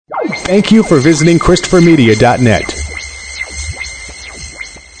Thank you for visiting ChristopherMedia.net.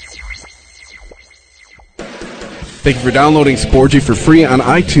 Thank you for downloading Sporgy for free on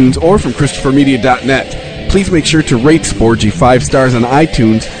iTunes or from ChristopherMedia.net. Please make sure to rate Sporgy 5 stars on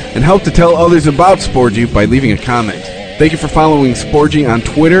iTunes and help to tell others about Sporgy by leaving a comment. Thank you for following Sporgy on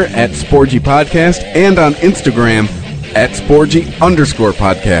Twitter at Sporgy Podcast and on Instagram at Sporgy_podcast.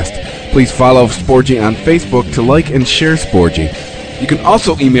 Please follow Sporgy on Facebook to like and share Sporgy. You can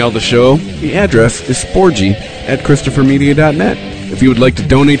also email the show. The address is sporgy at ChristopherMedia.net. If you would like to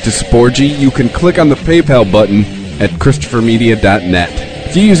donate to Sporgy, you can click on the PayPal button at ChristopherMedia.net.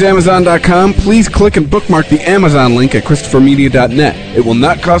 If you use Amazon.com, please click and bookmark the Amazon link at ChristopherMedia.net. It will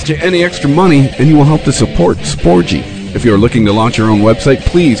not cost you any extra money, and you will help to support Sporgy. If you are looking to launch your own website,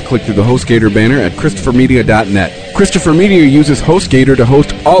 please click through the HostGator banner at ChristopherMedia.net. Christopher Media uses HostGator to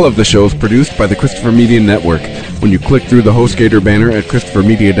host all of the shows produced by the Christopher Media Network. When you click through the HostGator banner at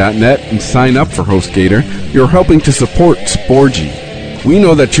ChristopherMedia.net and sign up for HostGator, you're helping to support Sporgy. We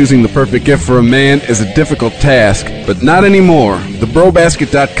know that choosing the perfect gift for a man is a difficult task, but not anymore.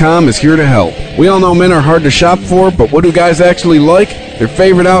 TheBroBasket.com is here to help. We all know men are hard to shop for, but what do guys actually like? Their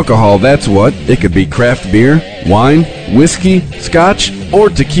favorite alcohol, that's what. It could be craft beer, wine, whiskey, scotch, or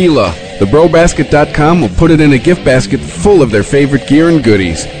tequila. TheBroBasket.com will put it in a gift basket full of their favorite gear and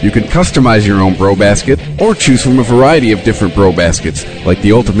goodies. You can customize your own Bro Basket or choose from a variety of different Bro Baskets, like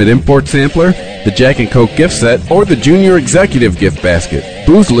the Ultimate Import Sampler, the Jack and Coke gift set, or the Junior Executive gift basket.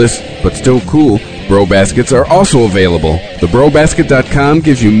 Boozeless, but still cool, Bro Baskets are also available. TheBroBasket.com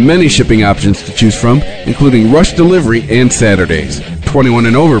gives you many shipping options to choose from, including rush delivery and Saturdays. 21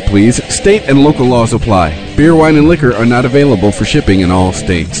 and over, please. State and local laws apply. Beer, wine, and liquor are not available for shipping in all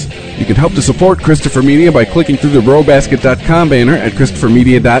states. You can help to support Christopher Media by clicking through the TheBroBasket.com banner at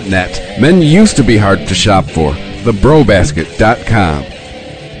ChristopherMedia.net. Men used to be hard to shop for. TheBroBasket.com.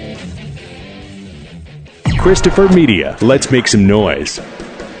 Christopher Media. Let's make some noise.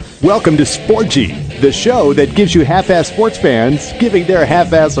 Welcome to Sporgy, the show that gives you half-ass sports fans giving their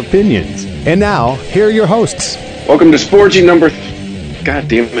half-ass opinions. And now, here are your hosts. Welcome to Sporgy number... God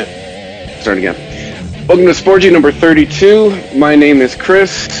damn it. Start again. Welcome to Sporgy number 32. My name is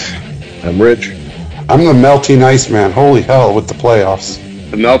Chris. I'm Rich. I'm the melting ice man. Holy hell with the playoffs.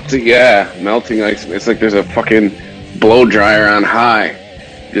 The melting ice. It's like there's a fucking blow dryer on high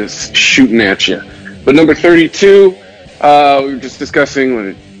just shooting at you. But number 32, we were just discussing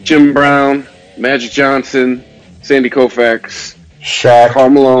with Jim Brown, Magic Johnson, Sandy Koufax, Shaq, Karl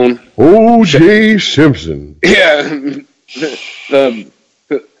Malone, O.J. Simpson. Yeah, the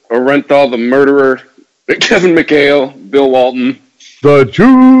Orenthal, the murderer, Kevin McHale, Bill Walton. The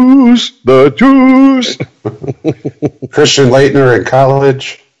Jews. Christian Laettner in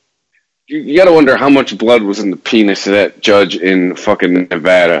college. You got to wonder how much blood was in the penis of that judge in fucking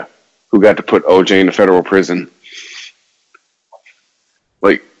Nevada who got to put OJ in a federal prison.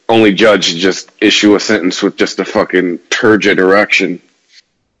 Like, only judge just issue a sentence with just a fucking turgid erection.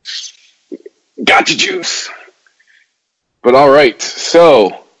 Gotcha juice. But all right,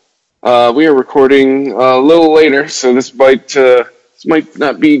 so we are recording a little later, so this might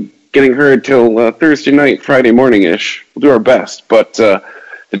not be getting heard till Thursday night, Friday morning-ish. We'll do our best, but the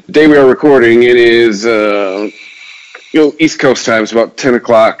day we are recording, it is East Coast time. It's about 10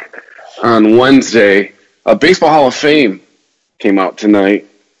 o'clock on Wednesday. Baseball Hall of Fame came out tonight,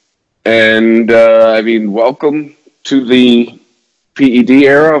 and welcome to the PED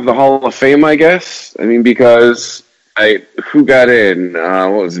era of the Hall of Fame, I guess. I mean, because who got in?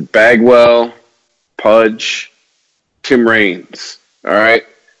 What was it? Bagwell, Pudge, Tim Raines. All right.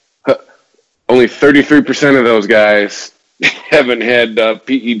 Only 33% of those guys haven't had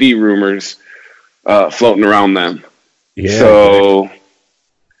PED rumors floating around them. Yeah. So,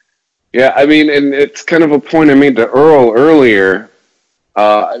 yeah, I mean, and it's kind of a point I made to Earl earlier.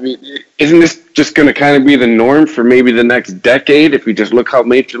 Isn't this just going to kind of be the norm for maybe the next decade if we just look how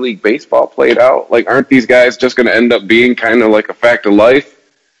Major League Baseball played out? Like, aren't these guys just going to end up being kind of like a fact of life?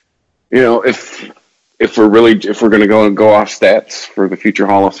 You know, if we're going to go off stats for the future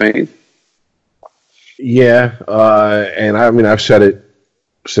Hall of Fame. Yeah, and I mean, I've said it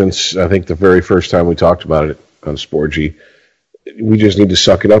since I think the very first time we talked about it on Sporgy. We just need to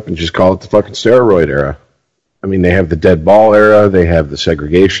suck it up and just call it the fucking steroid era. I mean, they have the dead ball era, they have the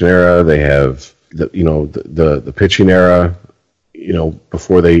segregation era, they have the pitching era. You know,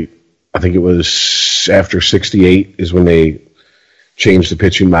 before I think it was after '68 is when they changed the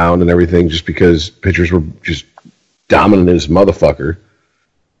pitching mound and everything, just because pitchers were just dominant as motherfucker,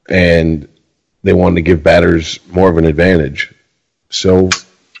 and they wanted to give batters more of an advantage. So,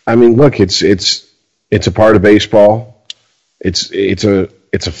 I mean, look, it's a part of baseball. It's a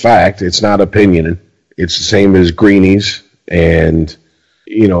It's a fact. It's not opinion. It's the same as greenies and,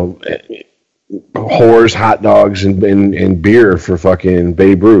 whores, hot dogs, and beer for fucking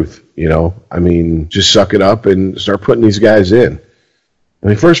Babe Ruth. I mean, just suck it up and start putting these guys in. I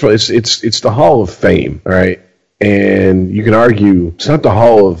mean, first of all, it's the Hall of Fame, all right? And you can argue it's not the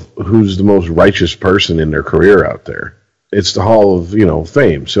Hall of who's the most righteous person in their career out there. It's the Hall of,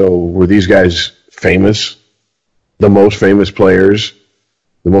 Fame. So were these guys famous? The most famous players?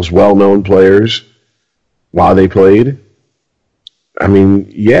 The most well-known players while they played? I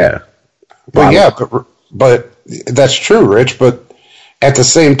mean, yeah. But that's true, Rich. But at the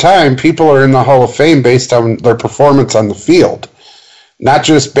same time, people are in the Hall of Fame based on their performance on the field, not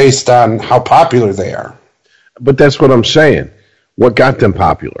just based on how popular they are. But that's what I'm saying. What got them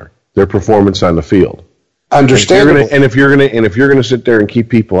popular? Their performance on the field. Understandable. And if you're gonna sit there and keep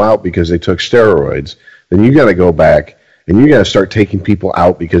people out because they took steroids, then you got to go back and you got to start taking people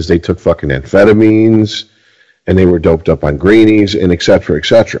out because they took fucking amphetamines and they were doped up on greenies and et cetera, et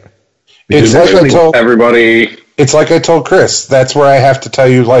cetera. It's like I told everybody. It's like I told Chris. That's where I have to tell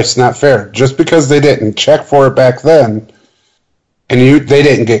you life's not fair. Just because they didn't check for it back then, and they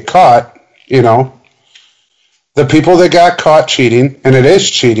didn't get caught, the people that got caught cheating, and it is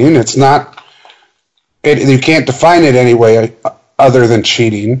cheating. It's not. You can't define it any way other than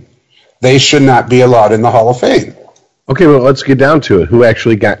cheating. They should not be allowed in the Hall of Fame. Okay, well, let's get down to it. Who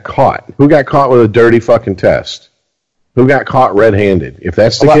actually got caught? Who got caught with a dirty fucking test? Who got caught red-handed? If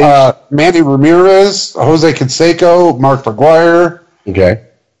that's the case, Manny Ramirez, Jose Canseco, Mark McGuire. Okay.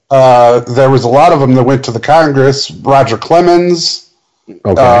 There was a lot of them that went to the Congress. Roger Clemens.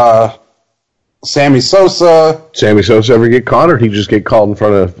 Okay. Sammy Sosa. Sammy Sosa ever get caught, or did he just get called in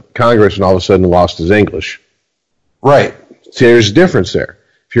front of Congress and all of a sudden lost his English? Right. See, there's a difference there.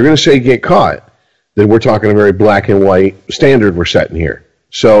 If you're going to say get caught, then we're talking a very black and white standard we're setting here.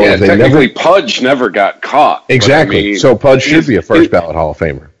 So yeah, technically Pudge never got caught. Exactly. So Pudge should be a first ballot Hall of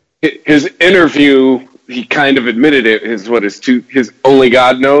Famer. His interview, he kind of admitted it. His only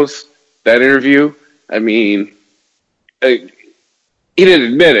God knows that interview. I mean, he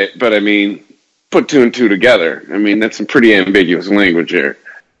didn't admit it, but I mean, put two and two together. I mean, that's some pretty ambiguous language here.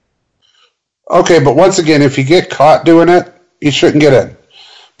 Okay, but once again, if you get caught doing it, you shouldn't get in.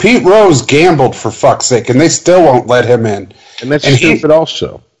 Pete Rose gambled, for fuck's sake, and they still won't let him in. And that's stupid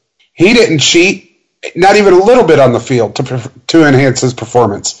also. He didn't cheat, not even a little bit on the field to enhance his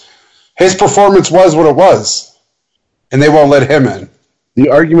performance. His performance was what it was, and they won't let him in.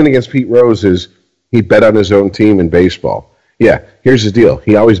 The argument against Pete Rose is he bet on his own team in baseball. Yeah, here's the deal.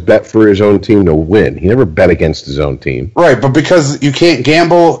 He always bet for his own team to win. He never bet against his own team. Right, but because you can't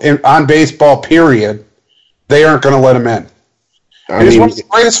gamble on baseball, period, they aren't going to let him in. He's one of the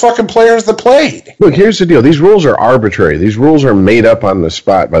greatest fucking players that played. Look, here's the deal. These rules are arbitrary. These rules are made up on the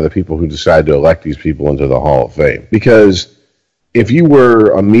spot by the people who decide to elect these people into the Hall of Fame. Because if you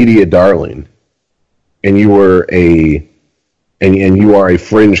were a media darling and you were and you are a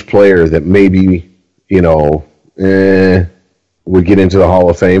fringe player that maybe, would get into the Hall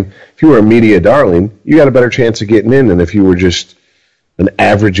of Fame, if you were a media darling, you got a better chance of getting in than if you were just an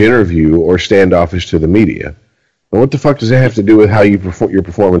average interview or standoffish to the media. And what the fuck does that have to do with how you perform your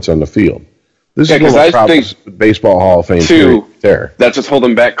performance on the field? This is I think baseball Hall of Fame too. There, that's what's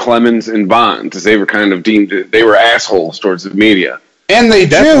holding back Clemens and Bonds, as they were kind of deemed they were assholes towards the media, and they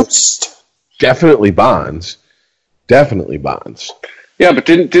juiced. Definitely Bonds. Yeah, but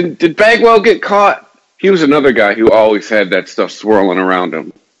did Bagwell get caught? He was another guy who always had that stuff swirling around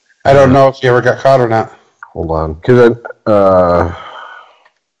him. I don't know if he ever got caught or not. Hold on, because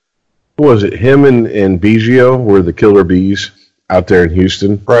who was it? Him and Biggio were the killer bees out there in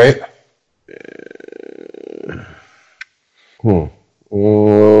Houston. Right. God.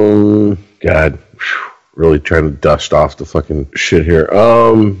 Really trying to dust off the fucking shit here.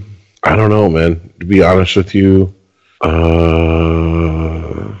 I don't know, man. To be honest with you.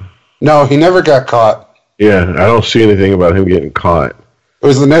 No, he never got caught. Yeah, I don't see anything about him getting caught. It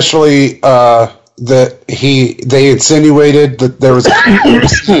was initially that they insinuated that there was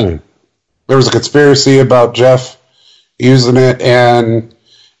a conspiracy about Jeff using it, and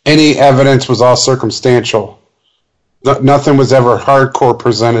any evidence was all circumstantial. Nothing was ever hardcore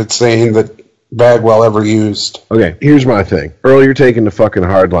presented saying that Bagwell ever used. Okay, here's my thing. Earl, you're taking the fucking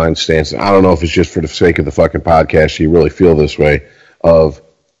hardline stance. I don't know if it's just for the sake of the fucking podcast you really feel this way, of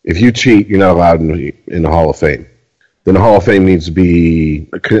if you cheat, you're not allowed in the Hall of Fame. Then the Hall of Fame needs to be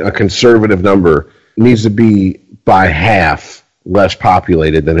a conservative number. It needs to be by half less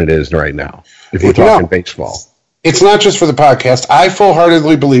populated than it is right now, if we're talking baseball. It's not just for the podcast. I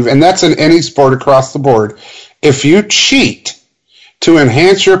full-heartedly believe, and that's in any sport across the board, if you cheat, to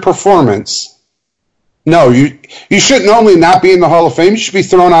enhance your performance, no, you shouldn't only not be in the Hall of Fame, you should be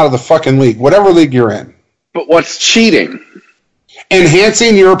thrown out of the fucking league, whatever league you're in. But what's cheating?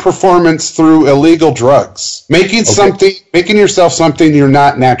 Enhancing your performance through illegal drugs. Making yourself something you're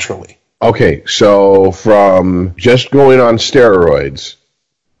not naturally. Okay, so from just going on steroids,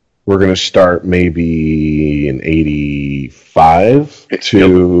 we're going to start maybe in 85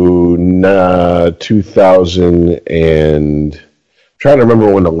 to 2000 and... trying to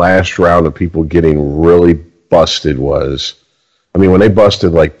remember when the last round of people getting really busted was. I mean, when they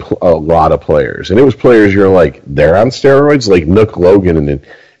busted like a lot of players, and it was players you're like, they're on steroids, like Nook Logan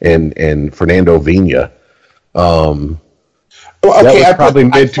and Fernando Vina. That was probably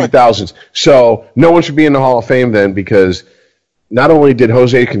mid-2000s. So no one should be in the Hall of Fame then, because not only did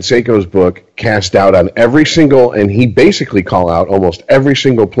Jose Canseco's book cast doubt on every single, and he basically call out almost every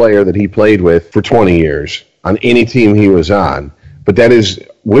single player that he played with for 20 years on any team he was on, but that is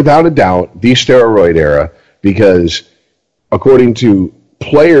without a doubt the steroid era, because according to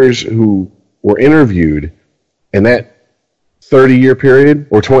players who were interviewed in that 30-year period,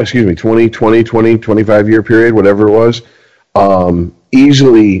 or 25-year period, whatever it was,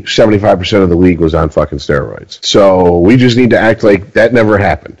 easily 75% of the league was on fucking steroids. So we just need to act like that never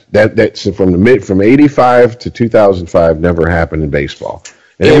happened. That's from 85 to 2005 never happened in baseball.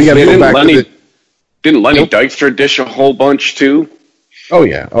 And then we got to go back to Didn't Lenny Dykstra dish a whole bunch too? Oh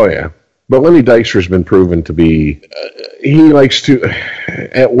yeah. But Lenny Dykstra's been proven to be. He likes to,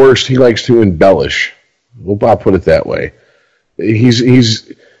 at worst, he likes to embellish. I'll put it that way.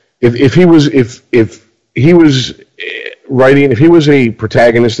 If he was a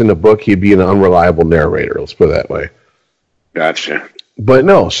protagonist in the book, he'd be an unreliable narrator. Let's put it that way. Gotcha. But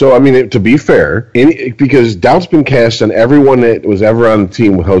no, so I mean, to be fair, because doubt's been cast on everyone that was ever on the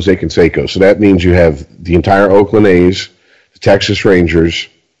team with Jose Canseco. So that means you have the entire Oakland A's, the Texas Rangers,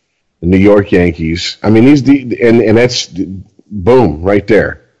 the New York Yankees. I mean, and that's boom right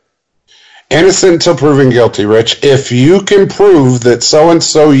there. Innocent until proven guilty, Rich. If you can prove that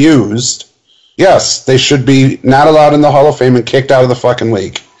so-and-so used, yes, they should be not allowed in the Hall of Fame and kicked out of the fucking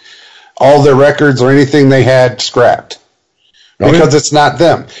league. All their records or anything they had scrapped. Because it's not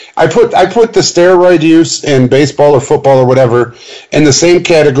them. I put the steroid use in baseball or football or whatever in the same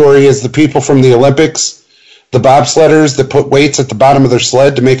category as the people from the Olympics, the bobsledders that put weights at the bottom of their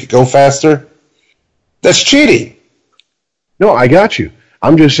sled to make it go faster. That's cheating. No, I got you.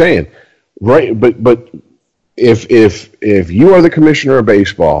 I'm just saying, right? But if you are the commissioner of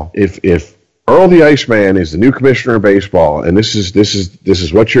baseball, if Earl the Iceman is the new commissioner of baseball, and this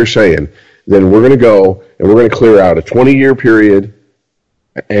is what you're saying, then we're going to go and we're going to clear out a 20-year period,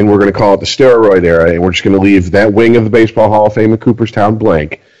 and we're going to call it the steroid era, and we're just going to leave that wing of the Baseball Hall of Fame in Cooperstown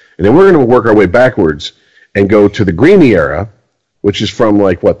blank, and then we're going to work our way backwards and go to the Greeny era, which is from the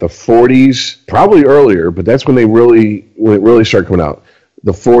 40s, probably earlier, but that's when it really started coming out.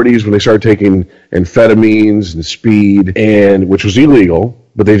 The 40s, when they started taking amphetamines and speed, and which was illegal,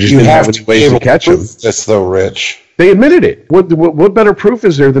 but they just didn't have any ways to catch them. That's though, Rich. They admitted it. What better proof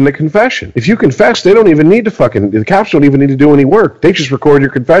is there than the confession? If you confess, they don't even need to the cops don't even need to do any work. They just record your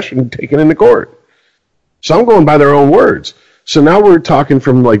confession and take it into court. So I'm going by their own words. So now we're talking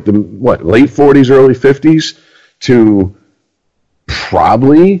from late 40s, early 50s to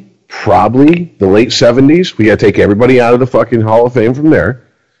probably the late 70s. We got to take everybody out of the fucking Hall of Fame from there.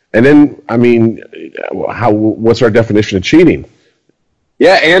 And then, I mean, what's our definition of cheating?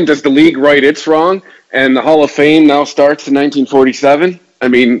 Yeah, and does the league right its wrong? And the Hall of Fame now starts in 1947? I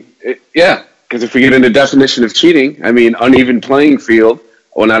mean, because if we get into definition of cheating, I mean, uneven playing field,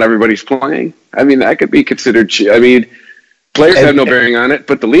 well, not everybody's playing. I mean, that could be considered cheating. I mean, players have no bearing on it,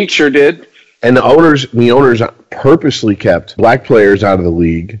 but the league sure did. And the owners purposely kept black players out of the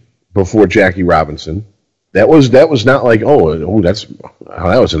league before Jackie Robinson. That was not like,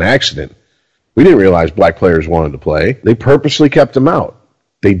 that was an accident. We didn't realize black players wanted to play. They purposely kept them out.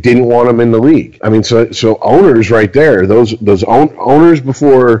 They didn't want them in the league. I mean, so owners right there, those owners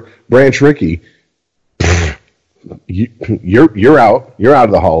before Branch Rickey, you're out. You're out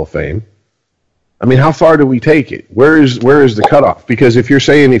of the Hall of Fame. I mean, how far do we take it? Where is the cutoff? Because if you're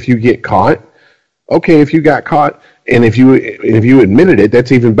saying if you get caught, okay, if you got caught, and if you admitted it,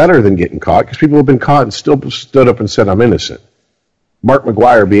 that's even better than getting caught, because people have been caught and still stood up and said, I'm innocent. Mark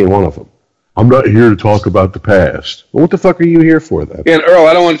McGwire being one of them. I'm not here to talk about the past. Well, what the fuck are you here for, then? Yeah, and Earl,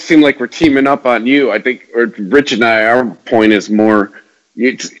 I don't want it to seem like we're teaming up on you. I think, or Rich and I, our point is more,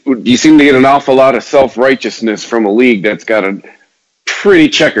 you seem to get an awful lot of self-righteousness from a league that's got a pretty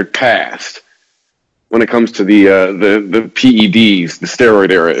checkered past when it comes to the PEDs, the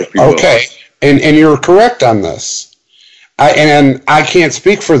steroid era, if you will. Okay, and you're correct on this. And I can't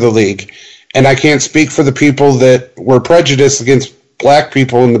speak for the league, and I can't speak for the people that were prejudiced against black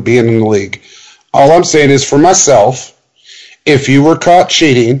people in being in the league. All I'm saying is for myself, if you were caught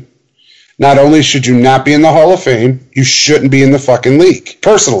cheating, not only should you not be in the Hall of Fame, you shouldn't be in the fucking league.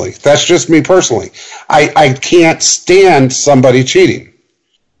 Personally, that's just me personally. I can't stand somebody cheating.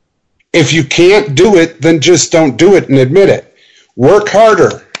 If you can't do it, then just don't do it and admit it. Work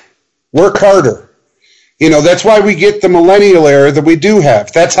harder. Work harder. You know, that's why we get the millennial era that we do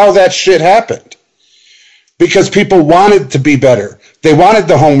have. That's how that shit happened. Because people wanted to be better. They wanted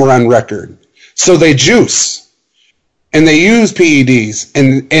the home run record. So they juice. And they use PEDs.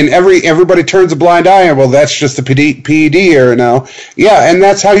 And everybody turns a blind eye. And, well, that's just the PED era now. Yeah, and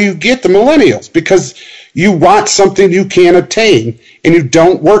that's how you get the millennials. Because you want something you can't obtain. And you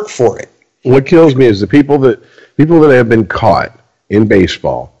don't work for it. What kills me is the people that have been caught in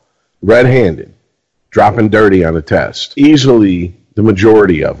baseball, red-handed, dropping dirty on a test. Easily, the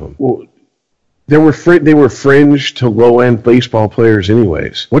majority of them. Well, they were fringe to low-end baseball players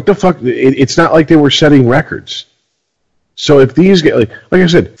anyways. What the fuck? It's not like they were setting records. So if these guys, like I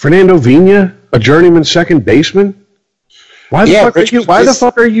said, Fernando Vina, a journeyman second baseman, why the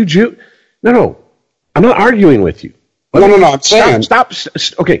fuck are you No, I'm not arguing with you. No, I'm saying. Stop.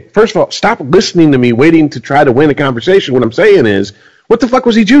 Okay, first of all, stop listening to me waiting to try to win a conversation. What I'm saying is, what the fuck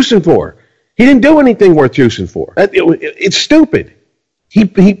was he juicing for? He didn't do anything worth juicing for. It's stupid.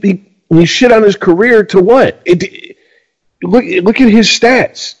 He shit on his career to what? Look at his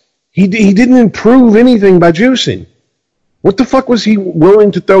stats. He didn't improve anything by juicing. What the fuck was he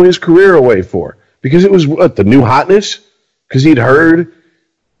willing to throw his career away for? Because it was the new hotness? Because he'd heard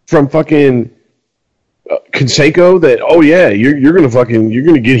from fucking Canseco that, oh yeah, you're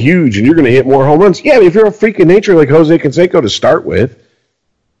gonna get huge and you're gonna hit more home runs. Yeah, if you're a freak of nature like Jose Canseco to start with,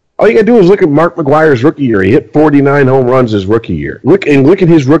 all you gotta do is look at Mark McGwire's rookie year. He hit 49 home runs his rookie year. Look at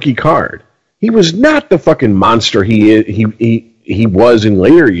his rookie card. He was not the fucking monster he was in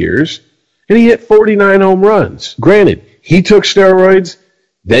later years, and he hit 49 home runs. Granted, he took steroids,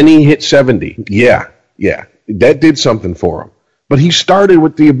 then he hit 70. Yeah, that did something for him. But he started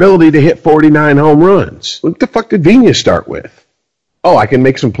with the ability to hit 49 home runs. What the fuck did Vina start with? Oh, I can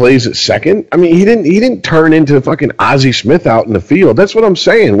make some plays at second? I mean, he didn't turn into fucking Ozzie Smith out in the field. That's what I'm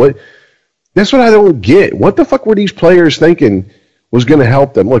saying. That's what I don't get. What the fuck were these players thinking was going to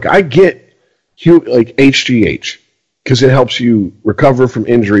help them? Look, I get like HGH because it helps you recover from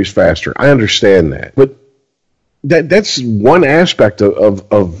injuries faster. I understand that. But that's one aspect of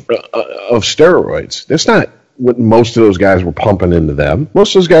steroids. That's not what most of those guys were pumping into them.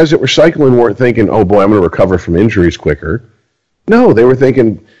 Most of those guys that were cycling weren't thinking, oh boy, I'm going to recover from injuries quicker. No, they were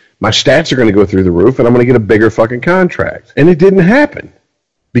thinking, my stats are going to go through the roof and I'm going to get a bigger fucking contract. And it didn't happen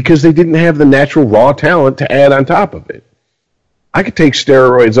because they didn't have the natural raw talent to add on top of it. I could take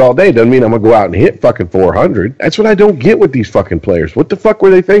steroids all day. Doesn't mean I'm going to go out and hit fucking 400. That's what I don't get with these fucking players. What the fuck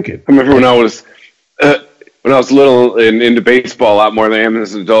were they thinking? I remember when I was little and into baseball a lot more than I am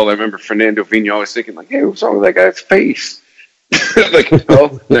as an adult, I remember Fernando Vina always thinking, like, hey, what's wrong with that guy's face? Like,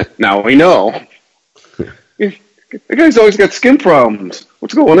 well, now we know. That guy's always got skin problems.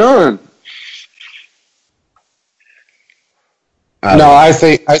 What's going on? No, I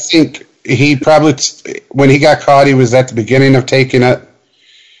think he probably, when he got caught, he was at the beginning of taking it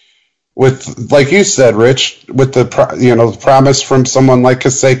with, like you said, Rich, with the promise from someone like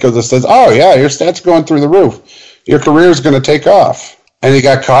Canseco that says, oh yeah, your stats are going through the roof. Your career is going to take off. And he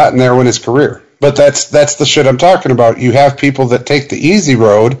got caught and there went his career. But that's the shit I'm talking about. You have people that take the easy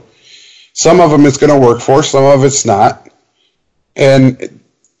road. Some of them it's going to work for, some of it's not. And,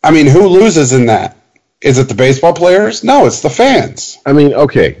 I mean, who loses in that? Is it the baseball players? No, it's the fans. I mean,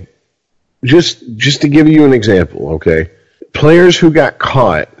 okay, just to give you an example, okay? Players who got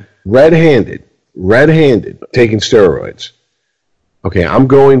caught red-handed, taking steroids. Okay, I'm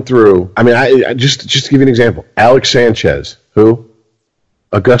going through, I mean, I just to give you an example. Alex Sanchez, who?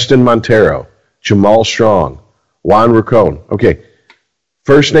 Agustin Montero, Jamal Strong, Juan Rucon. Okay,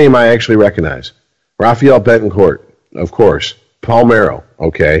 first name I actually recognize. Rafael Betancourt, of course. Palmeiro,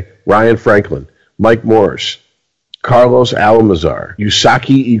 okay. Ryan Franklin, Mike Morris, Carlos Almazar,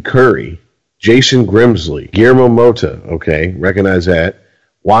 Yusaki Ikuri, Jason Grimsley, Guillermo Mota, okay, recognize that.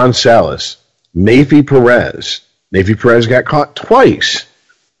 Juan Salas, Mayfi Perez. Mayfi Perez got caught twice.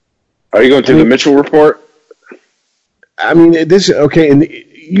 Are you going through the Mitchell report? I mean, this, okay, and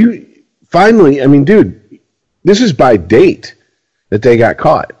you, finally, I mean, dude, this is by date that they got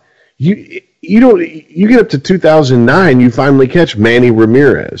caught. You get up to 2009, you finally catch Manny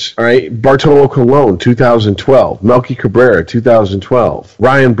Ramirez, all right? Bartolo Colon, 2012. Melky Cabrera, 2012.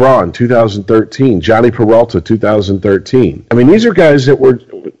 Ryan Braun, 2013. Johnny Peralta, 2013. I mean, these are guys that were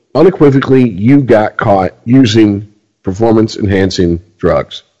unequivocally, you got caught using performance-enhancing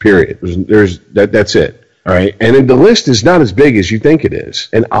drugs, period. That's it, all right? And the list is not as big as you think it is.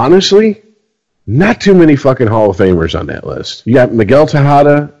 And honestly, not too many fucking Hall of Famers on that list. You got Miguel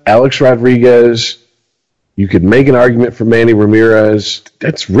Tejada, Alex Rodriguez. You could make an argument for Manny Ramirez.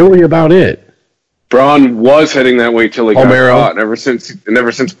 That's really about it. Braun was heading that way till he got Homero. caught. And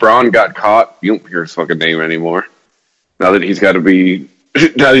ever since Braun got caught, you don't hear his fucking name anymore. Now that he's got to be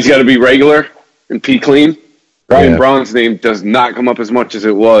regular and pee clean. Ryan Braun's name does not come up as much as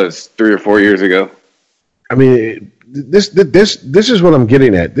it was 3 or 4 years ago. I mean, this is what I'm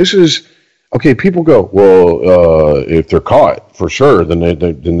getting at. This is. Okay, people go, well, if they're caught, for sure, then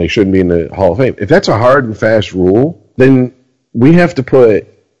they shouldn't be in the Hall of Fame. If that's a hard and fast rule, then we have to put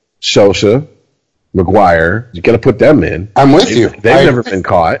Sosa, McGuire, you got to put them in. I'm with you. They've never been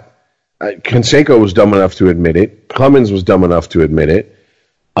caught. Canseco was dumb enough to admit it. Clemens was dumb enough to admit it.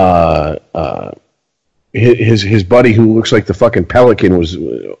 His buddy who looks like the fucking Pelican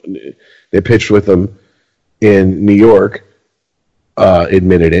they pitched with him in New York.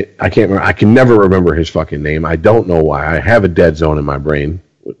 Admitted it. I can't remember. I can never remember his fucking name. I don't know why. I have a dead zone in my brain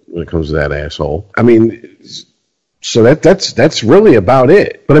when it comes to that asshole. I mean, so that's really about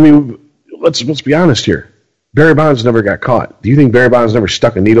it. But I mean, let's be honest here. Barry Bonds never got caught. Do you think Barry Bonds never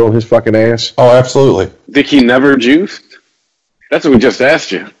stuck a needle in his fucking ass? Oh, absolutely. Think he never juiced? That's what we just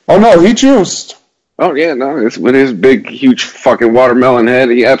asked you. Oh, no, he juiced. Oh, yeah, no. It's with his big, huge fucking watermelon head,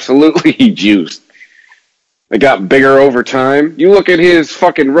 he juiced. It got bigger over time. You look at his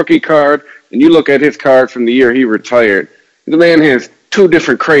fucking rookie card, and you look at his card from the year he retired. The man has 2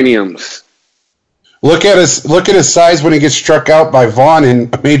 different craniums. Look at his size when he gets struck out by Vaughn in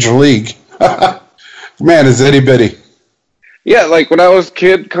Major League. Man, is itty bitty. Yeah, like when I was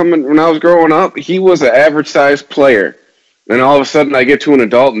growing up, he was an average sized player. Then all of a sudden I get to an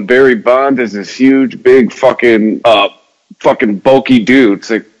adult and Barry Bonds is this huge, big fucking bulky dude. It's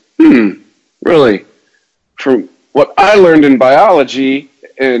like, really? From what I learned in biology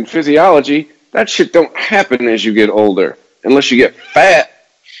and physiology, that shit don't happen as you get older, unless you get fat,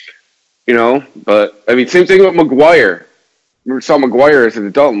 But, I mean, same thing with McGuire. I saw McGuire as an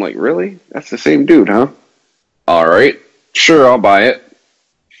adult. I'm like, really? That's the same dude, huh? All right. Sure, I'll buy it.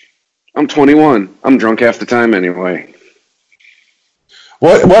 I'm 21. I'm drunk half the time anyway.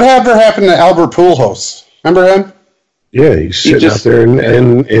 What ever happened to Albert Pujols? Remember him? Yeah, he's sitting out there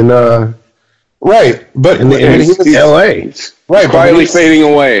in right, but he was L.A. Right, quietly fading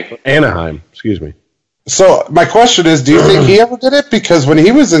away. Anaheim, excuse me. So my question is, do you think he ever did it? Because when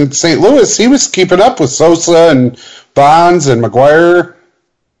he was in St. Louis, he was keeping up with Sosa and Bonds and McGuire.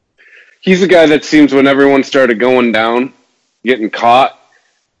 He's the guy that seems when everyone started going down, getting caught,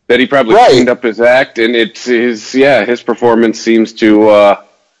 that he probably cleaned up his act, and it's his performance seems to,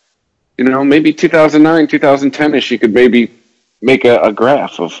 maybe 2009, 2010-ish, you could maybe make a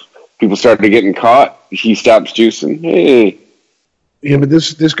graph of people started getting caught. He stops juicing. Hey. Yeah, but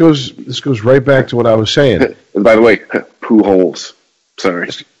this goes right back to what I was saying. And by the way, Pujols. Sorry.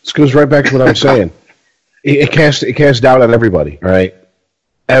 This goes right back to what I was saying. It casts doubt on everybody, all right?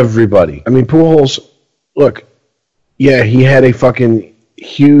 Everybody. I mean, Pujols, look, yeah, he had a fucking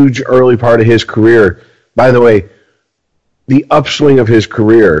huge early part of his career. By the way, the upswing of his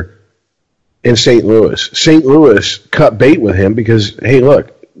career in St. Louis. St. Louis cut bait with him because, hey,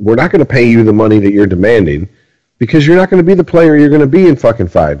 look, we're not going to pay you the money that you're demanding because you're not going to be the player you're going to be in fucking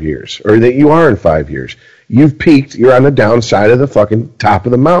 5 years, or that you are in 5 years. You've peaked. You're on the downside of the fucking top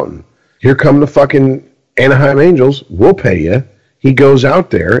of the mountain. Here come the fucking Anaheim Angels. We'll pay you. He goes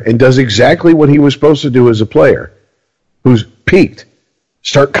out there and does exactly what he was supposed to do as a player who's peaked.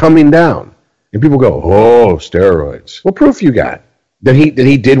 Start coming down. And people go, oh, steroids. What proof you got? That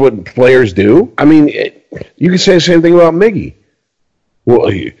he did what players do? I mean, you can say the same thing about Miggy. Well,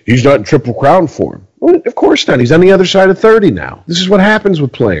 he's not in Triple Crown form. Well, of course not. He's on the other side of 30 now. This is what happens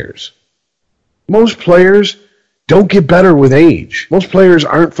with players. Most players don't get better with age. Most players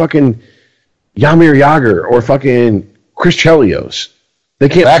aren't fucking Yamir Yager or fucking Chris Chelios. They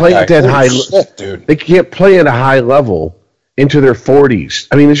can't play at that high level. They can't play at a high level into their 40s.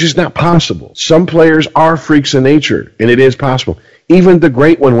 I mean, it's just not possible. Some players are freaks of nature, and it is possible. Even the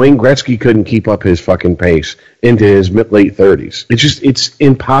great one, Wayne Gretzky, couldn't keep up his fucking pace into his late 30s. It's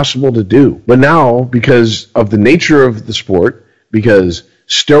impossible to do. But now, because of the nature of the sport, because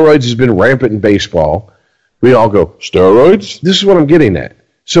steroids has been rampant in baseball, we all go, steroids? This is what I'm getting at.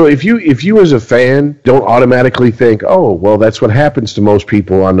 So if you as a fan don't automatically think, oh, well, that's what happens to most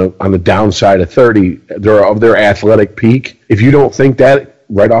people on the downside of 30, of their athletic peak. If you don't think that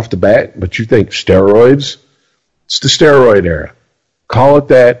right off the bat, but you think steroids, it's the steroid era. Call it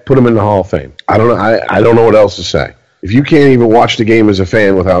that. Put them in the Hall of Fame. I don't know. I don't know what else to say. If you can't even watch the game as a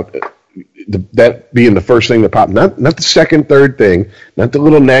fan without that being the first thing that pops, not the second, third thing, not the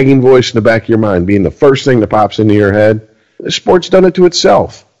little nagging voice in the back of your mind, being the first thing that pops into your head. The sport's done it to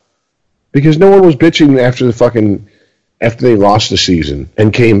itself. Because no one was bitching after they lost the season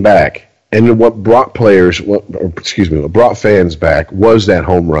and came back. And what brought fans back was that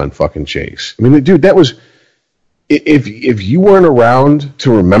home run fucking chase. I mean, dude, that was, if you weren't around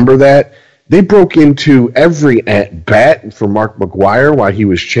to remember that, they broke into every at bat for Mark McGwire while he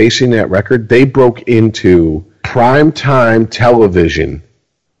was chasing that record. They broke into primetime television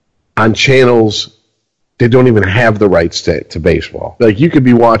on channels they don't even have the rights to baseball. Like, you could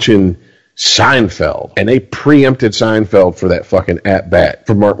be watching Seinfeld, and they preempted Seinfeld for that fucking at-bat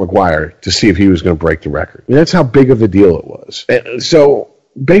for Mark McGwire to see if he was going to break the record. I mean, that's how big of a deal it was. And so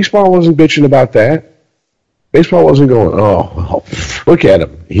baseball wasn't bitching about that. Baseball wasn't going, oh, well, look at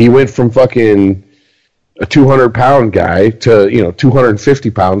him. He went from fucking a 200-pound guy to,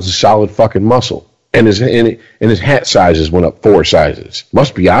 250 pounds of solid fucking muscle. And his hat sizes went up 4 sizes.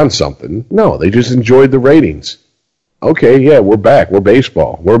 Must be on something. No, they just enjoyed the ratings. Okay, yeah, we're back. We're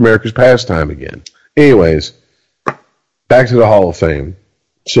baseball. We're America's pastime again. Anyways, back to the Hall of Fame.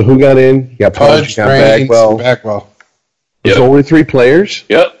 So who got in? You got Pudge, got Bagwell. There's only 3 players?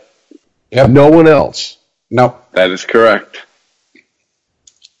 Yep. No one else? Nope. That is correct.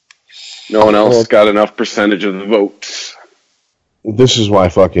 No one else got enough percentage of the votes. This is why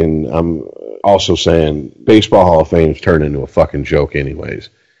I'm also saying Baseball Hall of Fame's turned into a fucking joke anyways.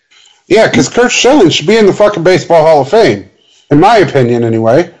 Yeah, because Curt Schilling should be in the fucking Baseball Hall of Fame, in my opinion,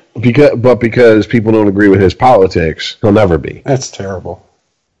 anyway. Because people don't agree with his politics, he'll never be. That's terrible.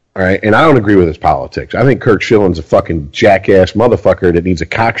 All right, and I don't agree with his politics. I think Curt Schilling's a fucking jackass motherfucker that needs a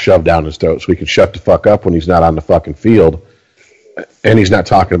cock shoved down his throat so he can shut the fuck up when he's not on the fucking field, and he's not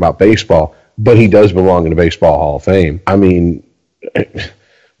talking about baseball. But he does belong in the Baseball Hall of Fame. I mean,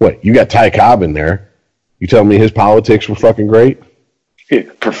 what? You got Ty Cobb in there? You telling me his politics were fucking great?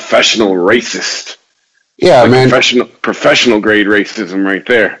 Professional racist. Yeah, man. Professional grade racism right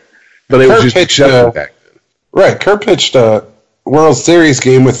there. But it was just accepted back then. Right, Kurt pitched a World Series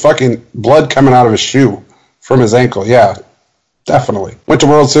game with fucking blood coming out of his shoe from his ankle. Yeah, definitely. Went to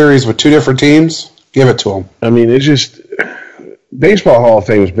World Series with 2 different teams. Give it to him. I mean, it's just... Baseball Hall of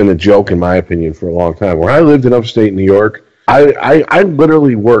Fame has been a joke, in my opinion, for a long time. When I lived in upstate New York, I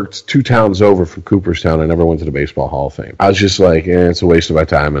literally worked 2 towns over from Cooperstown. I never went to the Baseball Hall of Fame. I was just like, it's a waste of my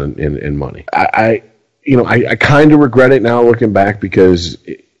time and money. I kind of regret it now looking back because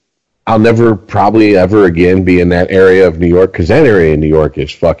I'll never probably ever again be in that area of New York because that area in New York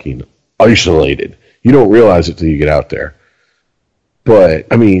is fucking isolated. You don't realize it till you get out there. But,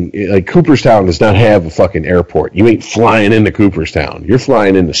 I mean, like, Cooperstown does not have a fucking airport. You ain't flying into Cooperstown. You're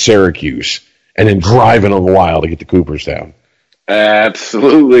flying into Syracuse and then driving a while to get to Cooperstown.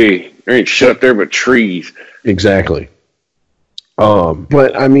 Absolutely. There ain't shit up there but trees. Exactly.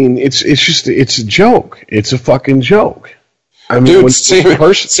 But, I mean, it's a joke. It's a fucking joke. I mean, dude,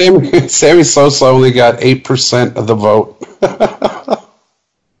 Sammy Sosa only got 8% of the vote.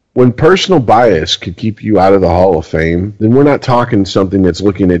 When personal bias could keep you out of the Hall of Fame, then we're not talking something that's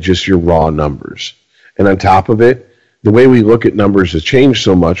looking at just your raw numbers. And on top of it, the way we look at numbers has changed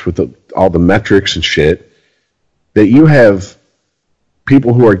so much with all the metrics and shit that you have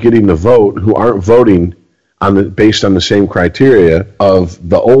people who are getting the vote who aren't voting based on the same criteria of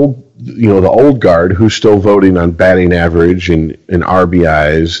the old guard who's still voting on batting average and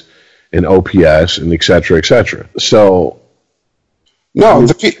RBIs and OPS and et cetera, et cetera. So... No,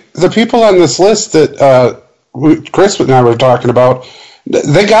 the people on this list that Chris and I were talking about,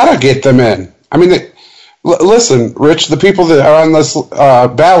 they got to get them in. I mean, listen, Rich, the people that are on this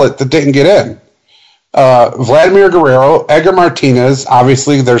ballot that didn't get in. Vladimir Guerrero, Edgar Martinez,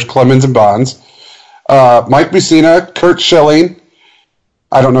 obviously there's Clemens and Bonds, Mike Mussina, Curt Schilling,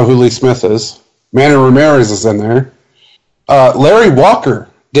 I don't know who Lee Smith is, Manny Ramirez is in there, Larry Walker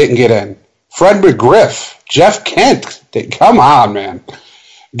didn't get in, Fred McGriff, Jeff Kent, come on, man.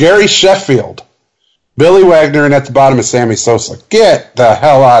 Gary Sheffield, Billy Wagner, and at the bottom is Sammy Sosa. Get the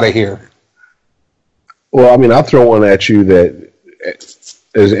hell out of here. Well, I mean, I'll throw one at you that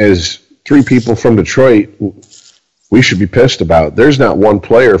as 3 people from Detroit, we should be pissed about. There's not one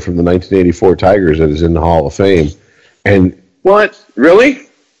player from the 1984 Tigers that is in the Hall of Fame. And what? Really?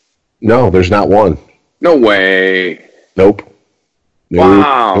 No, there's not one. No way. Nope.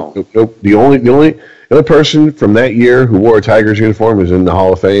 Wow. Nope. The only other person from that year who wore a Tigers uniform is in the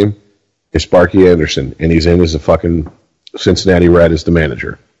Hall of Fame is Sparky Anderson, and he's in as a fucking Cincinnati Red as the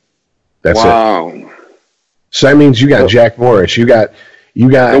manager. That's it. So that means you got Jack Morris. You got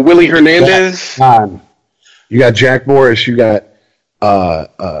Willie Hernandez. You got Jack Morris. You got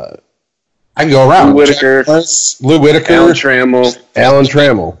I can go around. Lou Whitaker, Alan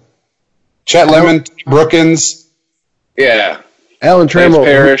Trammell, Chet Lemon, Brookins. Yeah, Alan Trammell,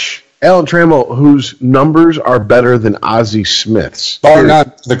 Parrish. Alan Trammell, whose numbers are better than Ozzie Smith's. Bar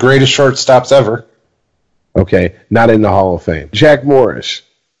not the greatest shortstops ever. Okay, not in the Hall of Fame. Jack Morris,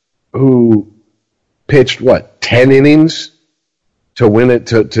 who pitched 10 innings to win it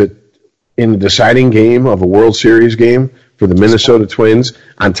to in the deciding game of a World Series game for the Minnesota Twins,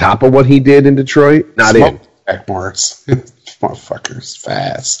 on top of what he did in Detroit. Not in. Jack Morris, motherfucker's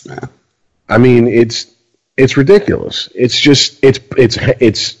fast, man. I mean, it's ridiculous. It's just it's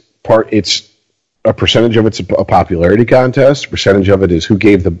a percentage of it's a popularity contest. A percentage of it is who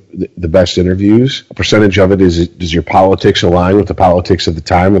gave the best interviews. A percentage of it is does your politics align with the politics of the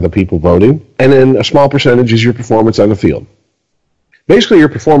time of the people voting, and then a small percentage is your performance on the field. Basically, your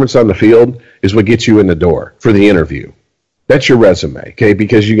performance on the field is what gets you in the door for the interview. That's your resume, okay?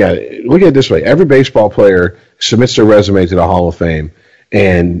 Because you got to look at it this way: every baseball player submits their resume to the Hall of Fame,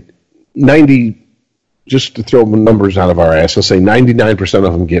 and just to throw numbers out of our ass, let's say 99%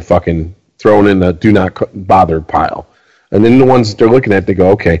 of them get fucking thrown in the do not bother pile. And then the ones that they're looking at, they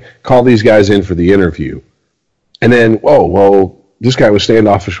go, okay, call these guys in for the interview. And then, this guy was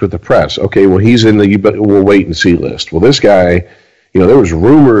standoffish with the press. Okay, well, he's in the we'll wait and see list. Well, this guy, there was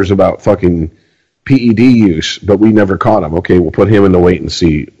rumors about fucking PED use, but we never caught him. Okay, we'll put him in the wait and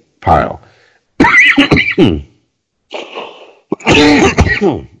see pile.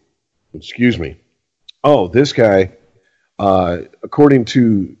 Excuse me. Oh, this guy, according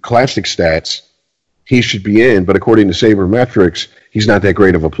to Classic Stats, he should be in, but according to Sabermetrics, he's not that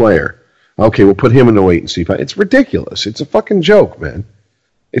great of a player. Okay, we'll put him in the wait and see. It's ridiculous. It's a fucking joke, man.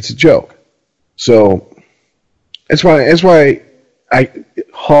 It's a joke. So that's why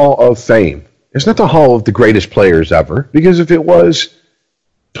Hall of Fame. It's not the Hall of the greatest players ever, because if it was,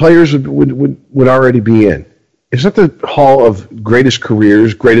 players would already be in. It's not the Hall of greatest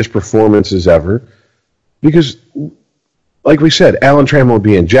careers, greatest performances ever, because, like we said, Alan Trammell would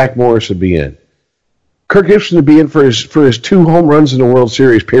be in, Jack Morris would be in, Kirk Gibson would be in for his 2 home runs in the World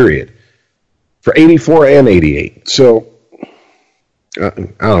Series, period, for 84 and 88. So, I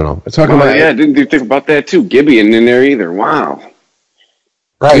don't know. I didn't think about that too. Gibby isn't in there either. Wow.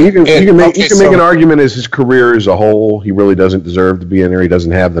 Right. You can make an argument as his career as a whole, he really doesn't deserve to be in there. He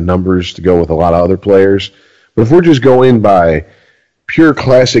doesn't have the numbers to go with a lot of other players. But if we're just going by pure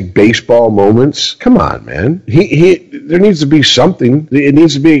classic baseball moments, come on, man. There needs to be something. It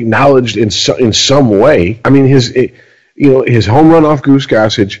needs to be acknowledged in some way. I mean, his home run off Goose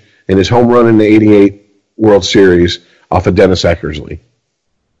Gossage and his home run in the '88 World Series off of Dennis Eckersley.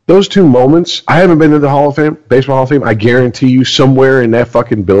 Those 2 moments, I haven't been to the Hall of Fame, Baseball Hall of Fame. I guarantee you somewhere in that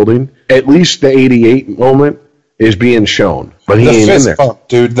fucking building, at least the '88 moment is being shown. But he ain't in there. Pump,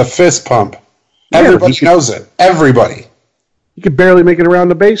 dude, the fist pump. Everybody knows it. Everybody. He could barely make it around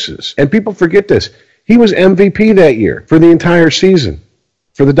the bases. And people forget this. He was MVP that year for the entire season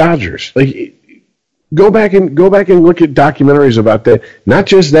for the Dodgers. Go back and look at documentaries about that. Not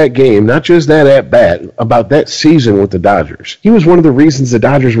just that game, not just that at bat, about that season with the Dodgers. He was one of the reasons the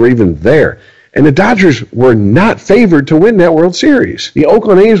Dodgers were even there. And the Dodgers were not favored to win that World Series. The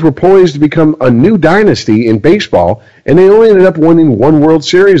Oakland A's were poised to become a new dynasty in baseball, and they only ended up winning 1 World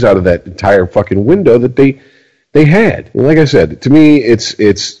Series out of that entire fucking window that they had. And like I said, to me,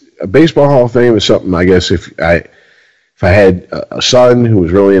 it's a Baseball Hall of Fame is something, I guess, if I had a son who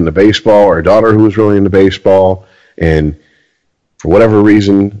was really into baseball or a daughter who was really into baseball, and for whatever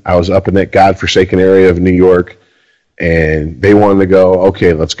reason, I was up in that godforsaken area of New York, and they wanted to go,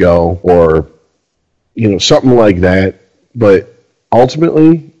 okay, let's go, or something like that. But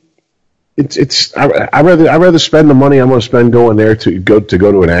ultimately, I'd rather spend the money I'm going to spend going there to go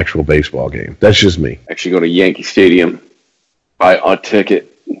to an actual baseball game. That's just me. Actually, go to Yankee Stadium, buy a ticket.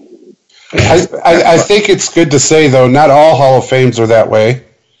 I think it's good to say, though, not all Hall of Fames are that way.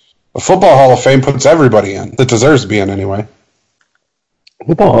 A football Hall of Fame puts everybody in that deserves to be in anyway.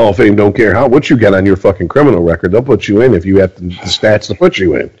 Football Hall of Fame don't care what you got on your fucking criminal record. They'll put you in if you have the stats to put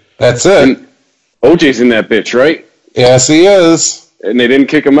you in. That's it. And OJ's in that bitch, right? Yes, he is. And they didn't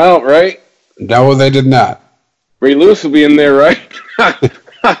kick him out, right? No, they did not. Ray Lewis will be in there, right?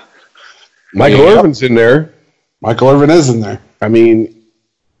 Michael Irvin's in there. Michael Irvin is in there. I mean,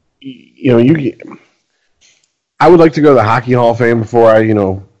 I would like to go to the Hockey Hall of Fame before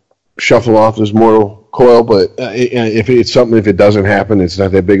I, shuffle off this mortal coil. But if it doesn't happen, it's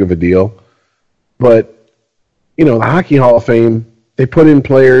not that big of a deal. But the Hockey Hall of Fame, they put in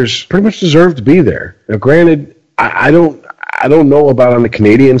players pretty much deserve to be there. Now, granted, I don't know about on the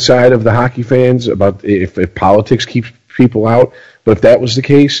Canadian side of the hockey fans about if politics keeps people out. But if that was the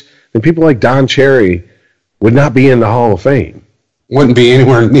case, then people like Don Cherry would not be in the Hall of Fame. Wouldn't be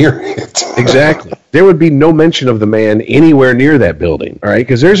anywhere near it. Exactly. There would be no mention of the man anywhere near that building. All right,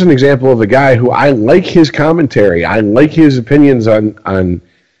 because there's an example of a guy who I like his commentary. I like his opinions on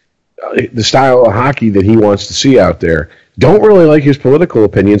the style of hockey that he wants to see out there. Don't really like his political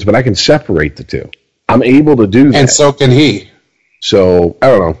opinions, but I can separate the two. I'm able to do that. And so can he. So, I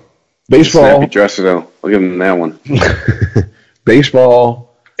don't know. Baseball. Snappy dresser, though. I'll give him that one.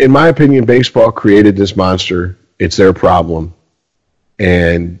 Baseball, in my opinion, baseball created this monster. It's their problem.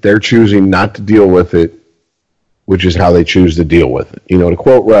 And they're choosing not to deal with it, which is how they choose to deal with it. To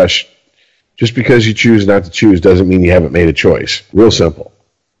quote Rush, just because you choose not to choose doesn't mean you haven't made a choice. Real simple.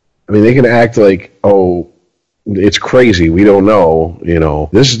 I mean, they can act like, it's crazy, we don't know,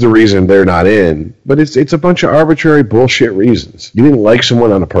 this is the reason they're not in. But it's a bunch of arbitrary bullshit reasons. You didn't like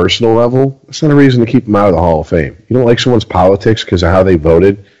someone on a personal level, that's not a reason to keep them out of the Hall of Fame. You don't like someone's politics because of how they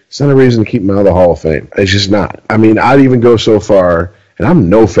voted, it's not a reason to keep them out of the Hall of Fame. It's just not. I mean, I'd even go so far, and I'm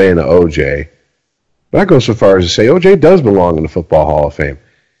no fan of OJ, but I go so far as to say OJ does belong in the Football Hall of Fame.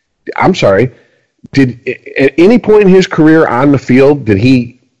 I'm sorry, did at any point in his career on the field, did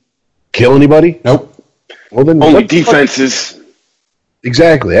he kill anybody? Nope. Well, then only defenses.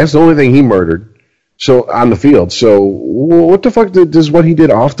 Exactly. That's the only thing he murdered. So on the field. So what the fuck does what he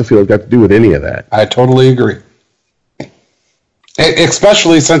did off the field got to do with any of that? I totally agree.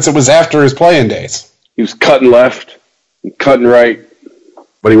 Especially since it was after his playing days. He was cutting left, and cutting right.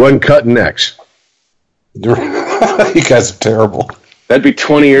 But he wasn't cutting necks. You guys are terrible. That'd be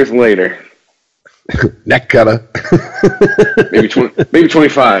 20 years later. Neck cutter. maybe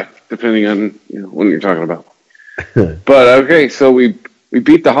 25, depending on when you're talking about. But okay, so we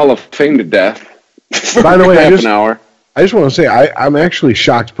beat the Hall of Fame to death. By the way, an hour. I just want to say I'm actually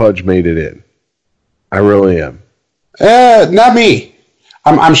shocked Pudge made it in. I really am. Not me.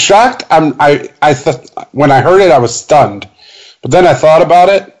 I'm shocked. When I heard it, I was stunned. But then I thought about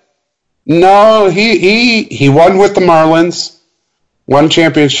it. No, he won with the Marlins, won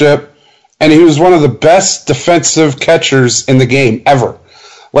championship, and he was one of the best defensive catchers in the game ever.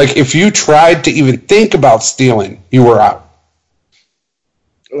 Like, if you tried to even think about stealing, you were out.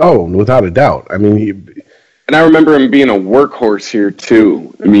 Oh, without a doubt. I mean, and I remember him being a workhorse here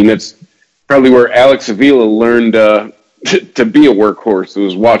too. I mean, that's probably where Alex Avila learned to be a workhorse. It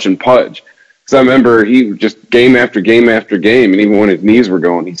was watching Pudge. Because I remember he just game after game after game, and even when his knees were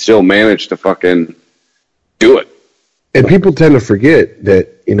going, he still managed to fucking do it. And people tend to forget that,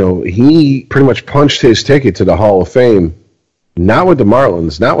 he pretty much punched his ticket to the Hall of Fame, not with the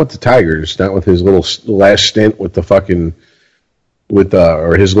Marlins, not with the Tigers, not with his little last stint with the fucking,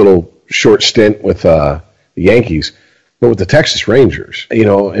 or his little short stint with the Yankees, but with the Texas Rangers.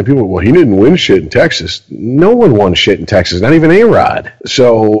 And people, well, he didn't win shit in Texas. No one won shit in Texas, not even A-Rod.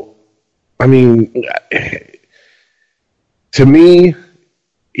 So, I mean, to me,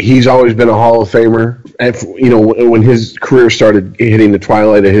 he's always been a Hall of Famer. And, when his career started hitting the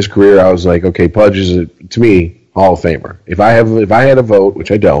twilight of his career, I was like, okay, Pudge is, to me, Hall of Famer. If I had a vote,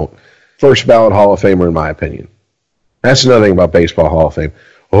 which I don't, first ballot Hall of Famer in my opinion. That's another thing about Baseball Hall of Fame.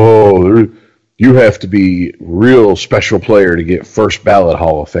 Oh, you have to be real special player to get first ballot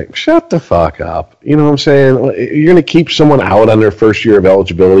Hall of Fame. Shut the fuck up. You know what I'm saying? You're going to keep someone out on their first year of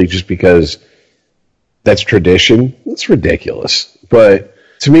eligibility just because that's tradition? It's ridiculous. But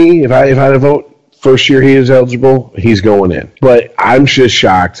to me, if I had a vote, first year he is eligible, he's going in. But I'm just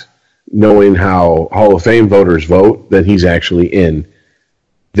shocked knowing how Hall of Fame voters vote that he's actually in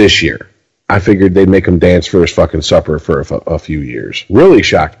this year. I figured they'd make him dance for his fucking supper for a few years. Really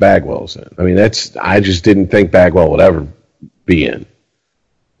shocked Bagwell's in. I mean, I just didn't think Bagwell would ever be in.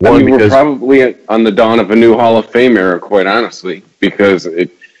 We're probably on the dawn of a new Hall of Fame era, quite honestly, because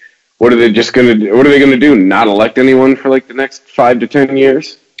what are they going to do? Not elect anyone for like the next 5 to 10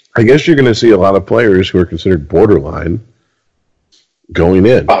 years? I guess you're going to see a lot of players who are considered borderline going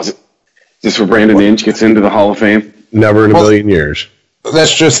in. Oh, is this where Brandon Inge gets into the Hall of Fame? Never in a million years.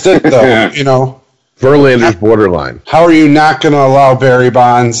 That's just it, though. Verlander's borderline. How are you not going to allow Barry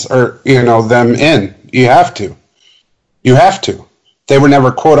Bonds or them in? You have to. They were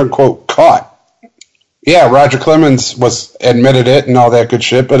never quote unquote caught. Yeah, Roger Clemens admitted it and all that good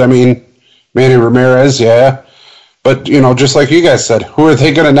shit. But I mean, Manny Ramirez, yeah. But just like you guys said, who are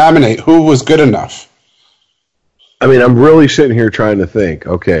they going to nominate? Who was good enough? I mean, I'm really sitting here trying to think.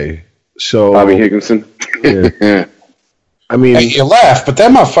 Okay, so Bobby Higginson. Yeah. I mean, Hey, you laugh, but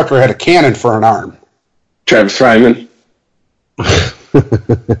that motherfucker had a cannon for an arm. Travis Fryman.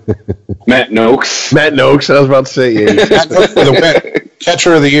 Matt Noakes. Matt Noakes, I was about to say. Yeah, Matt Noakes for the win.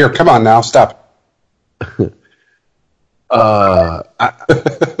 Catcher of the year. Come on now, stop.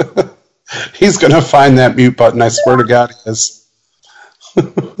 He's going to find that mute button. I swear to God he is.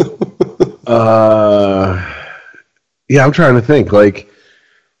 Yeah, I'm trying to think. Like,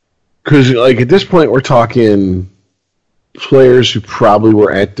 because at this point we're talking players who probably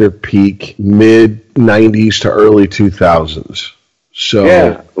were at their peak mid 90s to early 2000s. So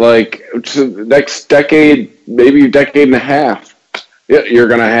yeah, the next decade, maybe a decade and a half, you're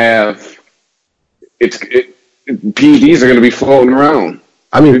going to have PEDs are going to be floating around.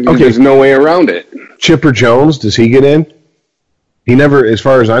 I mean, okay, there's no way around it. Chipper Jones, does he get in? He never, as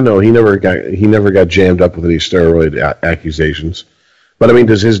far as I know, he never got jammed up with any steroid accusations. But I mean,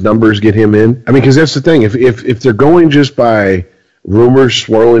 does his numbers get him in? I mean, because that's the thing. If they're going just by rumors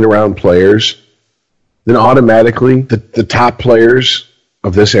swirling around players, then automatically the top players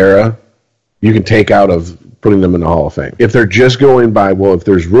of this era you can take out of putting them in the Hall of Fame. If they're just going by, well, if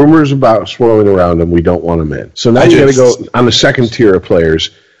there's rumors about swirling around them, we don't want them in. So now you got to go on the second tier of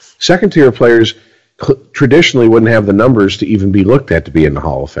players. Second tier of players traditionally wouldn't have the numbers to even be looked at to be in the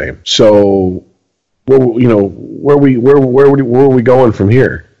Hall of Fame. So, where are we going from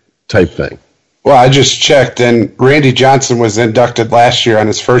here? Type thing. Well, I just checked, and Randy Johnson was inducted last year on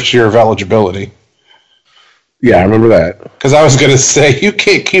his first year of eligibility. Yeah, I remember that. Because I was going to say, you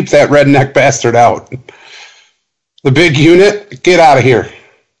can't keep that redneck bastard out. The big unit, get out of here.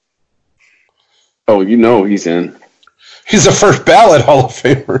 Oh, he's in. He's a first ballot Hall of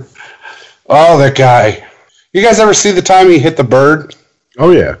Famer. Oh, that guy. You guys ever see the time he hit the bird?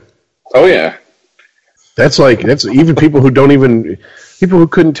 Oh, yeah. Oh, yeah. That's even people who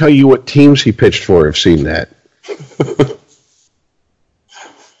couldn't tell you what teams he pitched for have seen that.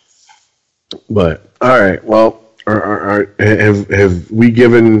 But all right, well, have we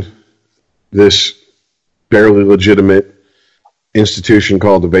given this barely legitimate institution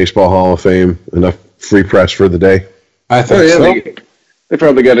called the Baseball Hall of Fame enough free press for the day? I think so. They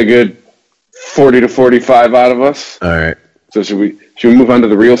probably got a good 40 to 45 out of us. All right. So should we move on to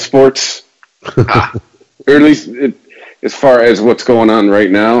the real sports? Or at least as far as what's going on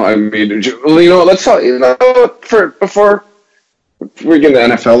right now. I mean, let's talk. Before we get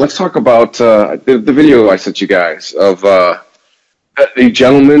into NFL, let's talk about the video I sent you guys of a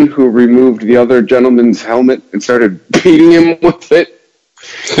gentleman who removed the other gentleman's helmet and started beating him with it.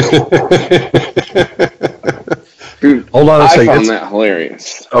 Dude, hold on a second. I found that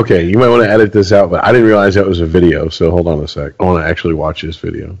hilarious. Okay, you might want to edit this out, but I didn't realize that was a video, so hold on a sec. I want to actually watch this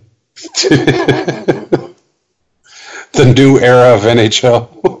video. The new era of NHL.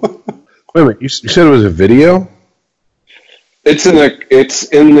 Wait a minute, you said it was a video? It's in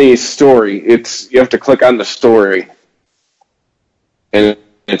the story. You have to click on the story, and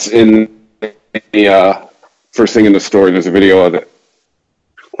it's in the first thing in the story. There's a video of it.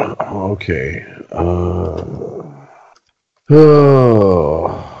 Okay.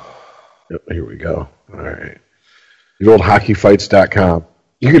 Here we go. All right. Good old hockeyfights.com.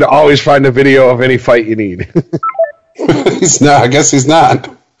 You can always find a video of any fight you need. He's not. I guess he's not.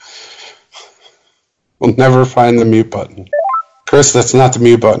 We'll never find the mute button. Chris, that's not the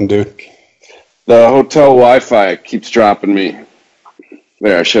mute button, dude. The hotel Wi-Fi keeps dropping me.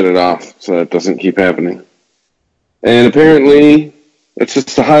 There, I shut it off so that doesn't keep happening. And apparently, it's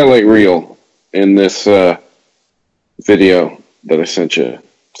just a highlight reel in this video that I sent you.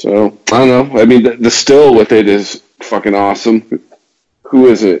 So, I don't know. I mean, the still with it is fucking awesome. Who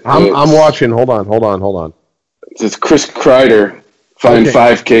is it? I'm watching. Hold on. It's Chris Kreider, fined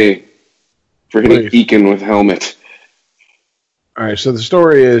 $5,000 for hitting Eakin with helmet. All right, so the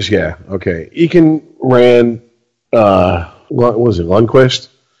story is, Eakin ran, what was it, Lundqvist?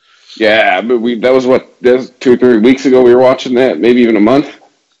 Yeah, but that was 2 or 3 weeks ago we were watching that, maybe even a month.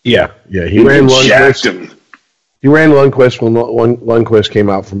 Yeah, he ran Lundqvist. He ran Lundqvist when Lundqvist came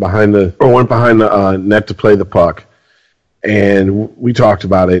out went behind the net to play the puck. And we talked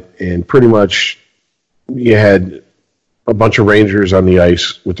about it, and pretty much you had a bunch of Rangers on the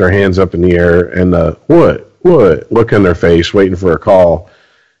ice with their hands up in the air and what look on their face, waiting for a call.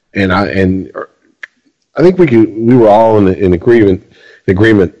 And I think we were all in agreement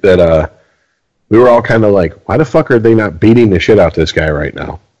that we were all kind of like, why the fuck are they not beating the shit out this guy right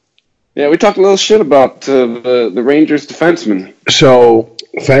now? Yeah, we talked a little shit about the Rangers defenseman. So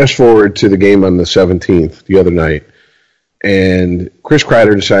fast forward to the game on the 17th, the other night. And Chris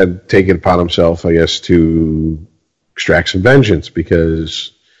Kreider decided to take it upon himself, I guess, to extract some vengeance,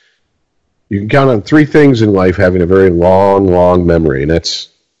 because you can count on 3 things in life having a very long, long memory, and that's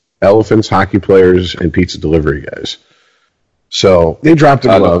elephants, hockey players, and pizza delivery guys. So they dropped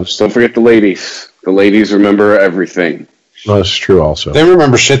the gloves. Don't forget the ladies. The ladies remember everything. Well, that's true also. They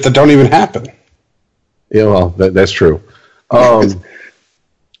remember shit that don't even happen. Yeah, well, that's true.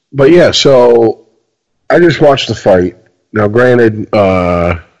 But yeah, so I just watched the fight. Now, granted,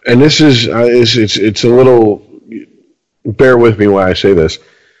 and this is it's a little. Bear with me when I say this.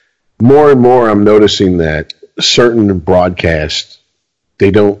 More and more, I'm noticing that certain broadcasts, they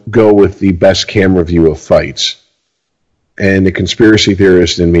don't go with the best camera view of fights, and the conspiracy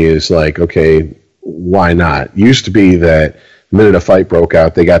theorist in me is like, okay, why not? Used to be that the minute a fight broke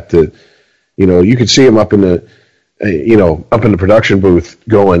out, they got to, you could see them up in the. Up in the production booth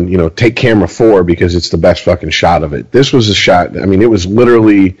going, take camera 4 because it's the best fucking shot of it. This was a shot, I mean, it was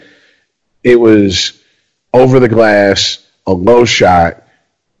over the glass, a low shot,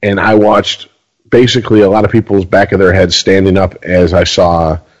 and I watched basically a lot of people's back of their heads standing up as I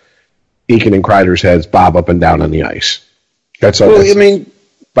saw Eakin and Kreider's heads bob up and down on the ice. That's about the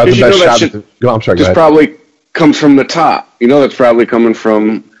best shot. I'm sorry, this probably comes from the top. That's probably coming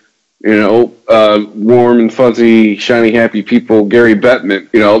from warm and fuzzy, shiny, happy people, Gary Bettman.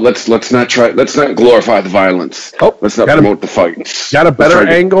 Let's not glorify the violence. Let's not promote the fights. Got a better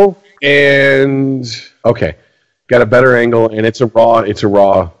angle, and it's a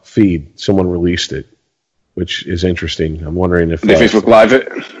raw feed. Someone released it, which is interesting. I'm wondering if they Facebook Live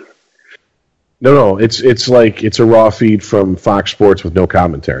it. No, it's a raw feed from Fox Sports with no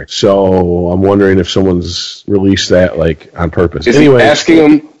commentary. So I'm wondering if someone's released that on purpose. Anyway, asking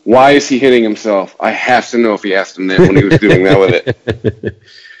him. Why is he hitting himself? I have to know if he asked him that when he was doing that with it.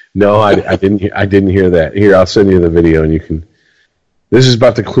 No, I didn't hear that. Here, I'll send you the video, and you can. This is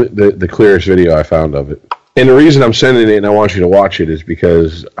about the clearest video I found of it. And the reason I'm sending it and I want you to watch it is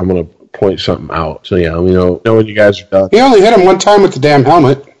because I'm going to point something out. So yeah, know when you guys are done. He only hit him one time with the damn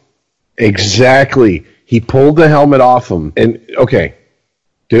helmet. Exactly. He pulled the helmet off him, and okay,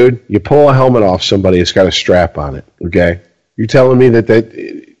 dude, you pull a helmet off somebody, it's got a strap on it. Okay, you're telling me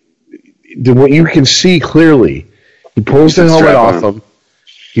that. What you can see clearly, he pulls the helmet off him.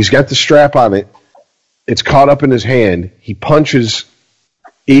 He's got the strap on it. It's caught up in his hand. He punches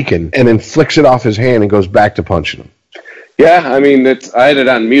Eakin and then flicks it off his hand and goes back to punching him. Yeah, I mean, I had it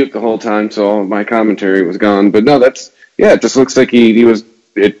on mute the whole time, so my commentary was gone. But no, it just looks like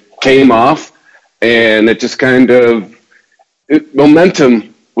it came off, and it just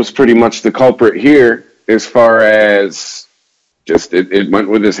momentum was pretty much the culprit here as far as. Just it went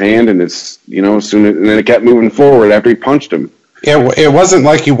with his hand, and and then it kept moving forward after he punched him. It wasn't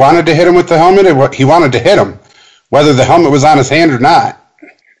like he wanted to hit him with the helmet. He wanted to hit him, whether the helmet was on his hand or not.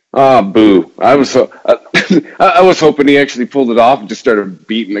 Ah, boo! I was hoping he actually pulled it off and just started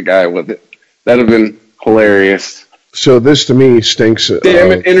beating the guy with it. That'd have been hilarious. So this to me stinks.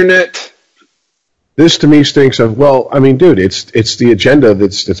 Damn it, internet! This to me stinks of, well, I mean, dude, it's the agenda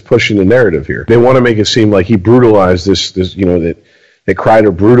that's pushing the narrative here. They want to make it seem like he brutalized that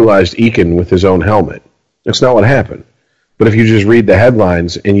Kreider brutalized Eakin with his own helmet. That's not what happened. But if you just read the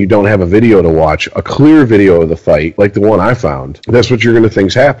headlines and you don't have a video to watch, a clear video of the fight, like the one I found, that's what you're going to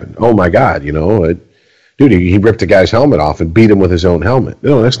think's happened. Oh my God, dude, he ripped a guy's helmet off and beat him with his own helmet.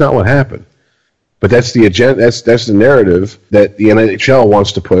 No, that's not what happened. But that's the agenda. That's the narrative that the NHL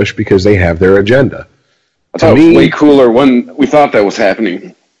wants to push because they have their agenda. I thought it was way cooler when we thought that was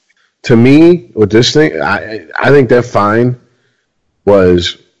happening. To me, with this thing, I think that fine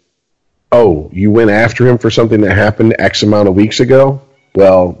was, you went after him for something that happened X amount of weeks ago?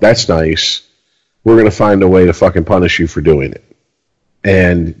 Well, that's nice. We're going to find a way to fucking punish you for doing it.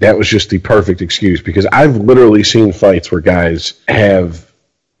 And that was just the perfect excuse because I've literally seen fights where guys have,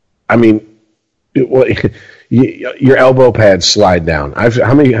 your elbow pads slide down.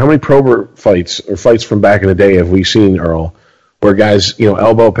 How many Probert fights or fights from back in the day have we seen, Earl, where guys,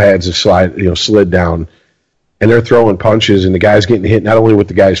 elbow pads have slid down, and they're throwing punches, and the guy's getting hit not only with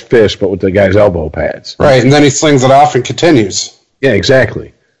the guy's fist but with the guy's elbow pads. Right, and then he slings it off and continues. Yeah,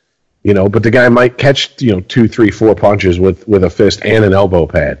 exactly. But the guy might catch 2, 3, 4 punches with a fist and an elbow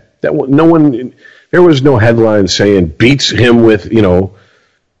pad. There was no headline saying beats him with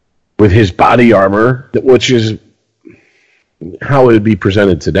his body armor, which is how it would be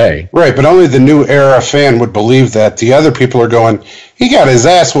presented today. Right, but only the new era fan would believe that. The other people are going, he got his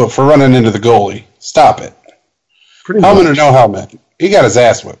ass whipped for running into the goalie. Stop it. Helmet or no helmet. He got his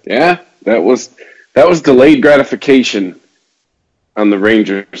ass whipped. Yeah, that was delayed gratification on the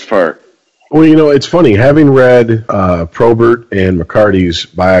Rangers' part. Well, it's funny. Having read Probert and McCarty's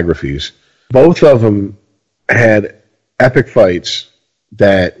biographies, both of them had epic fights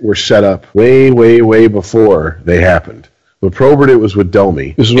that were set up way, way, way before they happened. With Probert, it was with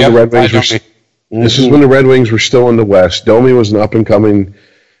Domi. This is when the Red Wings were. This is when the Red Wings were still in the West. Domi was an up-and-coming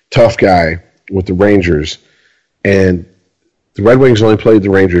tough guy with the Rangers, and the Red Wings only played the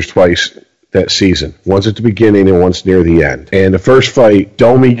Rangers twice that season, once at the beginning and once near the end. And the first fight,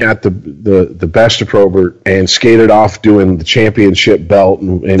 Domi got the best of Probert and skated off doing the championship belt.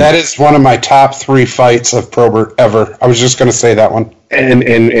 And that is one of my top 3 fights of Probert ever. I was just going to say that one.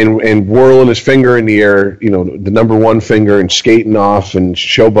 And whirling his finger in the air, you know, the number 1 finger, and skating off and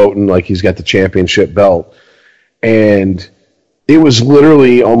showboating like he's got the championship belt. And it was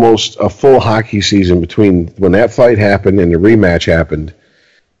literally almost a full hockey season between when that fight happened and the rematch happened.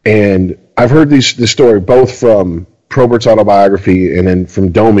 And I've heard this story both from Probert's autobiography and then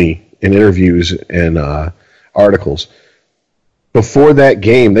from Domi in interviews and articles. Before that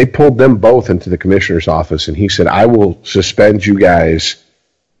game, they pulled them both into the commissioner's office, and he said, I will suspend you guys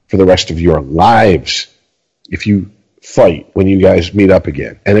for the rest of your lives if you fight when you guys meet up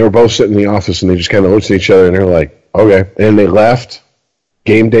again. And they were both sitting in the office, and they just kind of looked at each other, and they're like, okay. And they left.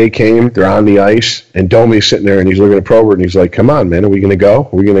 Game day came. They're on the ice, and Domi's sitting there, and he's looking at Probert, and he's like, come on, man, are we going to go?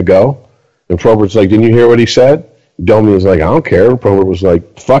 Are we going to go? And Probert's like, didn't you hear what he said? Domi was like, I don't care. Probert was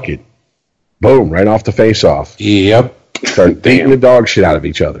like, fuck it. Boom, right off the face-off. Yep. Start beating the dog shit out of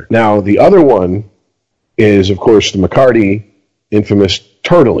each other. Now, the other one is, of course, the McCarty infamous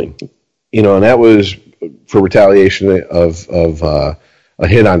turtling. You know, and that was for retaliation of a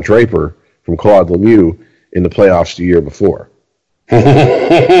hit on Draper from Claude Lemieux in the playoffs the year before.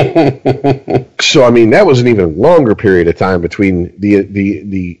 So, I mean, that was an even longer period of time between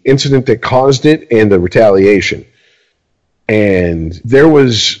the incident that caused it and the retaliation. And there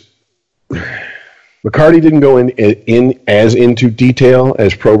was... McCarty didn't go in as into detail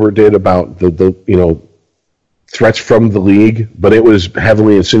as Probert did about the you know, threats from the league, but it was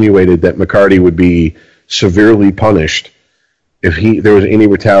heavily insinuated that McCarty would be severely punished if there was any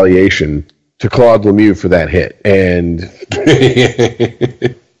retaliation to Claude Lemieux for that hit. And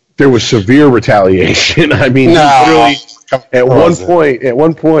there was severe retaliation. I mean, literally, at one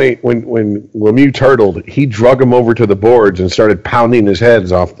point, when Lemieux turtled, he drug him over to the boards and started pounding his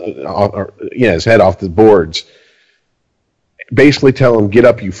head off the boards. Basically, tell him, "Get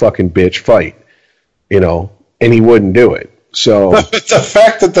up, you fucking bitch, fight," you know, and he wouldn't do it. So the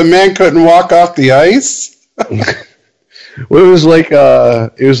fact that the man couldn't walk off the ice. Well, it was like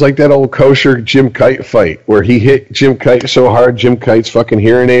that old kosher Jim Kite fight where he hit Jim Kite so hard Jim Kite's fucking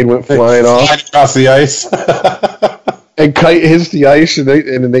hearing aid went flying off across the ice. And Kite hits the ice, and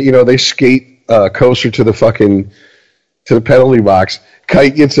they skate closer to the penalty box.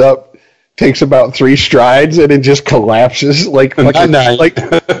 Kite gets up, takes about 3 strides, and it just collapses like looking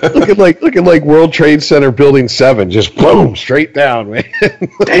like World Trade Center Building 7, just boom, straight down, man.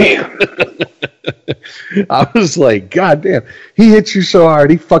 Damn. I was like, God damn, he hit you so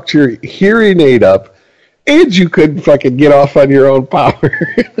hard, he fucked your hearing aid up, and you couldn't fucking get off on your own power.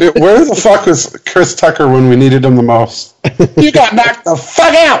 Where the fuck was Chris Tucker when we needed him the most? You got knocked the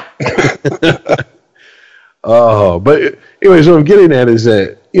fuck out! Oh, but anyways, what I'm getting at is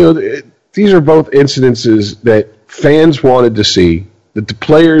that, you know, these are both incidences that fans wanted to see, that the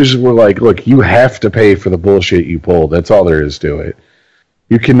players were like, look, you have to pay for the bullshit you pulled. That's all there is to it.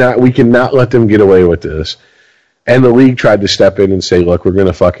 We cannot let them get away with this. And the league tried to step in and say, look, we're going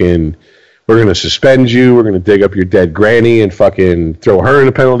to suspend you. We're going to dig up your dead granny and fucking throw her in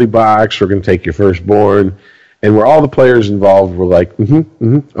a penalty box. We're going to take your firstborn. And where all the players involved were like,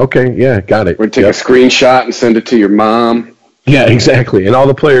 okay, yeah, got it. We're going to take a screenshot and send it to your mom. Yeah, exactly. And all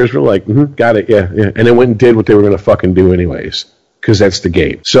the players were like, got it, yeah. And then went and did what they were going to fucking do anyways, because that's the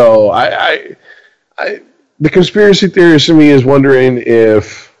game. So the conspiracy theorist in me is wondering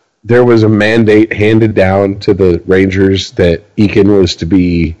if there was a mandate handed down to the Rangers that Eakin was to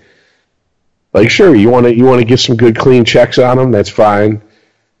be like, sure, you want to get some good clean checks on him, that's fine,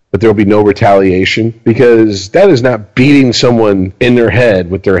 but there'll be no retaliation, because that is not beating someone in their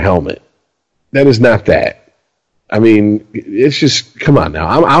head with their helmet. That is not that. I mean, it's just, come on now.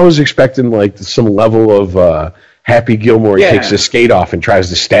 I was expecting like some level of Happy Gilmore takes his skate off and tries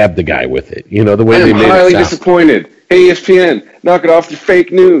to stab the guy with it. You know, the way they made it sound. I'm highly disappointed. Hey, ESPN, knock it off your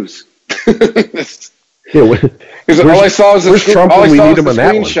fake news. Because all I saw was the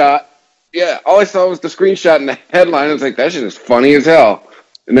screenshot. Yeah, all I saw was the screenshot and the headline. I was like, that shit is funny as hell.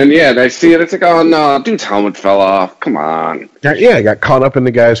 And then, I see it. It's like, oh, no, dude's helmet fell off. Come on. Yeah, I got caught up in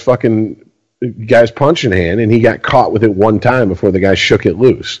the guy's punching hand, and he got caught with it one time before the guy shook it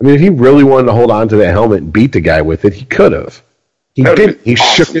loose. I mean, if he really wanted to hold on to that helmet and beat the guy with it, he could have. He didn't. He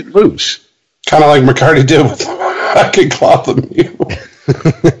shook it loose. Kind of like McCarty did with him. I could claw the mule.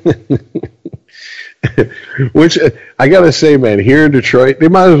 Which I gotta say, man, here in Detroit, they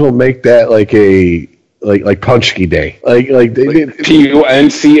might as well make that like a like Punchki Day, like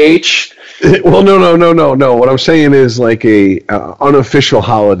PUNCH. Well, no. What I'm saying is like a unofficial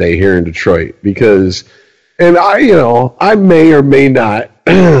holiday here in Detroit because, and I may or may not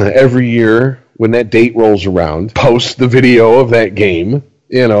every year when that date rolls around post the video of that game,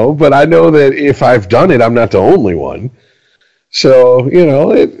 but I know that if I've done it, I'm not the only one. So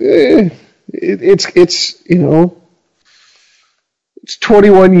it's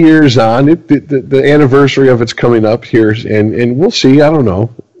 21 years on. The anniversary of it's coming up here, and we'll see. I don't know.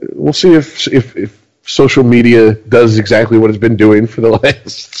 We'll see if social media does exactly what it's been doing for the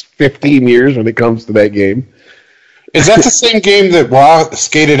last 15 years when it comes to that game. Is that the same game that Wah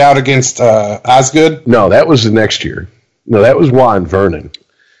skated out against Osgood? No, that was the next year. No, that was Wah and Vernon.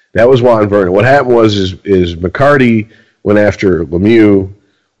 What happened was McCarty went after Lemieux.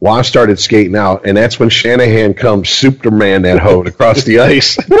 Wah started skating out, and that's when Shanahan comes Superman that hoe across the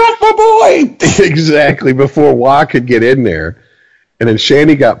ice. My boy! Exactly, before Wah could get in there. And then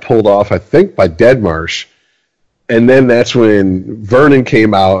Shanny got pulled off, I think, by Deadmarsh. And then that's when Vernon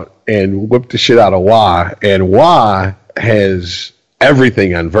came out and whipped the shit out of Wah. And Wah has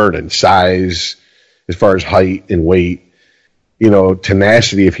everything on Vernon. Size, as far as height and weight.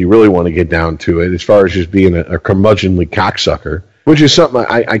 Tenacity, if you really want to get down to it. As far as just being a curmudgeonly cocksucker. Which is something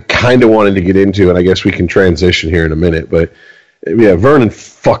I kind of wanted to get into, and I guess we can transition here in a minute. But, yeah, Vernon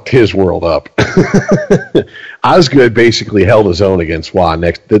fucked his world up. Osgood basically held his own against Wah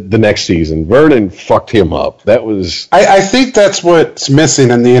the next season. Vernon fucked him up. That was... I think that's what's missing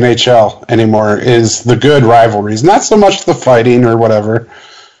in the NHL anymore is the good rivalries. Not so much the fighting or whatever,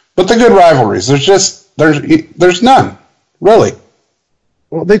 but the good rivalries. There's none, really.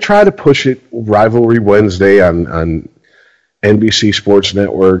 Well, they try to push it Rivalry Wednesday on NBC Sports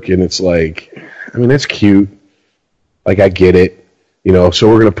Network, and it's like, that's cute. Like, I get it. So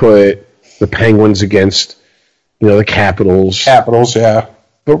we're going to put the Penguins against, the Capitals. Capitals, yeah.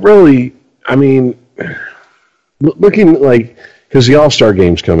 But really, looking like, because the All-Star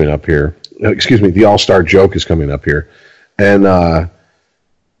game's coming up here. The All-Star joke is coming up here. And, one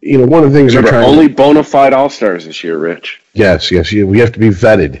of the things they're trying only bona fide All-Stars this year, Rich. Yes, we have to be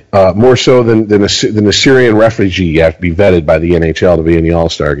vetted. More so than a Syrian refugee, you have to be vetted by the NHL to be in the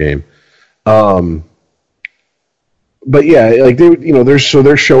All-Star game. But yeah, like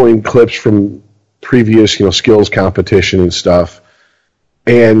they're showing clips from previous, skills competition and stuff.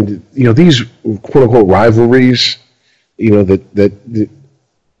 And, these quote unquote rivalries, that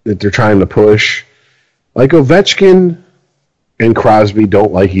they're trying to push, like Ovechkin and Crosby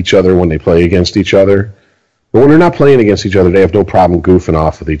don't like each other when they play against each other. But when they're not playing against each other, they have no problem goofing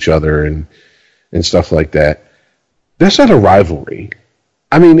off with each other and stuff like that. That's not a rivalry.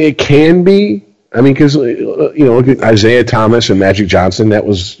 It can be. Because, look at Isaiah Thomas and Magic Johnson. That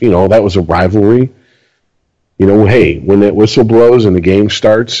was a rivalry. Hey, when that whistle blows and the game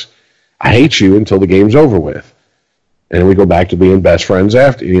starts, I hate you until the game's over with. And we go back to being best friends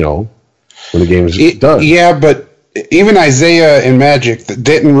after, when the game's done. Yeah, but even Isaiah and Magic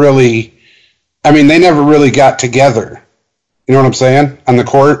didn't really... they never really got together. You know what I'm saying? On the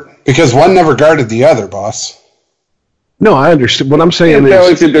court? Because one never guarded the other, boss. No, I understand. What I'm saying they is...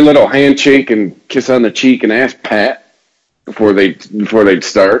 always did their little handshake and kiss on the cheek and ass pat before they'd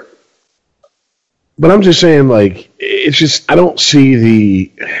start. But I'm just saying, like, it's just... I don't see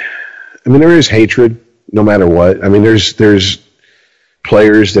the... there is hatred, no matter what. There's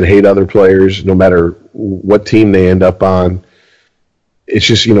players that hate other players, no matter what team they end up on. It's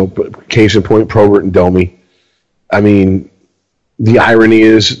just, case in point, Probert and Domi. The irony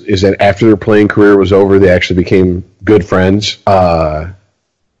is that after their playing career was over, they actually became good friends. But,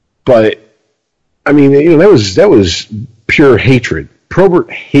 that was pure hatred.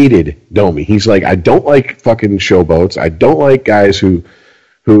 Probert hated Domi. He's like, I don't like fucking showboats. I don't like guys who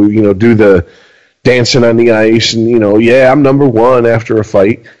do the dancing on the ice and, I'm number one after a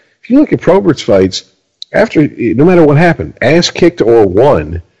fight. If you look at Probert's fights, no matter what happened, ass kicked or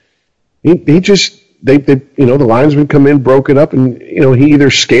won, the linesmen come in, broke it up, and he either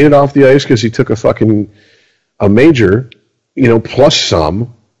skated off the ice because he took a major, plus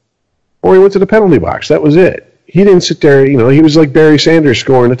some, or he went to the penalty box. That was it. He didn't sit there. He was like Barry Sanders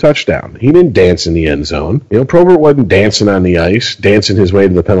scoring a touchdown. He didn't dance in the end zone. Probert wasn't dancing on the ice, dancing his way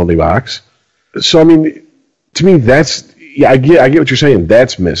to the penalty box. So to me, that's. Yeah, I get what you're saying.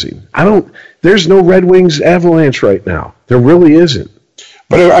 That's missing. There's no Red Wings Avalanche right now. There really isn't.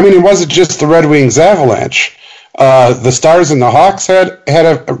 But it wasn't just the Red Wings Avalanche. The Stars and the Hawks had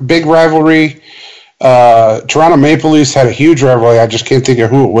a big rivalry. Toronto Maple Leafs had a huge rivalry. I just can't think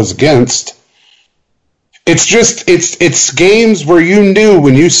of who it was against. It's games where you knew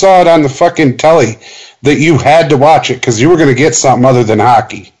when you saw it on the fucking telly that you had to watch it because you were going to get something other than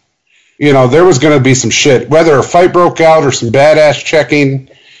hockey. You know, there was going to be some shit, whether a fight broke out or some badass checking.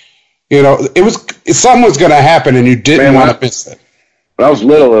 You know, something was going to happen, and you didn't want to miss it. When I was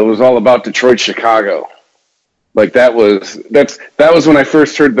little, it was all about Detroit, Chicago. Like that was when I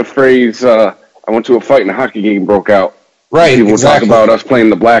first heard the phrase. I went to a fight and a hockey game broke out. Right, people exactly. would talk about us playing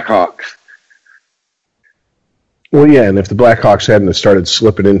the Blackhawks. Well, yeah, and if the Blackhawks hadn't started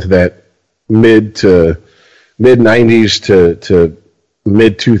slipping into that mid 90s to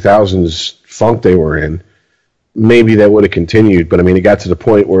mid 2000s funk they were in, maybe that would have continued. But I mean, it got to the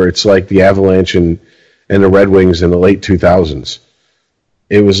point where it's like the Avalanche and the Red Wings in the late 2000s.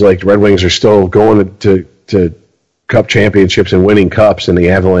 It was like the Red Wings are still going to cup championships and winning cups, and the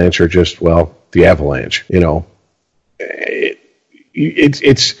Avalanche are just, well, the Avalanche. You know,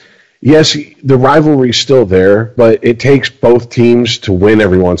 it's yes, the rivalry's still there, but it takes both teams to win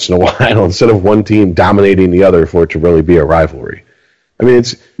every once in a while instead of one team dominating the other for it to really be a rivalry. I mean,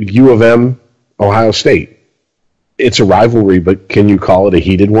 it's U of M, Ohio State. It's a rivalry, but can you call it a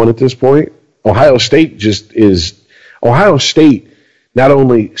heated one at this point? Ohio State not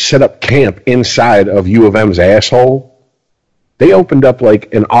only set up camp inside of U of M's asshole, they opened up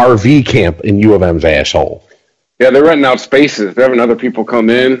like an RV camp in U of M's asshole. Yeah, they're renting out spaces. They're having other people come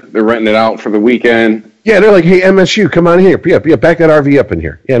in. They're renting it out for the weekend. Yeah, they're like, hey, MSU, come on here. Yeah, back that RV up in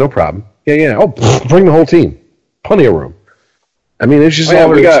here. Yeah, no problem. Yeah. Oh, bring the whole team. Plenty of room. I mean, it's just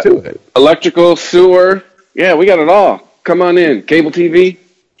all there is to it. Electrical, sewer. Yeah, we got it all. Come on in. Cable TV.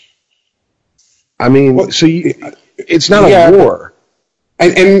 I mean, it's not a war.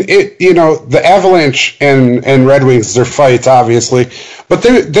 And it, you know, the Avalanche and Red Wings, their fights, obviously. But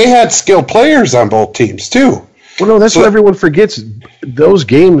they had skilled players on both teams, too. Well, no, that's what everyone forgets. Those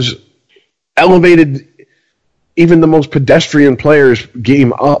games elevated even the most pedestrian players'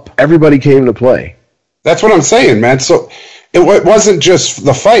 game up. Everybody came to play. That's what I'm saying, man. So it wasn't just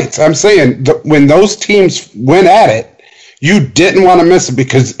the fights. I'm saying when those teams went at it, you didn't want to miss it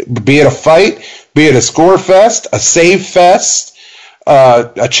because be it a fight, be it a score fest, a save fest,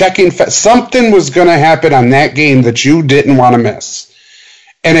 a checking fest, something was going to happen on that game that you didn't want to miss.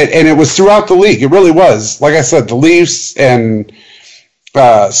 And it was throughout the league. It really was. Like I said, the Leafs and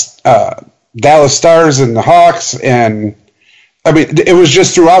Dallas Stars and the Hawks, and I mean, it was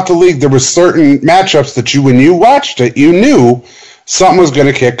just throughout the league. There was certain matchups that when you watched it, you knew something was going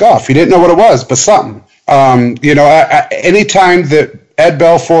to kick off. You didn't know what it was, but something. You know, anytime that Ed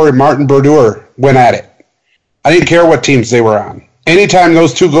Belfour and Martin Brodeur went at it, I didn't care what teams they were on. Anytime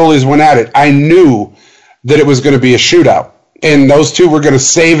those two goalies went at it, I knew that it was going to be a shootout. And those two were going to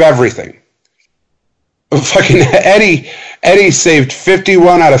save everything. Fucking Eddie saved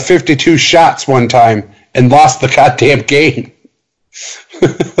 51 out of 52 shots one time and lost the goddamn game.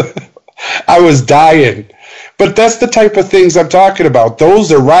 I was dying. But that's the type of things I'm talking about.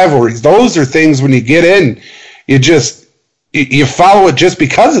 Those are rivalries. Those are things when you get in, you follow it just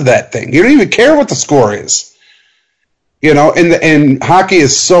because of that thing. You don't even care what the score is. You know, and hockey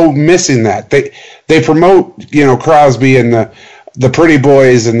is so missing that. They promote, you know, Crosby and the pretty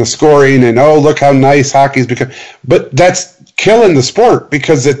boys and the scoring and, oh, look how nice hockey's become. But that's killing the sport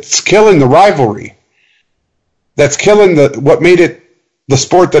because it's killing the rivalry. That's killing what made it the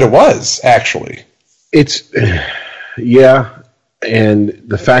sport that it was, actually. Yeah, and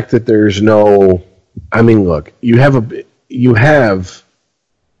the fact that there's no, I mean, look, you have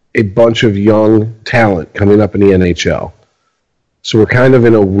a bunch of young talent coming up in the NHL. So we're kind of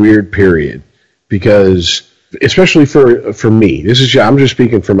in a weird period because, especially for me, I'm just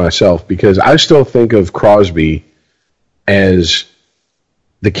speaking for myself because I still think of Crosby as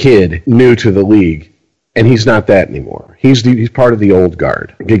the kid new to the league, and he's not that anymore. He's part of the old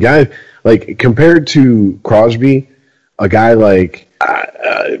guard. A guy like compared to Crosby, a guy like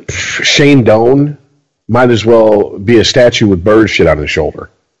Shane Doan might as well be a statue with bird shit on his shoulder.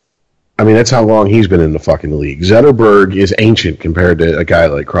 I mean, that's how long he's been in the fucking league. Zetterberg is ancient compared to a guy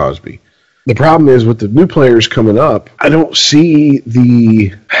like Crosby. The problem is with the new players coming up, I don't see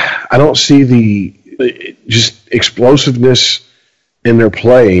the just explosiveness in their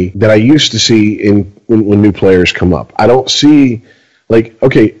play that I used to see when new players come up. I don't see, like,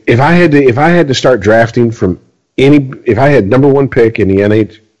 okay, if I had to start drafting if I had number one pick in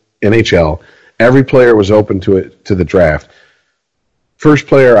the NHL, every player was open to the draft. First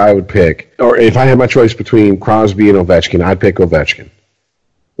player I would pick, or if I had my choice between Crosby and Ovechkin, I'd pick Ovechkin.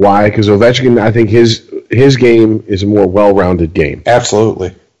 Why? Because Ovechkin, I think his game is a more well-rounded game.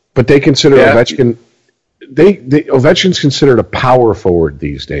 Absolutely. But they consider Ovechkin Ovechkin's considered a power forward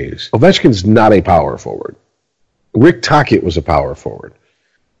these days. Ovechkin's not a power forward. Rick Tocchet was a power forward.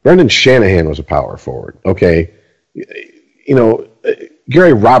 Brendan Shanahan was a power forward. Okay,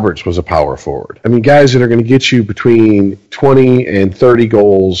 Gary Roberts was a power forward. I mean, guys that are going to get you between 20 and 30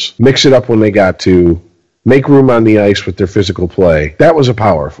 goals, mix it up when they got to, make room on the ice with their physical play. That was a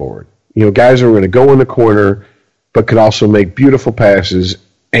power forward. Guys that were going to go in the corner, but could also make beautiful passes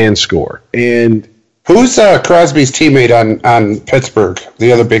and score. And who's Crosby's teammate on Pittsburgh?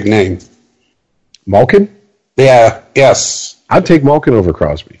 The other big name, Malkin. Yeah. Yes. I'd take Malkin over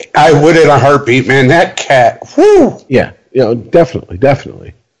Crosby. I would in a heartbeat, man. That cat. Whoo. Yeah.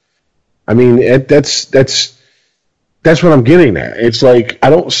 Definitely. I mean, that's what I'm getting at. It's like I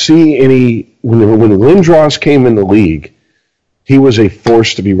don't see any when Lindros came in the league, he was a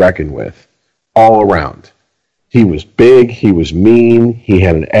force to be reckoned with all around. He was big, he was mean, he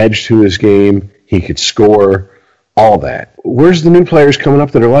had an edge to his game, he could score, all that. Where's the new players coming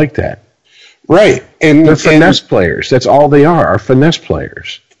up that are like that? Right. And they're finesse players. That's all they are finesse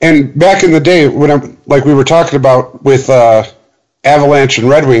players. And back in the day, when we were talking about with Avalanche and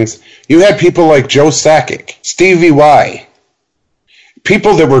Red Wings, you had people like Joe Sakic, Stevie Y,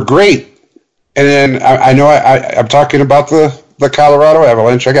 people that were great. And then I know I'm talking about the Colorado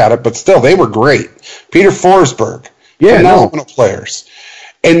Avalanche. I got it, but still, they were great. Peter Forsberg, phenomenal players,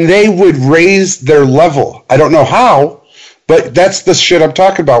 and they would raise their level. I don't know how, but that's the shit I'm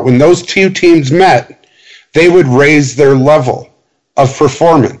talking about. When those two teams met, they would raise their level of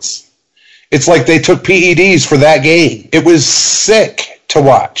performance. It's like they took PEDs for that game. It was sick to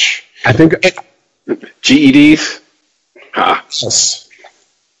watch. I think GEDs. Yes.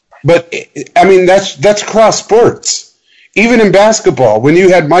 But I mean, that's cross sports. Even in basketball, when you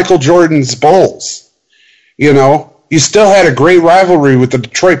had Michael Jordan's Bulls, you still had a great rivalry with the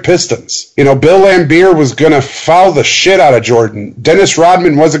Detroit Pistons. Bill Laimbeer was going to foul the shit out of Jordan. Dennis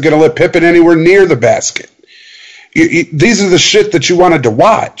Rodman wasn't going to let Pippen anywhere near the basket. These are the shit that you wanted to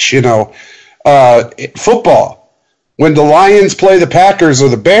watch, football. When the Lions play the Packers or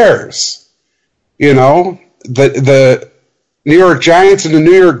the Bears, the New York Giants and the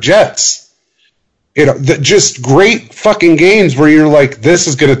New York Jets, just great fucking games where you're like, this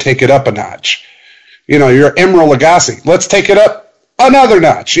is going to take it up a notch. You're Emeril Lagasse. Let's take it up another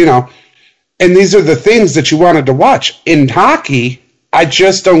notch, And these are the things that you wanted to watch. In hockey, I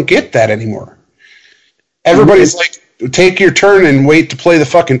just don't get that anymore. Everybody's like, take your turn and wait to play the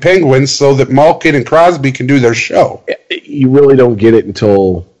fucking Penguins so that Malkin and Crosby can do their show. You really don't get it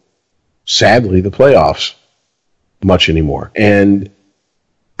until, sadly, the playoffs much anymore. And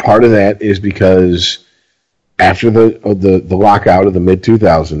part of that is because after the lockout of the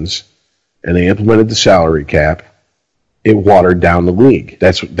mid-2000s and they implemented the salary cap, it watered down the league.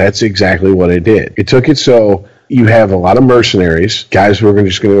 That's exactly what it did. It took it so you have a lot of mercenaries, guys who are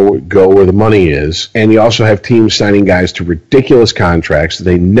just going to go where the money is, and you also have teams signing guys to ridiculous contracts.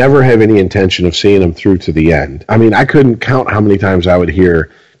 They never have any intention of seeing them through to the end. I mean, I couldn't count how many times I would hear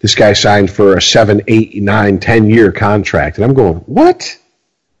this guy signed for a 7, 8, 9, 10-year contract, and I'm going, what?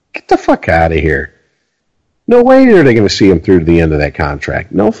 Get the fuck out of here. No way are they going to see him through to the end of that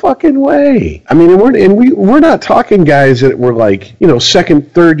contract. No fucking way. I mean, we're not talking guys that were like,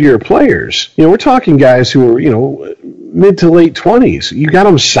 second, third year players. We're talking guys who are, mid to late 20s. You got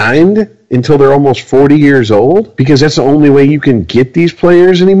them signed until they're almost 40 years old because that's the only way you can get these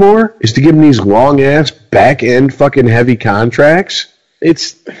players anymore is to give them these long ass back end fucking heavy contracts.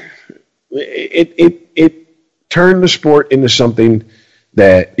 It turned the sport into something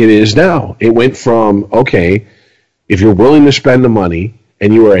that it is now. It went from, okay, if you're willing to spend the money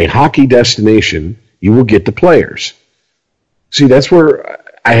and you are a hockey destination, you will get the players. See, that's where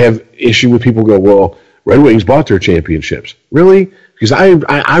I have issue with people go, well, Red Wings bought their championships. Really? Because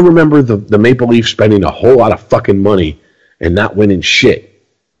I remember the Maple Leafs spending a whole lot of fucking money and not winning shit.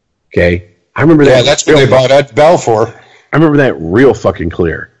 Okay? I remember that. Yeah, that's what they bought Ed Bell for. I remember that real fucking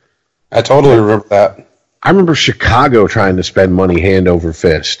clear. I totally remember that. I remember Chicago trying to spend money hand over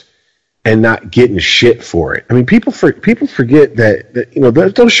fist and not getting shit for it. I mean, people forget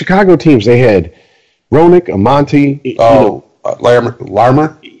that those Chicago teams, they had Roenick, Amonte,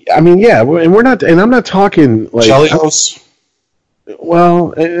 Larmer. I mean, yeah, and I'm not talking like Chelios. Well,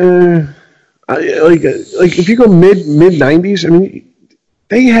 like if you go mid 90s, I mean,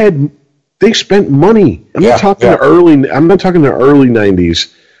 they spent money. I'm not talking the early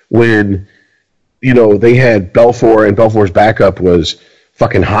 90s when they had Belfour, and Belfour's backup was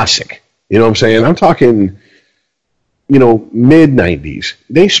fucking Hasek. You know what I'm saying? I'm talking, mid-90s.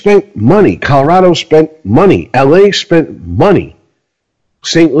 They spent money. Colorado spent money. LA spent money.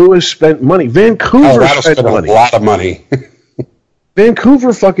 St. Louis spent money. Vancouver spent money. A lot of money.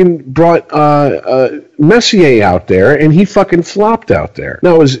 Vancouver fucking brought Messier out there, and he fucking flopped out there.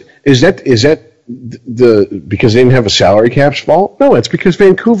 Now, is that because they didn't have a salary cap's fault? No, it's because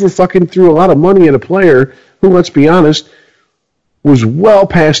Vancouver fucking threw a lot of money at a player who, let's be honest, was well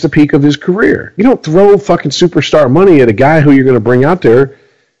past the peak of his career. You don't throw fucking superstar money at a guy who you're going to bring out there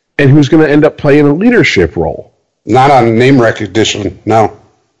and who's going to end up playing a leadership role. Not on name recognition, no.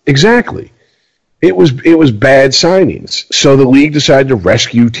 Exactly. It was bad signings. So the league decided to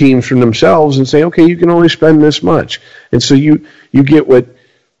rescue teams from themselves and say, okay, you can only spend this much. And so you get what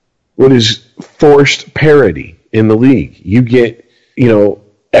is forced parity in the league. You get,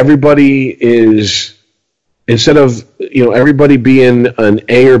 everybody is, instead of, everybody being an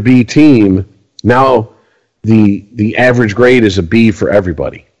A or B team, now the average grade is a B for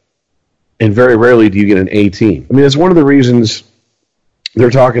everybody. And very rarely do you get an A team. I mean, it's one of the reasons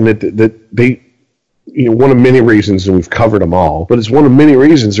they're talking that they, one of many reasons, and we've covered them all, but it's one of many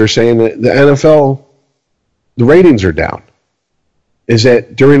reasons they're saying that the NFL, the ratings are down. Is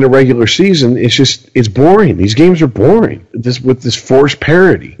that during the regular season, it's boring. These games are boring with this forced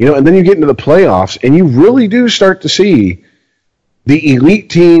parity. And then you get into the playoffs, and you really do start to see the elite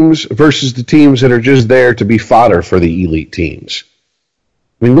teams versus the teams that are just there to be fodder for the elite teams.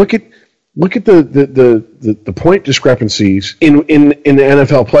 I mean, look at the point discrepancies in the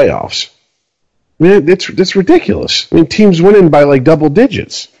NFL playoffs. I mean, it's ridiculous. I mean, teams winning by like double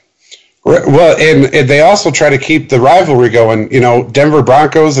digits. Well, and they also try to keep the rivalry going, Denver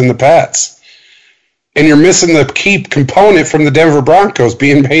Broncos and the Pats. And you're missing the key component from the Denver Broncos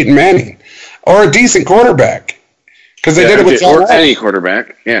being Peyton Manning or a decent quarterback. Because they did it with John or any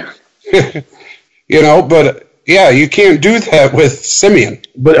quarterback, yeah. But yeah, you can't do that with Simeon.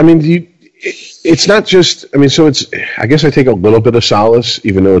 But I mean, it's not just. I mean, so it's. I guess I take a little bit of solace,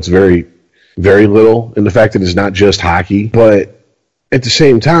 even though it's very, very little, in the fact that it's not just hockey. But at the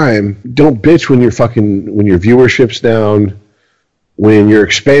same time, don't bitch when your viewership's down, when you're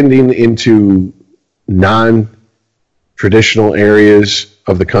expanding into non-traditional areas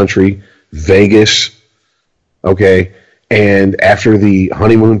of the country, Vegas, okay, and after the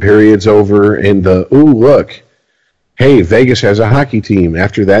honeymoon period's over and look, hey, Vegas has a hockey team.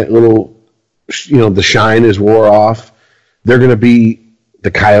 After that little, the shine is wore off, they're going to be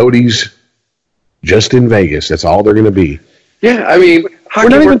the Coyotes just in Vegas. That's all they're going to be. Yeah, I mean,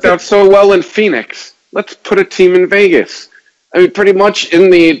 hockey worked out so well in Phoenix. Let's put a team in Vegas. I mean, pretty much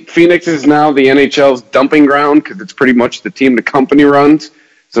Phoenix is now the NHL's dumping ground because it's pretty much the team the company runs.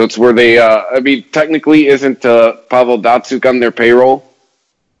 So it's where they, technically isn't Pavel Datsyuk on their payroll.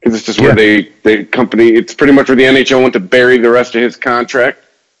 Because it's just where it's pretty much where the NHL went to bury the rest of his contract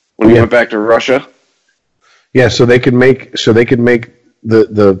when he went back to Russia. Yeah, so they could make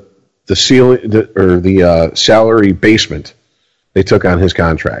the ceiling the salary basement they took on his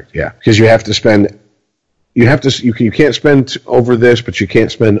contract. Yeah, because you can't spend over this, but you can't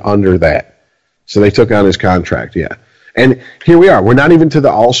spend under that. So they took on his contract. Yeah. And here we are. We're not even to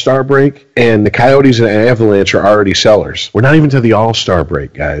the All-Star break, and the Coyotes and Avalanche are already sellers. We're not even to the All-Star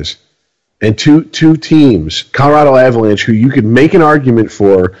break, guys. And two teams, Colorado Avalanche, who you could make an argument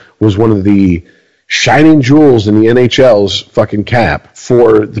for was one of the shining jewels in the NHL's fucking cap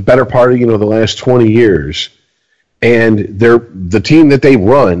for the better part of, the last 20 years. And the team that they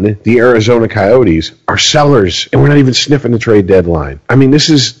run, the Arizona Coyotes, are sellers, and we're not even sniffing the trade deadline. I mean,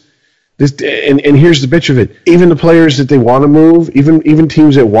 and here's the bitch of it. Even the players that they want to move, even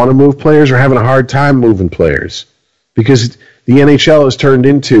teams that want to move players are having a hard time moving players because the NHL has turned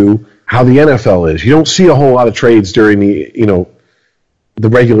into how the NFL is. You don't see a whole lot of trades during the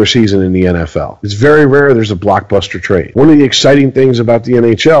regular season in the NFL. It's very rare there's a blockbuster trade. One of the exciting things about the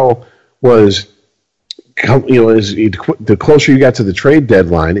NHL was, the closer you got to the trade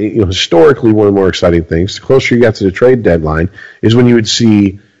deadline, historically one of the more exciting things, the closer you got to the trade deadline is when you would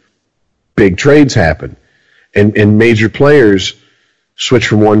see big trades happen and major players switch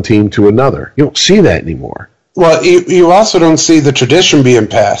from one team to another. You don't see that anymore. Well, you also don't see the tradition being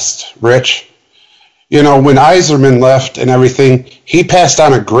passed, Rich. When ICEman left and everything, he passed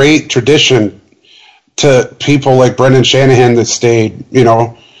on a great tradition to people like Brendan Shanahan that stayed.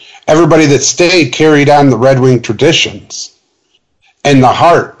 Everybody that stayed carried on the Red Wing traditions and the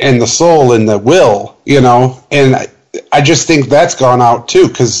heart and the soul and the will, and I just think that's gone out too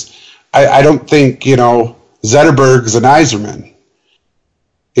because I don't think, Zetterberg's an ICEman.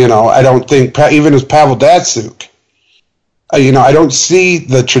 I don't think, even as Pavel Datsyuk, I don't see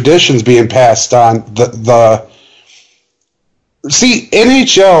the traditions being passed on. See,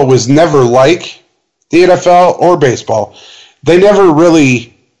 NHL was never like the NFL or baseball. they never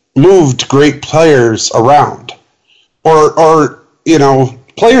really moved great players around. Or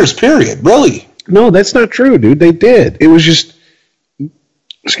players, period, really. No, that's not true, dude. They did. It was just,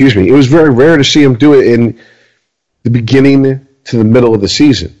 it was very rare to see them do it in the beginning to the middle of the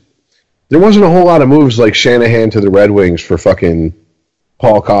season. There wasn't a whole lot of moves like Shanahan to the Red Wings for fucking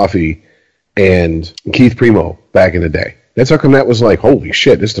Paul Coffey and Keith Primo back in the day. That's how come that was like, holy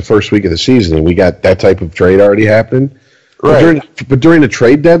shit, this is the first week of the season and we got that type of trade already happening. Right. But during the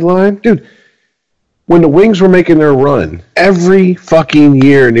trade deadline, dude, when the Wings were making their run, every fucking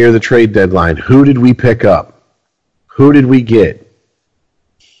year near the trade deadline, who did we pick up? Who did we get?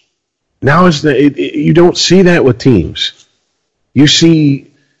 Now you don't see that with teams. You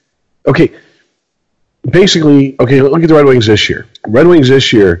see, basically, look at the Red Wings this year. Red Wings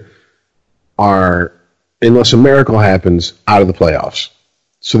this year are, unless a miracle happens, out of the playoffs.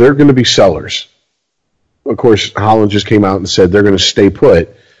 So they're going to be sellers. Of course, Holland just came out and said they're going to stay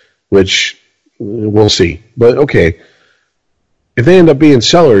put, which we'll see. But okay, if they end up being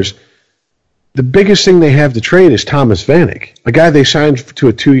sellers, the biggest thing they have to trade is Thomas Vanek, a guy they signed to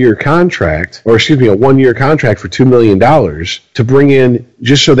a 2-year contract, or a 1-year contract for $2 million to bring in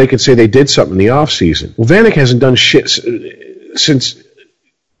just so they could say they did something in the offseason. Well, Vanek hasn't done shit since,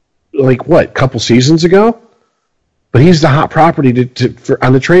 a couple seasons ago? But he's the hot property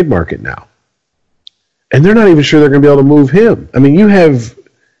on the trade market now. And they're not even sure they're going to be able to move him. I mean, you have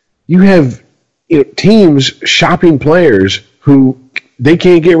teams shopping players who they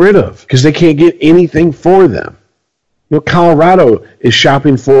can't get rid of because they can't get anything for them. Colorado is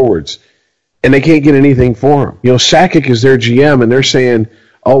shopping forwards, and they can't get anything for him. Sakic is their GM, and they're saying,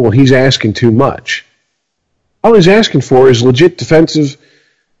 oh, well, he's asking too much. All he's asking for is legit defensive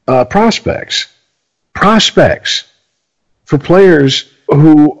prospects. Prospects for players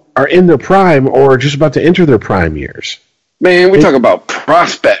who are in their prime or just about to enter their prime years. Man, we talk about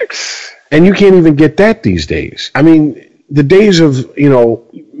prospects. And you can't even get that these days. I mean, the days of,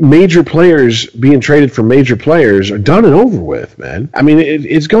 major players being traded for major players are done and over with, man. I mean,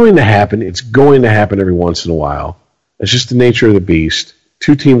 it's going to happen. It's going to happen every once in a while. It's just the nature of the beast.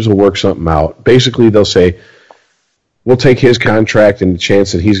 Two teams will work something out. Basically, they'll say, we'll take his contract and the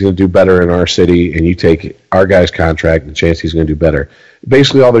chance that he's going to do better in our city, and you take our guy's contract and the chance he's going to do better.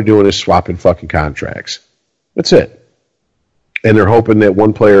 Basically, all they're doing is swapping fucking contracts. That's it. And they're hoping that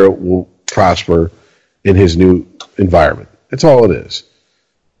one player will prosper in his new environment. That's all it is.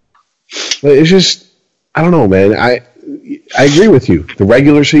 But it's just, I don't know, man. I agree with you. The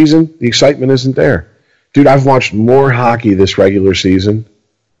regular season, the excitement isn't there. Dude, I've watched more hockey this regular season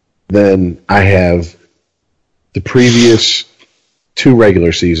than I have the previous 2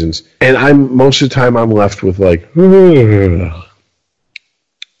 regular seasons. And most of the time I'm left with wake me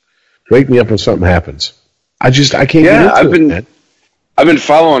up when something happens. I can't get into it. I've been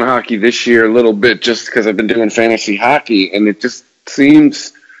following hockey this year a little bit just because I've been doing fantasy hockey, and it just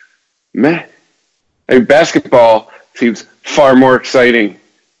seems meh. I mean, basketball seems far more exciting.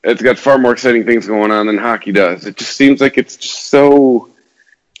 It's got far more exciting things going on than hockey does. It just seems like it's just so.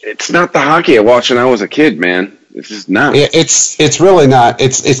 It's not the hockey I watched when I was a kid, man. It's just not. It's really not.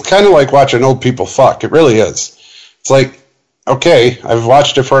 It's kind of like watching old people fuck. It really is. It's like, okay, I've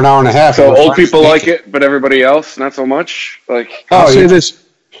watched it for an hour and a half. So old people like it, but everybody else not so much. I'll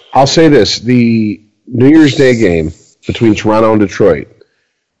say this: the New Year's Day game between Toronto and Detroit,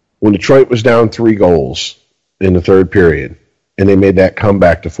 when Detroit was down 3 goals in the third period, and they made that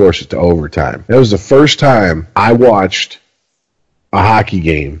comeback to force it to overtime. That was the first time I watched a hockey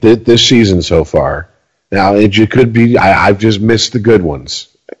game this season so far. Now, it could be I've just missed the good ones.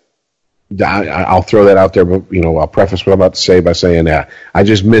 I'll throw that out there, but I'll preface what I'm about to say by saying that I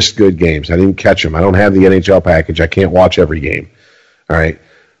just missed good games. I didn't catch them. I don't have the NHL package. I can't watch every game. All right,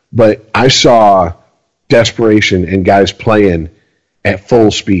 but I saw desperation and guys playing at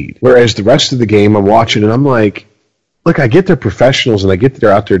full speed. Whereas the rest of the game, I'm watching and I'm like, look, I get they're professionals and I get that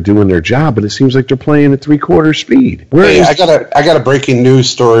they're out there doing their job, but it seems like they're playing at 3/4 speed. Hey, I got a breaking news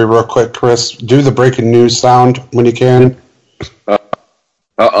story real quick, Chris. Do the breaking news sound when you can.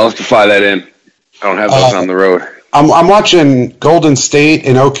 I'll have to fly that in. I don't have those on the road. I'm watching Golden State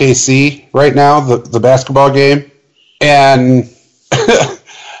and OKC right now, the basketball game, and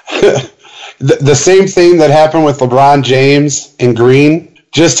the same thing that happened with LeBron James and Green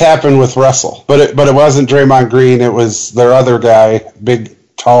just happened with Russell. But it wasn't Draymond Green. It was their other guy, big,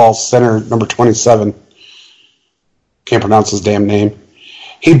 tall center, number 27. Can't pronounce his damn name.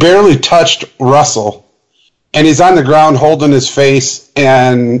 He barely touched Russell, and he's on the ground holding his face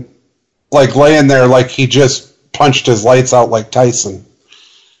and laying there like he just punched his lights out like Tyson.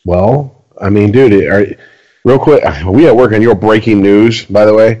 Well, I mean, dude, Real quick, we at work on your breaking news, by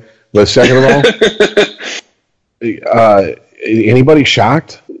the way. But second of all, anybody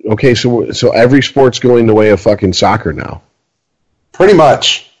shocked? Okay, so every sport's going the way of fucking soccer now. Pretty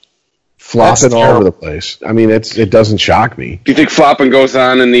much. Flopping all over the place. I mean, it doesn't shock me. Do you think flopping goes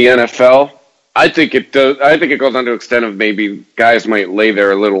on in the NFL? I think it does. I think it goes on to the extent of maybe guys might lay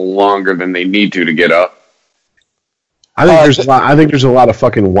there a little longer than they need to get up. I think there's a lot of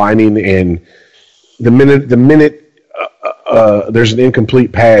fucking whining, and the minute there's an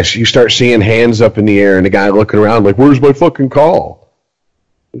incomplete pass, you start seeing hands up in the air and the guy looking around like, "Where's my fucking call?"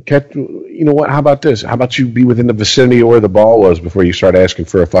 You know what? How about this? How about you be within the vicinity of where the ball was before you start asking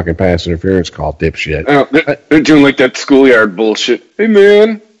for a fucking pass interference call, dipshit? They're doing like that schoolyard bullshit. Hey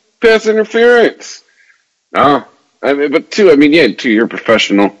man, pass interference. No, but too. You're a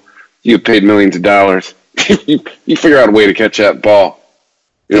professional. You get paid millions of dollars. you figure out a way to catch that ball.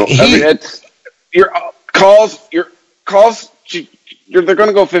 Your calls. They're going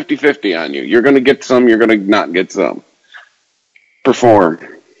to go 50-50 on you. You're going to get some. You're going to not get some. Perform.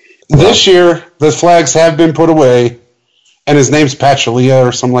 This year, the flags have been put away, and his name's Pachalia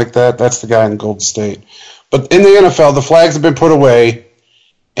or something like that. That's the guy in Golden State. But in the NFL, the flags have been put away,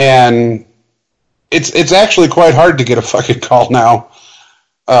 and it's actually quite hard to get a fucking call now.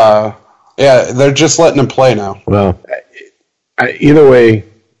 They're just letting him play now. Well, either way,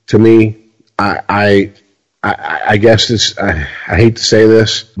 to me, I guess this. I hate to say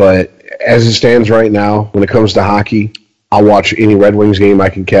this, but as it stands right now, when it comes to hockey, I'll watch any Red Wings game I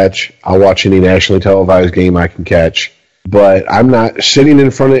can catch. I'll watch any nationally televised game I can catch. But I'm not sitting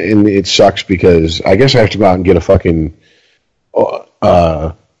in front of it, and it sucks because I guess I have to go out and get a fucking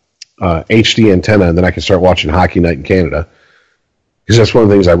HD antenna, and then I can start watching Hockey Night in Canada. Because that's one of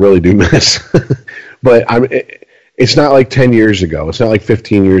the things I really do miss. But it's not like 10 years ago. It's not like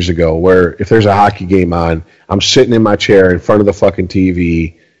 15 years ago where if there's a hockey game on, I'm sitting in my chair in front of the fucking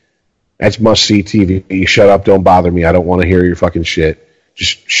TV. That's must-see TV. Shut up. Don't bother me. I don't want to hear your fucking shit.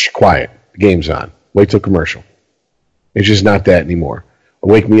 Just quiet. The game's on. Wait till commercial. It's just not that anymore.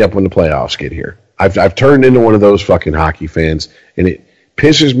 Wake me up when the playoffs get here. I've turned into one of those fucking hockey fans, and it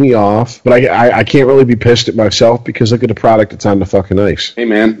pisses me off. But I can't really be pissed at myself because look at the product that's on the fucking ice. Hey,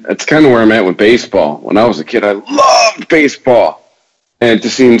 man, that's kind of where I'm at with baseball. When I was a kid, I loved baseball. And it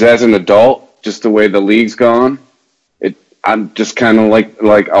just seems as an adult, just the way the league's gone, I'm just kind of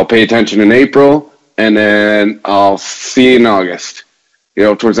like I'll pay attention in April, and then I'll see in August.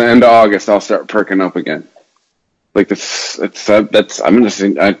 Towards the end of August, I'll start perking up again. Like this, I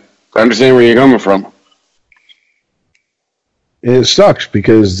understand where you're coming from. And it sucks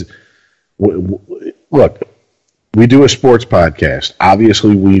because, look, we do a sports podcast.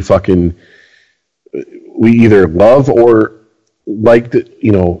 Obviously, we either love or like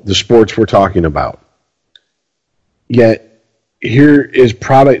the sports we're talking about. Yet here is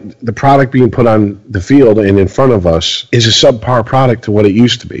the product being put on the field and in front of us is a subpar product to what it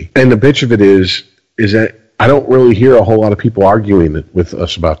used to be. And the bitch of it is that I don't really hear a whole lot of people arguing with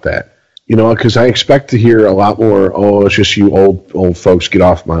us about that. Because I expect to hear a lot more, it's just you old folks, get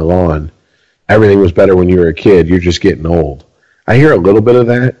off my lawn. Everything was better when you were a kid. You're just getting old. I hear a little bit of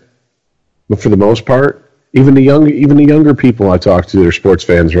that, but for the most part, even the younger people I talk to that are sports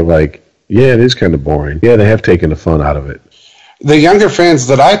fans are like, yeah, it is kind of boring. Yeah, they have taken the fun out of it. The younger fans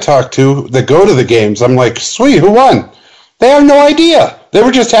that I talk to that go to the games, I'm like, sweet, who won? They have no idea. They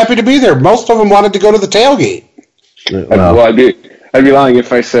were just happy to be there. Most of them wanted to go to the tailgate. I'd be lying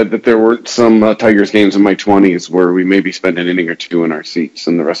if I said that there weren't some Tigers games in my 20s where we maybe spent an inning or two in our seats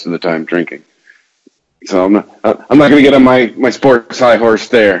and the rest of the time drinking. So I'm not going to get on my sports high horse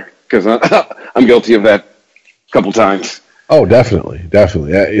there because I'm guilty of that a couple times. Oh, definitely.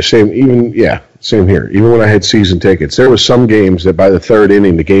 Same here. Even when I had season tickets, there was some games that by the third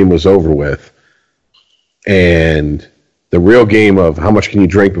inning the game was over with, and the real game of how much can you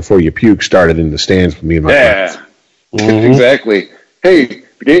drink before you puke started in the stands with me and my friends. Mm-hmm. Exactly. Hey,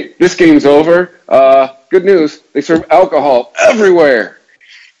 this game's over. Good news. They serve alcohol everywhere.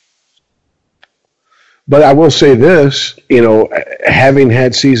 But I will say this, having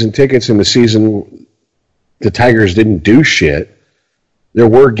had season tickets in the season the Tigers didn't do shit, there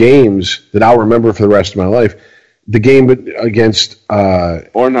were games that I'll remember for the rest of my life. The game against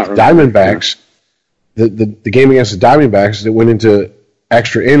Diamondbacks, the game against the Diamondbacks that went into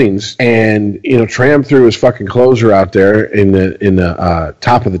extra innings, and Tram threw his fucking closer out there in the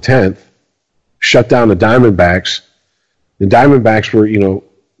top of the 10th, shut down the Diamondbacks. The Diamondbacks were,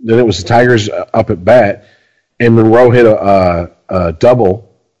 then it was the Tigers up at bat, and Monroe hit a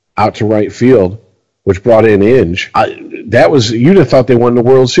double out to right field which brought in Inge. You'd have thought they won the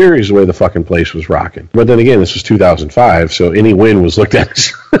World Series the way the fucking place was rocking. But then again, this was 2005, so any win was looked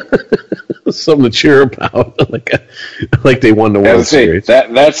at as something to cheer about, like they won the World Series.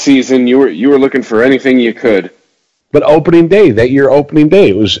 That season, you were looking for anything you could. But opening day,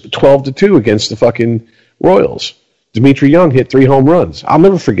 it was 12-2 against the fucking Royals. Dmitry Young hit 3 home runs. I'll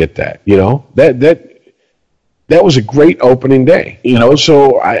never forget that. You know, that was a great opening day. You know,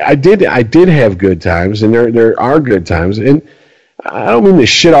 so I did have good times, and there are good times, and I don't mean to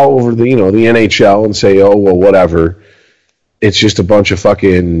shit all over the NHL and say, oh well, whatever. It's just a bunch of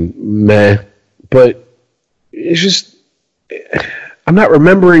fucking meh. But it's just I'm not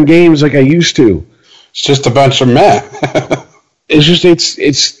remembering games like I used to. It's just a bunch of meh.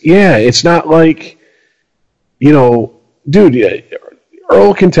 It's not like, dude,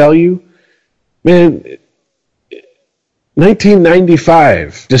 Earl can tell you, man,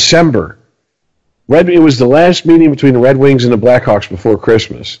 1995, December, it was the last meeting between the Red Wings and the Blackhawks before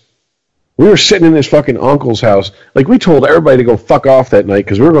Christmas. We were sitting in this fucking uncle's house. Like, we told everybody to go fuck off that night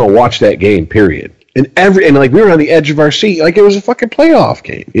because we were going to watch that game, period. And we were on the edge of our seat like it was a fucking playoff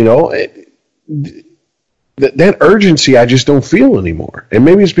game, That urgency I just don't feel anymore. And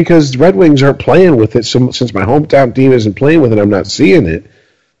maybe it's because the Red Wings aren't playing with it. Since my hometown team isn't playing with it, I'm not seeing it.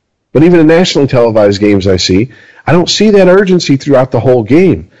 But even the nationally televised games I see, I don't see that urgency throughout the whole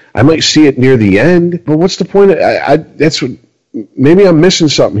game. I might see it near the end, but what's the point? Maybe I'm missing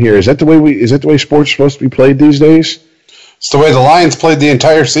something here. Is that the way sports is supposed to be played these days? It's the way the Lions played the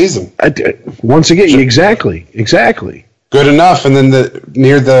entire season. Once again, exactly. Good enough, and then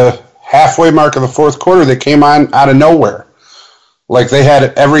near the halfway mark of the fourth quarter, they came on out of nowhere. Like they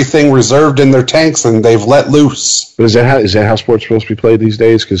had everything reserved in their tanks, and they've let loose. But is that how sports is supposed to be played these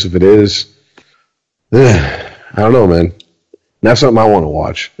days? Because if it is, I don't know, man. That's something I want to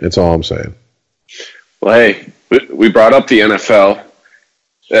watch. That's all I'm saying. Well, hey, we brought up the NFL.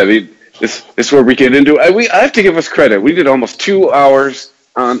 I mean, this is where we get into it. I have to give us credit. We did almost 2 hours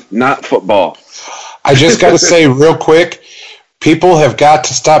on not football. I just got to say real quick, people have got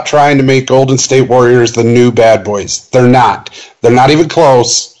to stop trying to make Golden State Warriors the new bad boys. They're not. They're not even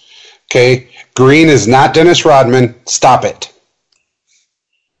close. Okay? Green is not Dennis Rodman. Stop it.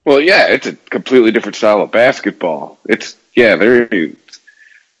 Well, yeah, it's a completely different style of basketball. There's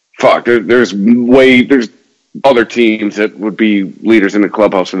other teams that would be leaders in the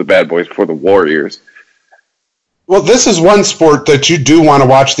clubhouse for the bad boys before the Warriors. Well, this is one sport that you do want to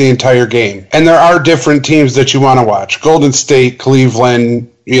watch the entire game. And there are different teams that you want to watch. Golden State,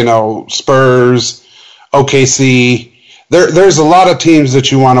 Cleveland, Spurs, OKC. There's a lot of teams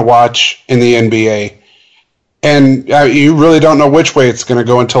that you want to watch in the NBA. And you really don't know which way it's going to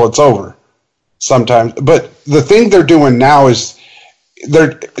go until it's over sometimes. But the thing they're doing now is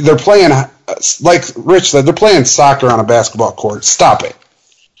they're playing, like Rich said, they're playing soccer on a basketball court. Stop it.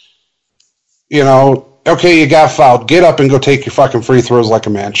 Okay, you got fouled. Get up and go take your fucking free throws like a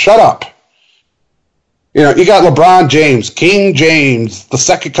man. Shut up. You got LeBron James, King James, the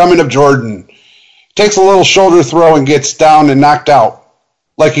second coming of Jordan. Takes a little shoulder throw and gets down and knocked out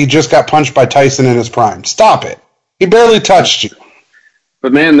like he just got punched by Tyson in his prime. Stop it. He barely touched you.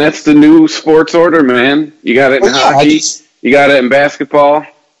 But, man, that's the new sports order, man. You got it in hockey. You got it in basketball. I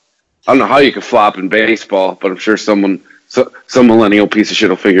don't know how you could flop in baseball, but I'm sure some millennial piece of shit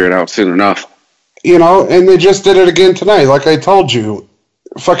will figure it out soon enough. And they just did it again tonight. Like I told you,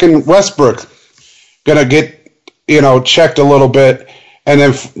 fucking Westbrook gonna get, checked a little bit, and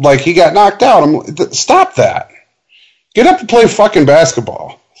then he got knocked out. Stop that. Get up and play fucking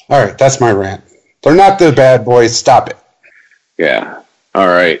basketball. All right, that's my rant. They're not the bad boys. Stop it. Yeah. All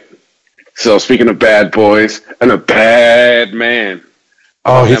right. So speaking of bad boys and a bad man.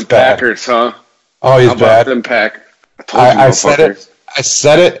 Oh, he's bad. Packers, huh? Oh, he's bad. Them Packers. I said it. I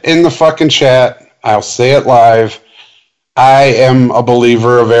said it in the fucking chat. I'll say it live. I am a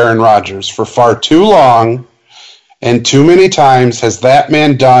believer of Aaron Rodgers. For far too long and too many times has that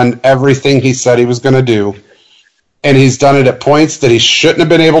man done everything he said he was going to do. And he's done it at points that he shouldn't have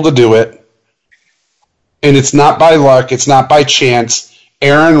been able to do it. And it's not by luck. It's not by chance.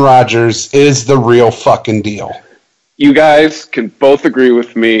 Aaron Rodgers is the real fucking deal. You guys can both agree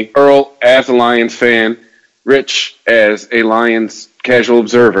with me. Earl, as a Lions fan, Rich, as a Lions casual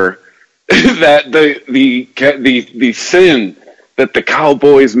observer, that the sin that the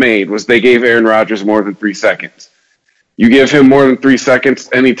Cowboys made was they gave Aaron Rodgers more than 3 seconds. You give him more than 3 seconds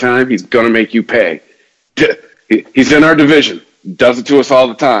anytime, he's going to make you pay. He's in our division. Does it to us all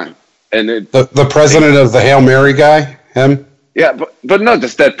the time. And the president of the Hail Mary guy, him? Yeah, but no,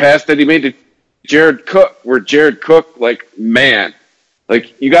 just that pass that he made to Jared Cook, where Jared Cook,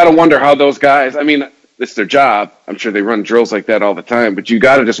 Like, you got to wonder how those guys, I mean, it's their job. I'm sure they run drills like that all the time, but you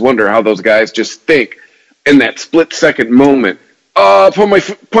got to just wonder how those guys just think in that split-second moment,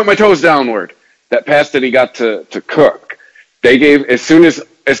 point my toes downward. That pass that he got to Cook, they gave, as soon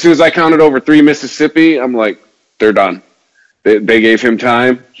as I counted over 3 Mississippi, I'm like, they're done. They gave him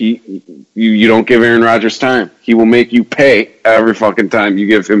time. You don't give Aaron Rodgers time. He will make you pay every fucking time you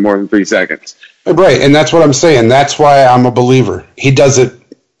give him more than 3 seconds. Right, and that's what I'm saying. That's why I'm a believer. He does it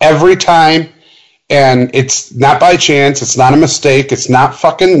every time, and it's not by chance. It's not a mistake. It's not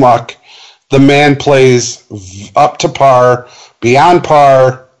fucking luck. The man plays up to par, beyond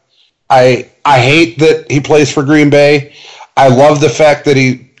par. I hate that he plays for Green Bay. I love the fact that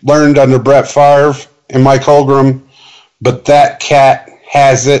he learned under Brett Favre and Mike Holmgren, but that cat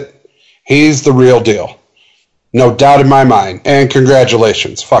has it. He's the real deal. No doubt in my mind. And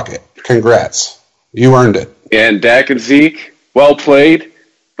congratulations. Fuck it. Congrats. You earned it. And Dak and Zeke, well played,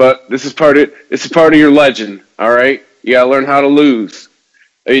 but this is part of your legend, all right? You got to learn how to lose.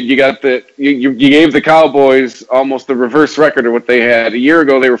 You gave the Cowboys almost the reverse record of what they had. A year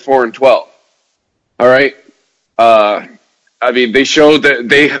ago, they were 4-12. All right? I mean, they showed that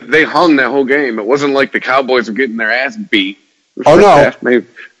they hung that whole game. It wasn't like the Cowboys were getting their ass beat. Oh, no. Half,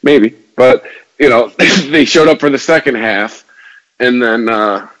 maybe. But, they showed up for the second half. And then,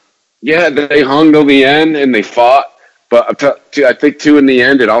 they hung till the end, and they fought. But I think, too, in the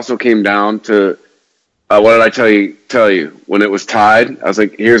end, it also came down to, what did I tell you? When it was tied, I was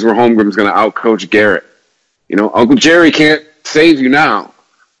like, here's where Holmgren's going to outcoach Garrett. Uncle Jerry can't save you now.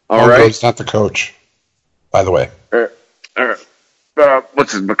 All right? Holmgren's not the coach, by the way.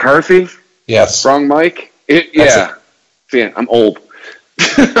 What's his, McCarthy? Yes. Wrong Mike? Yeah. See, I'm old.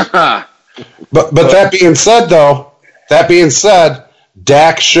 But that being said,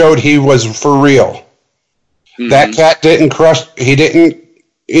 Dak showed he was for real. Mm-hmm. That cat didn't crush. He didn't,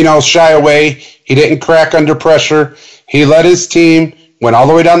 shy away. He didn't crack under pressure. He led his team, went all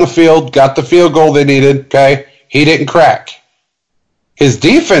the way down the field, got the field goal they needed, okay? He didn't crack. His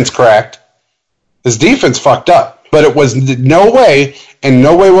defense cracked. His defense fucked up. But it was no way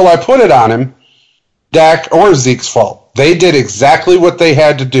will I put it on him, Dak or Zeke's fault. They did exactly what they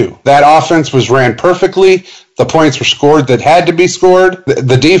had to do. That offense was ran perfectly. The points were scored that had to be scored.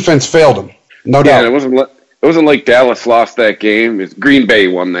 The defense failed them. No doubt. Yeah, it wasn't like Dallas lost that game. It's Green Bay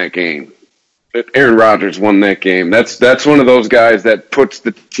won that game. Aaron Rodgers won that game. That's one of those guys that puts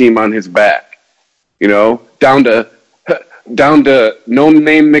the team on his back. Down to no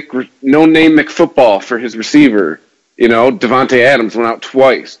name McFootball for his receiver. Devontae Adams went out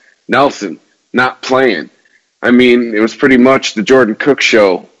twice. Nelson not playing. I mean, it was pretty much the Jordan Cook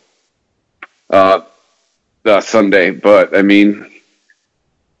show Sunday. But I mean,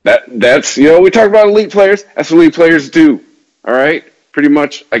 that's we talk about elite players. That's what elite players do. All right, pretty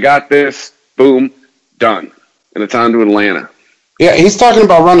much. I got this. Boom, done, and it's on to Atlanta. Yeah, he's talking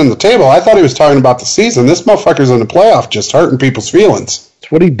about running the table. I thought he was talking about the season. This motherfucker's in the playoff just hurting people's feelings.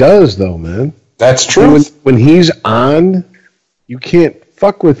 That's what he does, though, man. That's true. When he's on, you can't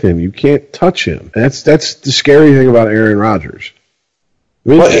fuck with him. You can't touch him. That's the scary thing about Aaron Rodgers.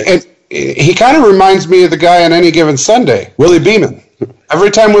 He kind of reminds me of the guy on Any Given Sunday, Willie Beeman.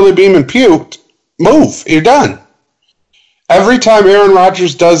 Every time Willie Beeman puked, move, you're done. Every time Aaron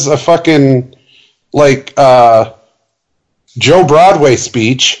Rodgers does a fucking, Joe Broadway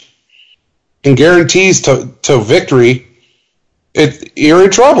speech and guarantees to victory, you're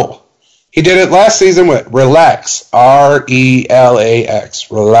in trouble. He did it last season with relax,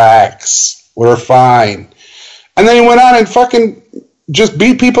 RELAX, relax, we're fine. And then he went on and fucking just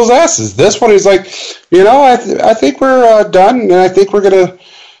beat people's asses. This one he's like, I think we're done, and I think we're going to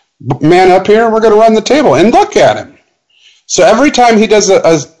man up here and we're going to run the table. And look at him. So every time he does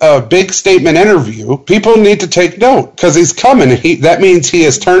a big statement interview, people need to take note because he's coming. That means he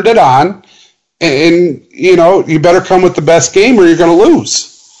has turned it on, and you better come with the best game or you're going to lose.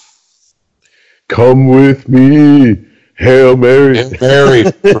 Come with me, Hail Mary. Hail Mary,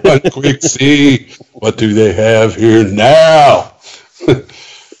 run quick, see what do they have here now.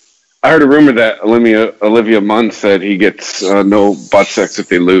 I heard a rumor that Olivia Munn said he gets no butt sex if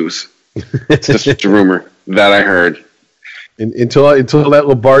they lose. It's just a rumor that I heard. Until that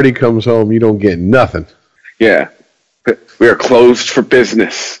Lombardi comes home, you don't get nothing. Yeah. We are closed for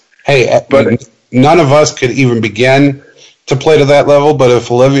business. Hey, but none of us could even begin to play to that level, but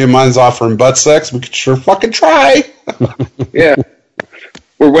if Olivia Munn's offering butt sex, we could sure fucking try. Yeah.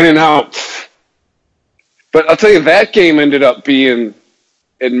 We're winning out. But I'll tell you, that game ended up being,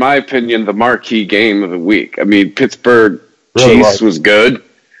 in my opinion, the marquee game of the week. I mean, Pittsburgh Chiefs was good,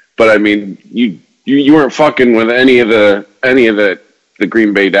 but I mean, you weren't fucking with any of the the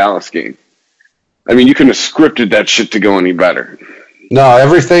Green Bay Dallas game. I mean, you couldn't have scripted that shit to go any better. No,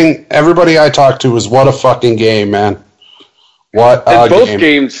 everybody I talked to was what a fucking game, man. What a both game.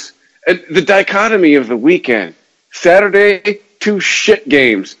 games, the dichotomy of the weekend. Saturday, 2 shit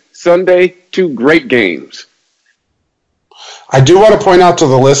games. Sunday, 2 great games. I do want to point out to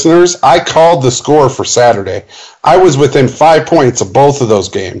the listeners, I called the score for Saturday. I was within 5 points of both of those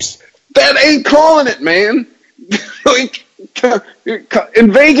games. That ain't calling it, man. Like,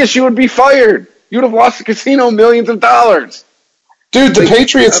 in Vegas, you would be fired. You would have lost the casino millions of dollars. Dude, the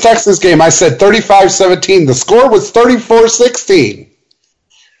Patriots-Texans game, I said 35-17. The score was 34-16.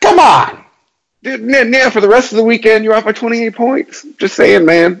 Come on. Dude, yeah, for the rest of the weekend, you're off by 28 points. Just saying,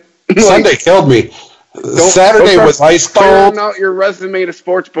 man. Sunday killed me. Saturday was ice cold. Don't out your resume to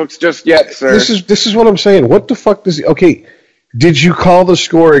sports books just yet, sir. This is what I'm saying. What the fuck does... Okay, did you call the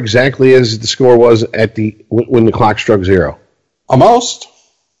score exactly as the score was at when the clock struck 0? Almost.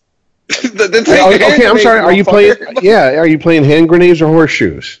 Okay, I'm sorry. Are you playing? Yeah, are you playing hand grenades or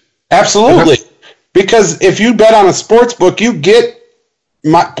horseshoes? Absolutely. Because if you bet on a sports book, you get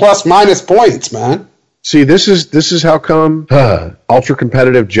plus minus points, man. See, this is how come ultra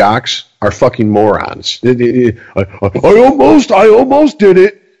competitive jocks are fucking morons. I almost did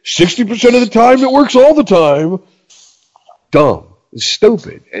it. 60% of the time, it works all the time. Dumb,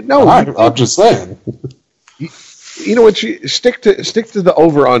 stupid. No, I'm just saying. You know what? Stick to the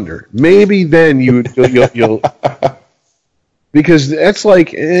over under. Maybe then you'll because that's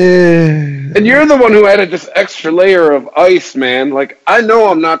like. And you're the one who added this extra layer of ice, man. Like, I know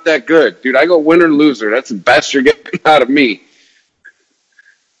I'm not that good, dude. I go winner loser. That's the best you're getting out of me.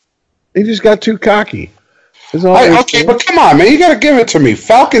 He just got too cocky. Okay, but come on, man. You got to give it to me.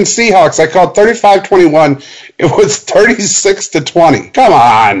 Falcons Seahawks. I called 35-21. It was 36-20. Come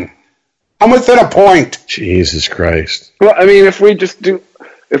on. I'm within a point. Jesus Christ. Well, I mean, if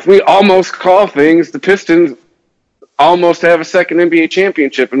we almost call things, the Pistons almost have a second NBA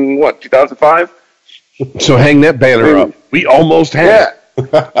championship in 2005? So hang that banner up. We almost had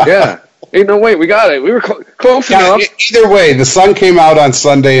it. Yeah. Ain't no way. We got it. We were close enough. Either way, the sun came out on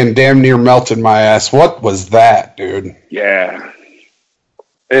Sunday and damn near melted my ass. What was that, dude? Yeah.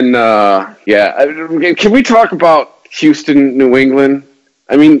 And, can we talk about Houston, New England?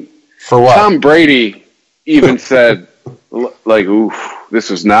 I mean, for what? Tom Brady even said, like, oof,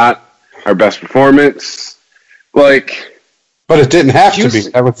 this was not our best performance. Like, but it didn't have to be.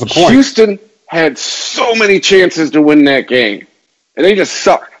 That was the point. Houston had so many chances to win that game, and they just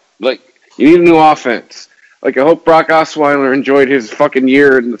suck. Like, you need a new offense. Like, I hope Brock Osweiler enjoyed his fucking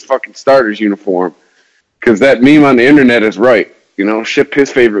year in the fucking starter's uniform, because that meme on the internet is right. You know, ship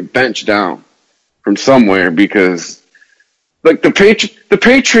his favorite bench down from somewhere, because like the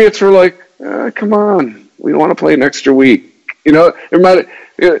Patriots were like, come on, we don't want to play an extra week. You know, it reminded,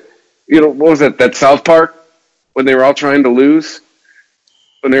 what was that South Park when they were all trying to lose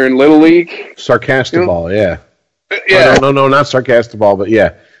when they're in Little League? Sarcastic ball, yeah. Yeah. Oh, no, not sarcastic ball, but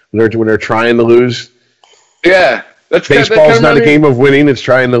yeah, when they're trying to lose. Yeah. Baseball's not a game of winning; it's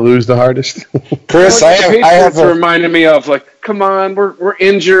trying to lose the hardest. Chris, I have reminded me of, like, come on, we're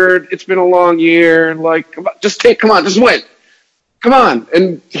injured. It's been a long year. Like, just win. Come on.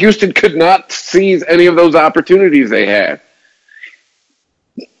 And Houston could not seize any of those opportunities they had.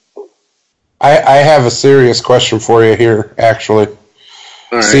 I have a serious question for you here, actually. All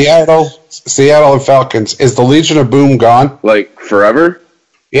right. Seattle and Falcons. Is the Legion of Boom gone? Like, forever?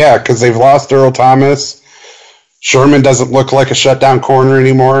 Yeah, because they've lost Earl Thomas. Sherman doesn't look like a shutdown corner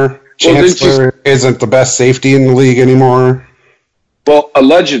anymore. Chancellor isn't the best safety in the league anymore. Well,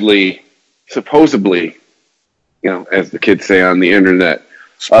 allegedly, supposedly, as the kids say on the internet,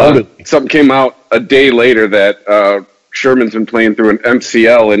 something came out a day later that Sherman's been playing through an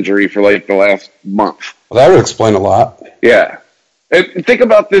MCL injury for like the last month. Well, that would explain a lot. Yeah. And think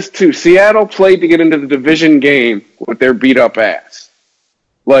about this, too. Seattle played to get into the division game with their beat-up ass.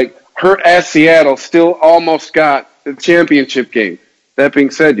 Like, hurt-ass Seattle still almost got the championship game. That being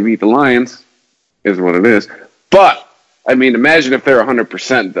said, you beat the Lions, is what it is. But, I mean, imagine if they're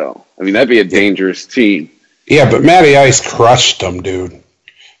 100%, though. I mean, that'd be a dangerous team. Yeah, but Matty Ice crushed them, dude.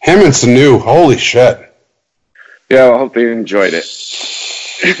 Him and Sanu, holy shit. Yeah, I hope they enjoyed it.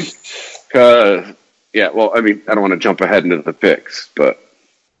 Because, I don't want to jump ahead into the picks, but,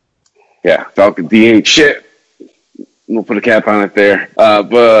 yeah, Falcon D ain't shit. We'll put a cap on it there.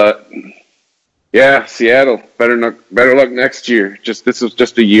 But, yeah, Seattle, better luck next year. This was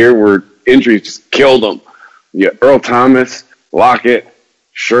just a year where injuries just killed them. Yeah, Earl Thomas, Lockett,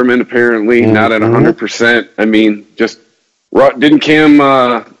 Sherman apparently not at 100%. I mean, just didn't Cam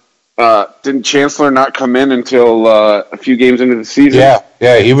Didn't Chancellor not come in until a few games into the season?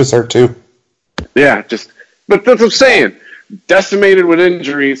 Yeah, he was hurt too. Yeah, but that's what I'm saying. Decimated with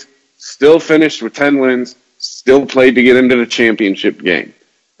injuries, still finished with 10 wins, still played to get into the championship game.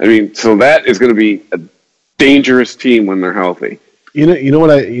 I mean, so that is going to be a dangerous team when they're healthy. You know what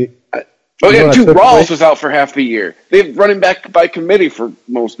Dude, Rawls was out for half the year. They've running back by committee for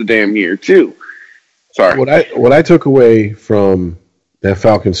most of the damn year too. Sorry. What I took away from that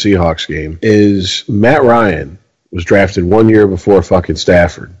Falcons Seahawks game is Matt Ryan was drafted 1 year before fucking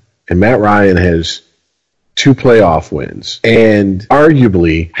Stafford, and Matt Ryan has 2 playoff wins, and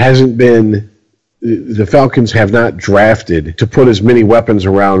arguably hasn't been. The Falcons have not drafted to put as many weapons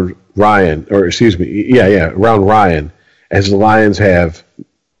around Ryan, around Ryan, as the Lions have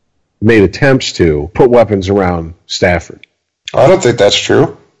made attempts to put weapons around Stafford. I don't think that's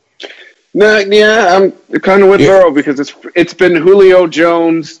true. No, yeah, I'm kind of with Burrow because it's been Julio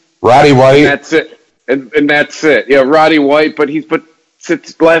Jones, Roddy White, and that's it, and that's it. Yeah, Roddy White, but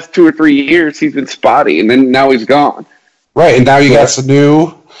since the last 2 or 3 years he's been spotty, and then now he's gone. Right, and now you got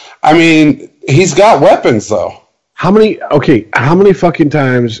Sanu. I mean, he's got weapons though. How many fucking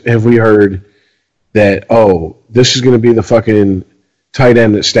times have we heard that? Oh, this is going to be the fucking tight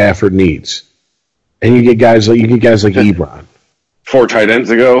end that Stafford needs, and you get guys like Ebron. 4 tight ends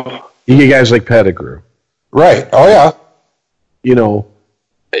ago. You get guys like Pettigrew. Right. Oh, yeah. You know,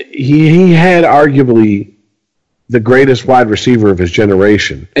 he had arguably the greatest wide receiver of his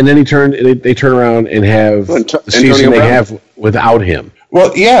generation. And then they turn around and have the season they have without him.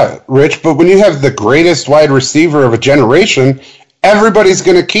 Well, yeah, Rich, but when you have the greatest wide receiver of a generation, everybody's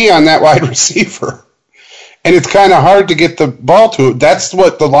going to key on that wide receiver. And it's kind of hard to get the ball to him. That's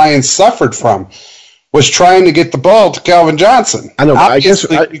what the Lions suffered from. Was trying to get the ball to Calvin Johnson. I know.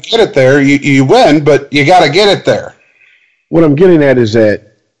 Obviously, you get it there, you win, but you got to get it there. What I'm getting at is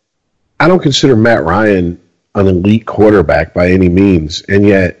that I don't consider Matt Ryan an elite quarterback by any means, and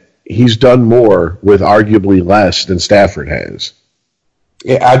yet he's done more with arguably less than Stafford has.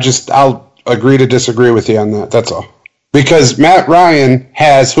 Yeah, I'll agree to disagree with you on that. That's all. Because Matt Ryan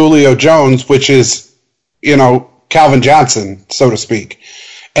has Julio Jones, which is, Calvin Johnson, so to speak.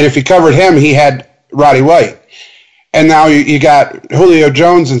 And if he covered him, he had Roddy White. And now you got Julio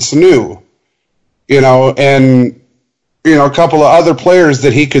Jones and Sanu, and, a couple of other players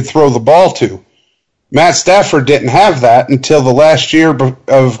that he could throw the ball to. Matt Stafford didn't have that until the last year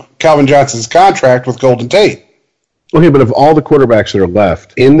of Calvin Johnson's contract with Golden Tate. Okay, but of all the quarterbacks that are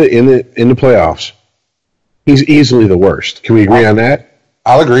left in the playoffs, he's easily the worst. Can we agree on that?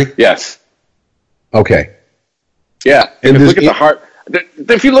 I'll agree. Yes. Okay. Yeah. And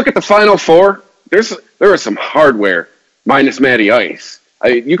if you look at the Final Four, there was some hardware minus Matty Ice.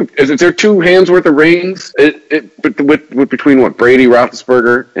 Is there 2 hands worth of rings? Between what, Brady,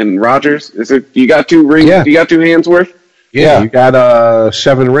 Roethlisberger, and Rodgers? You got 2 rings? Yeah. You got 2 hands worth? Yeah, you got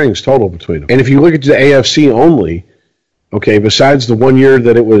 7 rings total between them. And if you look at the AFC only, okay, besides the 1 year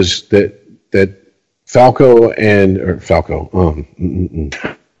that it was that Falco.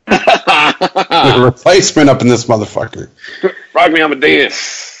 The replacement up in this motherfucker. Rock me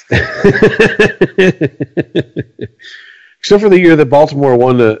Amadeus. Except for the year that Baltimore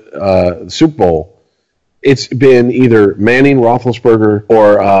won the Super Bowl, it's been either Manning, Roethlisberger,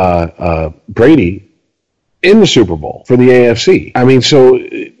 or Brady in the Super Bowl for the AFC. I mean, so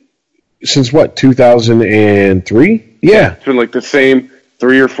since what, 2003? Yeah. It's been like the same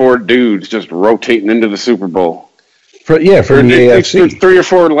 3 or 4 dudes just rotating into the Super Bowl. For the AFC. 3 or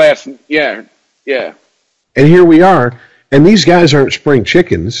 4 last, yeah. And here we are, and these guys aren't spring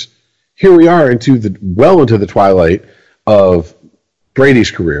chickens. Here we are into the twilight of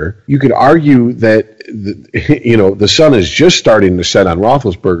Brady's career. You could argue that the sun is just starting to set on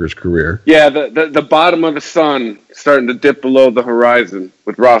Roethlisberger's career. Yeah, the bottom of the sun starting to dip below the horizon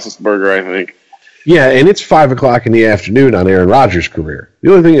with Roethlisberger, I think. Yeah, and it's 5:00 in the afternoon on Aaron Rodgers' career.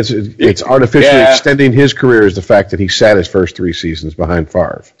 The only thing it's artificially extending his career is the fact that he sat his first 3 seasons behind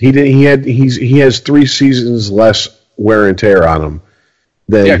Favre. He has 3 seasons less wear and tear on him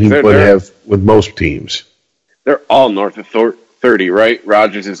than he would have with most teams. They're all north of 30, right?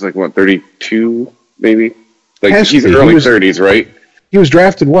 Rodgers is like, what, 32, maybe? Like, he's early 30s, right? He was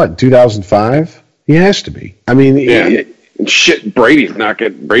drafted, what, 2005? He has to be. I mean... Yeah. Shit, Brady's not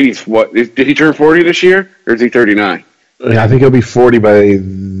good. Brady's what? Did he turn 40 this year? Or is he 39? I think he'll be 40 by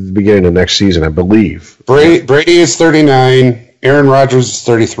the beginning of next season, I believe. Brady is 39. Aaron Rodgers is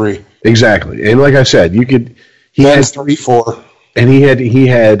 33. Exactly. And like I said, he has 34. And he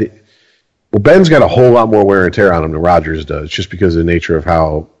had well, Ben's got a whole lot more wear and tear on him than Rodgers does, just because of the nature of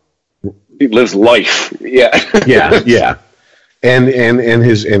how he lives life. Yeah. Yeah.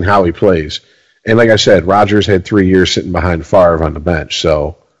 and how he plays. And like I said, Rodgers had 3 years sitting behind Favre on the bench.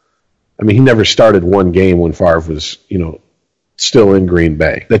 So, I mean, he never started one game when Favre was, still in Green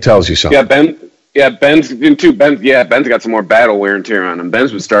Bay. That tells you something. Ben's got some more battle wear and tear on him.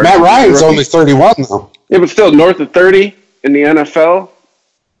 Ben's was starting. Matt Ryan's only 31 though. Yeah, but still north of 30 in the NFL.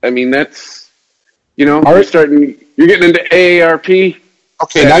 I mean, that's you're getting into AARP.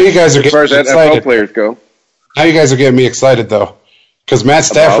 Okay, now you guys are as far as getting NFL players go. Now you guys are getting me excited though, because Matt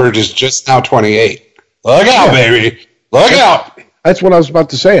Stafford is just now 28. Look out, baby! Look out! That's what I was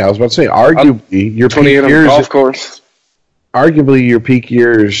about to say. Arguably, your peak years, golf course. Arguably, your peak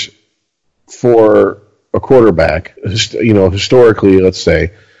years for a quarterback, historically, let's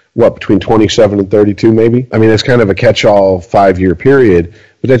say, between 27 and 32, maybe. I mean, it's kind of a catch-all 5-year period,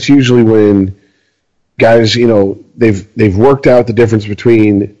 but that's usually when guys, they've worked out the difference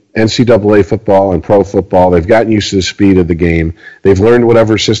between NCAA football and pro football. They've gotten used to the speed of the game. They've learned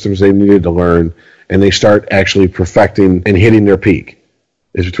whatever systems they needed to learn, and they start actually perfecting and hitting their peak.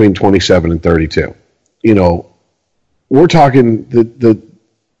 Is between 27 and 32. We're talking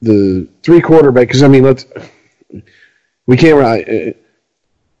the three quarterback, because I mean, we can't really.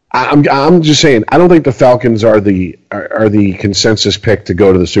 I'm just saying, I don't think the Falcons are the consensus pick to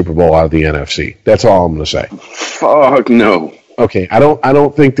go to the Super Bowl out of the NFC. That's all I'm going to say. Fuck no. Okay, I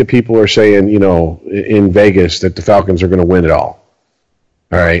don't think that people are saying, in Vegas that the Falcons are going to win it all.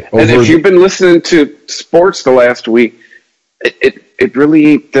 All right. And if you've been listening to sports the last week, it really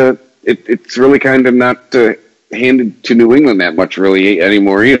ain't it's really kind of not handed to New England that much really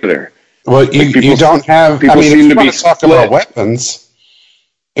anymore either. Well, you don't have. I mean, if you want to talk about weapons.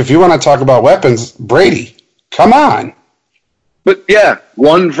 If you want to talk about weapons, Brady, come on. But yeah,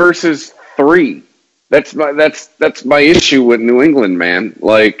 1 versus 3. That's my issue with New England, man.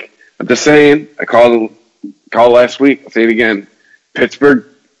 Like, I'm just saying, I called last week, I'll say it again. Pittsburgh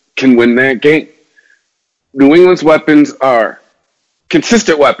can win that game. New England's weapons are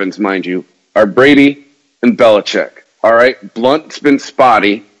consistent weapons, mind you, are Brady and Belichick. All right, Blunt's been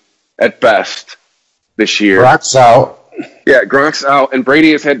spotty at best this year. Gronk's out. Yeah, Gronk's out, and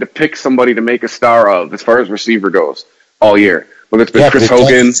Brady has had to pick somebody to make a star of as far as receiver goes all year. Whether it's been Chris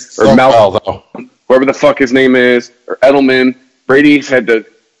Hogan or Malcolm, whoever the fuck his name is, or Edelman, Brady's had to,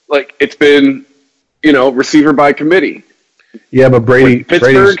 it's been, receiver by committee. Yeah, but Brady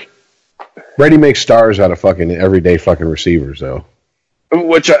makes stars out of fucking everyday fucking receivers, though.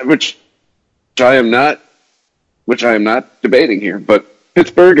 Which I am not debating here. But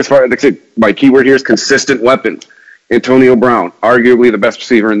Pittsburgh, as far as I said, my keyword here is consistent weapons. Antonio Brown, arguably the best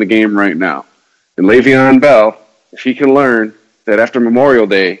receiver in the game right now. And Le'Veon Bell, if he can learn that after Memorial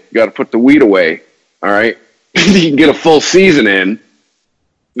Day, you got to put the weed away, all right? He can get a full season in.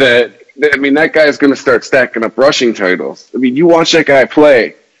 That guy's going to start stacking up rushing titles. I mean, you watch that guy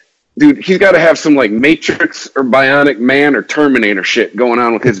play. Dude, he's got to have some, Matrix or Bionic Man or Terminator shit going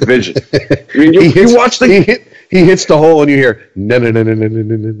on with his vision. I mean, you watch the... He hits the hole and you hear, no.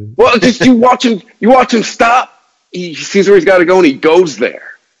 Well, just you watch him stop. He sees where he's got to go, and he goes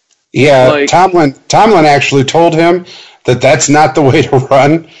there. Yeah, Tomlin actually told him that that's not the way to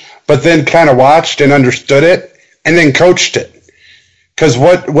run, but then kind of watched and understood it, and then coached it. Because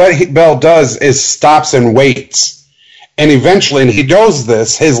what Bell does is stops and waits. And eventually, and he knows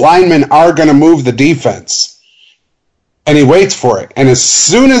this, his linemen are going to move the defense. And he waits for it. And as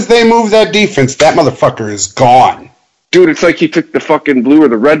soon as they move that defense, that motherfucker is gone. Dude, it's like he took the fucking blue or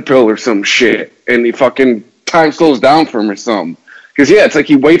the red pill or some shit, and he fucking... time slows down for him or something. Because, yeah, it's like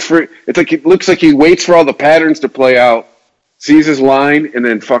he waits for... it looks like he waits for all the patterns to play out, sees his line, and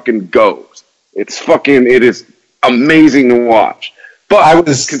then fucking goes. It is amazing to watch. But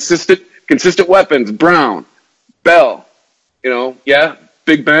consistent weapons, Brown, Bell,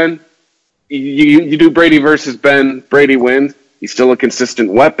 Big Ben. You do Brady versus Ben, Brady wins. He's still a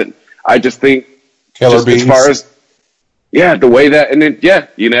consistent weapon. I just think as far as... Yeah, the way that, and then,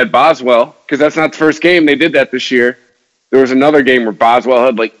 you can add Boswell, because that's not the first game. They did that this year. There was another game where Boswell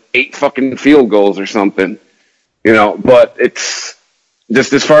had 8 fucking field goals or something, but it's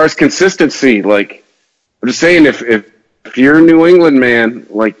just as far as consistency, I'm just saying, if you're a New England man,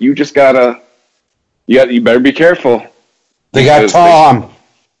 you just you better be careful. They got Tom.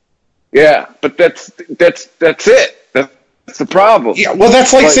 But that's it. That's the problem. Yeah, well,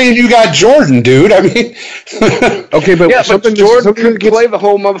 that's like saying you got Jordan, dude. I mean, okay, but Jordan could play the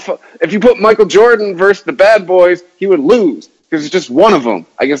whole motherfucker. If you put Michael Jordan versus the Bad Boys, he would lose because it's just one of them.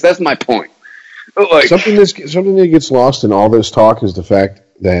 I guess that's my point. Something that gets lost in all this talk is the fact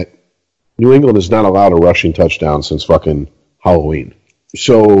that New England has not allowed a rushing touchdown since fucking Halloween.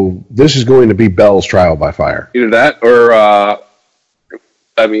 So this is going to be Bell's trial by fire. Either that or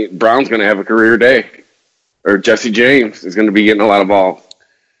I mean, Brown's going to have a career day, or Jesse James is going to be getting a lot of balls.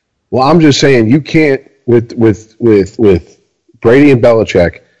 Well, I'm just saying you can't with Brady and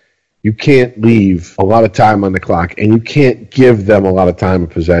Belichick. You can't leave a lot of time on the clock, and you can't give them a lot of time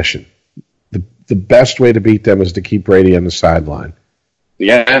of possession. The best way to beat them is to keep Brady on the sideline.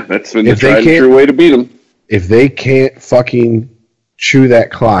 Yeah, that's been the tried and true way to beat them. If they can't fucking chew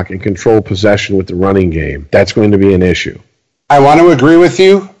that clock and control possession with the running game, that's going to be an issue. I want to agree with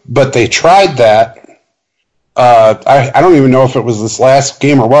you, but they tried that. I don't even know if it was this last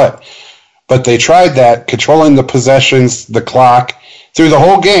game or what, but they tried that, controlling the possessions, the clock, through the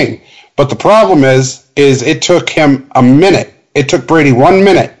whole game. But the problem is it took him a minute. It took Brady 1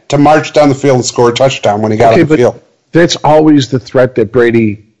 minute to march down the field and score a touchdown when he got on the field. That's always the threat that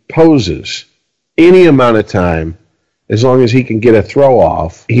Brady poses. Any amount of time, as long as he can get a throw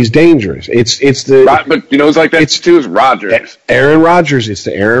off, he's dangerous. But you know, it's like that too. Is Rodgers, Aaron Rodgers? It's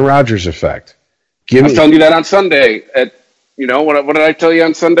the Aaron Rodgers effect. I was telling you that on Sunday. What did I tell you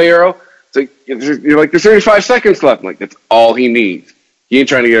on Sunday, Earl? You're like, there's 35 seconds left. I'm like, that's all he needs. He ain't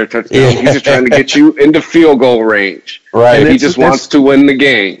trying to get a touchdown. Yeah. He's just trying to get you into field goal range. Right. And he just wants to win the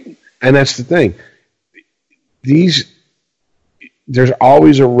game. And that's the thing. There's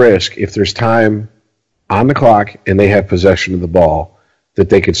always a risk if there's time on the clock and they have possession of the ball that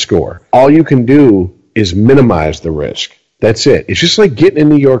they could score. All you can do is minimize the risk. That's it. It's just like getting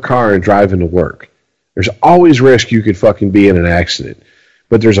into your car and driving to work. There's always risk you could fucking be in an accident.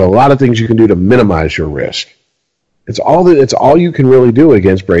 But there's a lot of things you can do to minimize your risk. It's all you can really do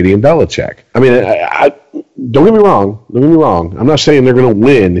against Brady and Belichick. I mean, don't get me wrong. I'm not saying they're going to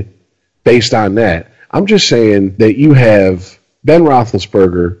win based on that. I'm just saying that you have Ben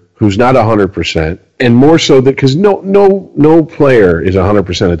Roethlisberger, who's not 100%, and more so that because no player is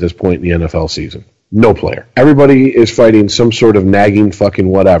 100% at this point in the NFL season. No player. Everybody is fighting some sort of nagging fucking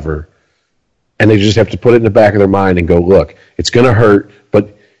whatever, and they just have to put it in the back of their mind and go, look, it's going to hurt,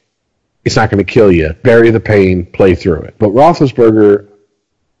 but it's not going to kill you. Bury the pain, play through it. But Roethlisberger,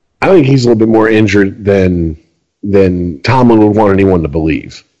 I think he's a little bit more injured than Tomlin would want anyone to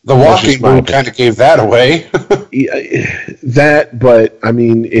believe. The walking boot kind of gave that away. But I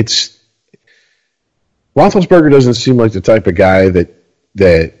mean, Roethlisberger doesn't seem like the type of guy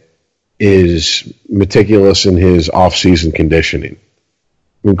that is meticulous in his off-season conditioning.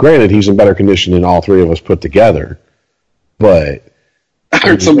 I mean, granted, he's in better condition than all three of us put together, but I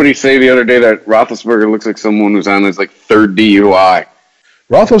heard somebody say the other day that Roethlisberger looks like someone who's on his third DUI.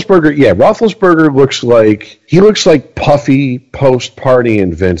 Roethlisberger looks like puffy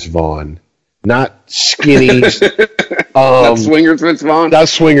post-partying Vince Vaughn, not skinny. Not swingers Vince Vaughn. Not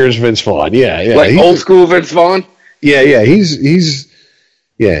swingers Vince Vaughn. Yeah. Like old school Vince Vaughn. Yeah. He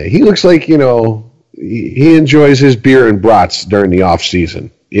looks like he enjoys his beer and brats during the off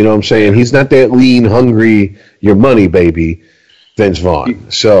season. You know what I'm saying? He's not that lean, hungry, your money baby Vince Vaughn.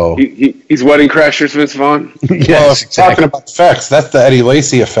 He's Wedding Crashers Vince Vaughn. Yes, exactly. Talking about effects, that's the Eddie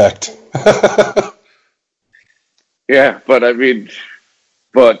Lacy effect. Yeah, but I mean,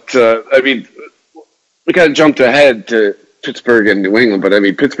 we kind of jumped ahead to Pittsburgh and New England, but I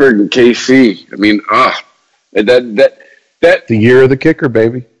mean, Pittsburgh and KC. I mean, that the year of the kicker,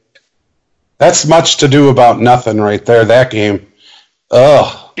 baby. That's much to do about nothing right there. That game.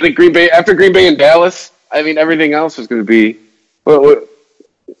 Ugh. After Green Bay and Dallas, I mean, everything else was going to be. What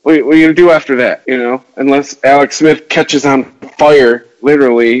are you going to do after that? Unless Alex Smith catches on fire,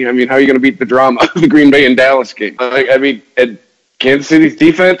 literally. I mean, how are you going to beat the drama of the Green Bay and Dallas game? And Kansas City's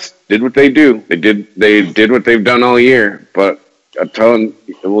defense did what they do. They did what they've done all year. But I'm telling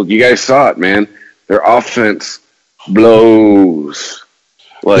you, well, you guys saw it, man. Their offense blows.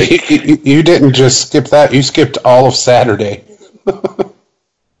 You didn't just skip that. You skipped all of Saturday.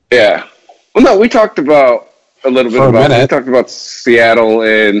 Yeah. Well, no, we talked about a little bit about. We talked about Seattle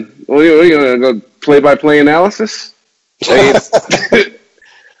and we're going to go play-by-play analysis. We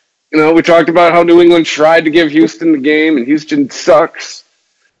talked about how New England tried to give Houston the game, and Houston sucks.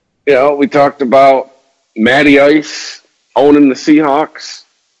 We talked about Matty Ice owning the Seahawks.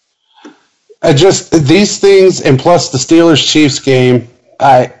 These things, and plus the Steelers-Chiefs game,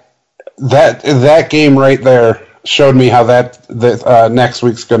 that game right there showed me how that next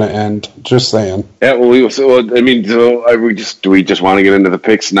week's going to end. Just saying. Yeah, well, we just want to get into the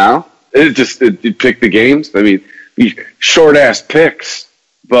picks now? You pick the games. I mean, short ass picks,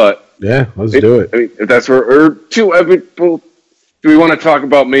 but yeah, let's do it. I mean, if that's do we want to talk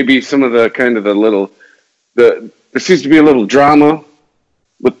about maybe some of the kind of there seems to be a little drama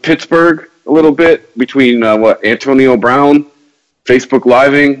with Pittsburgh a little bit between Antonio Brown Facebook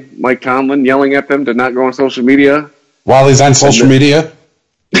Living Mike Tomlin, yelling at them to not go on social media while he's on social media.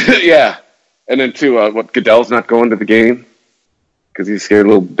 Yeah. And then, too, Goodell's not going to the game because he's a scared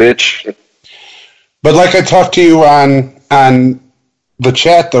little bitch. But like I talked to you on the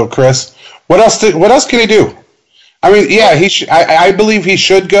chat, though, Chris, what else can he do? I mean, yeah, I believe he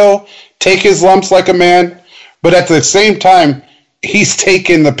should go, take his lumps like a man, but at the same time, he's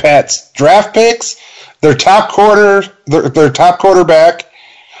taken the Pats draft picks, their top quarterback,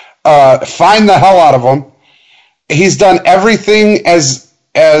 find the hell out of them. He's done everything as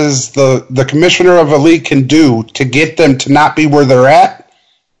the commissioner of a league can do to get them to not be where they're at,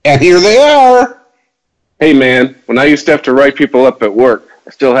 and here they are. Hey, man, when I used to have to write people up at work,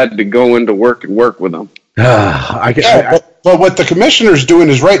 I still had to go into work and work with them. But what the commissioner's doing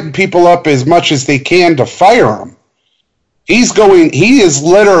is writing people up as much as they can to fire them. He is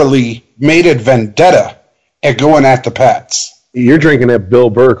literally made a vendetta at going at the Pats. You're drinking that Bill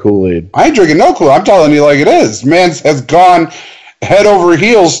Burr Kool-Aid. I ain't drinking no Kool-Aid. I'm telling you like it is. Man has gone head over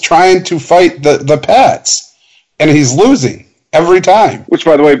heels trying to fight the Pats, and he's losing every time. Which,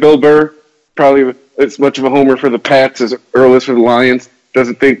 by the way, Bill Burr, probably as much of a homer for the Pats as Earl is for the Lions,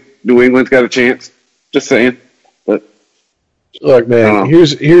 doesn't think New England's got a chance. Just saying. But look, man,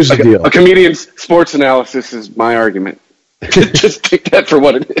 here's the deal. A comedian's sports analysis is my argument. Just take that for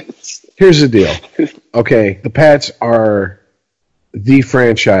what it is. Here's the deal. Okay, the Pats are the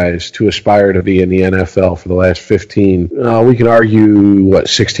franchise to aspire to be in the NFL for the last 15, we can argue,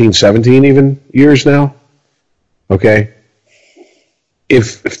 16, 17 even years now? Okay?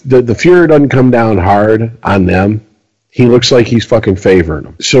 If the Fuhrer doesn't come down hard on them, he looks like he's fucking favoring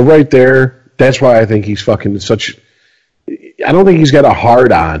them. So right there, that's why I think he's fucking such... I don't think he's got a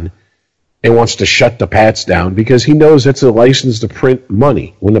hard on and wants to shut the Pats down because he knows that's a license to print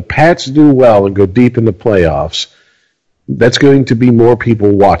money. When the Pats do well and go deep in the playoffs, that's going to be more people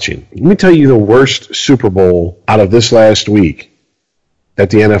watching. Let me tell you the worst Super Bowl out of this last week that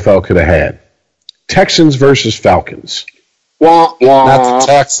the NFL could have had. Texans versus Falcons. Not the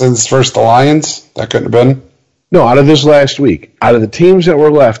Texans versus the Lions? That couldn't have been? No, out of this last week. Out of the teams that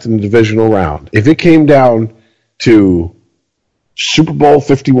were left in the divisional round. If it came down to Super Bowl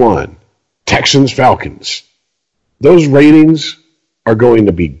 51, Texans, Falcons, those ratings are going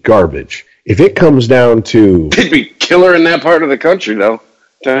to be garbage. If it comes down to... It'd be killer in that part of the country, though.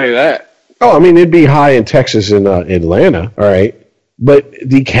 Tell you that. Oh, I mean, it'd be high in Texas and Atlanta, all right? But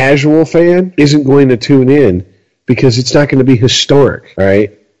the casual fan isn't going to tune in because it's not going to be historic, all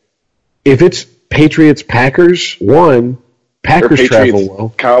right? If it's Patriots-Packers, Packers travel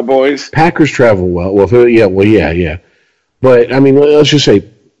well. Cowboys. Packers travel well. Yeah. But, I mean, let's just say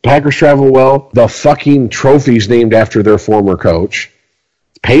Packers travel well. The fucking trophy's named after their former coach.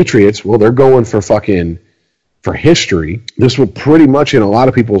 Patriots, well, they're going for history. This would pretty much, in a lot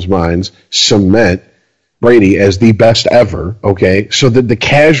of people's minds, cement Brady as the best ever, okay? So that the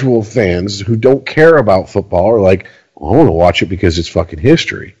casual fans who don't care about football are like, I want to watch it because it's fucking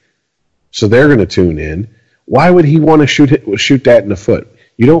history. So they're going to tune in. Why would he want to shoot that in the foot?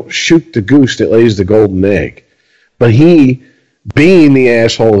 You don't shoot the goose that lays the golden egg. But he, being the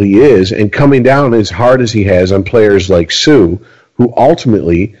asshole he is and coming down as hard as he has on players like Sue, who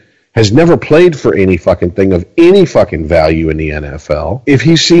ultimately has never played for any fucking thing of any fucking value in the NFL, if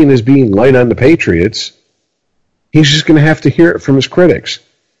he's seen as being light on the Patriots, he's just going to have to hear it from his critics.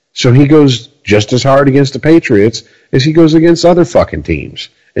 So he goes just as hard against the Patriots as he goes against other fucking teams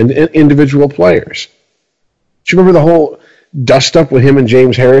and individual players. Do you remember the whole dust-up with him and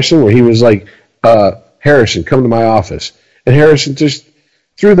James Harrison where he was like, Harrison, come to my office. And Harrison just,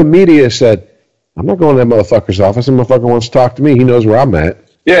 through the media, said, I'm not going to that motherfucker's office. That motherfucker wants to talk to me. He knows where I'm at.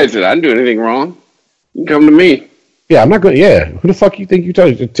 Yeah, he said, I didn't do anything wrong. You can come to me. Yeah, I'm not going to, who the fuck you think you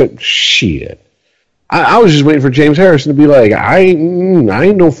talking to? Shit. I was just waiting for James Harrison to be like, I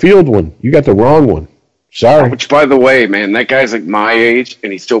ain't no field one. You got the wrong one. Sorry. Which, by the way, man, that guy's like my age,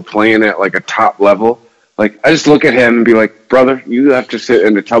 and he's still playing at like a top level. Like, I just look at him and be like, brother, you have to sit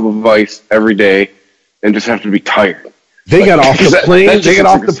in a tub of ice every day and just have to be tired. They got off the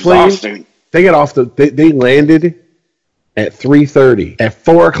plane. They landed at 3:30. At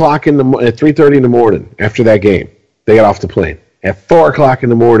 4 o'clock at 3:30 in the morning after that game, they got off the plane. At 4 o'clock in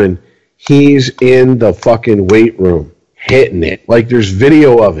the morning, he's in the fucking weight room hitting it. Like there's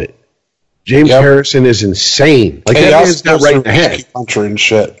video of it. James Harrison is insane. Like that man's not right in the head. Acupuncture and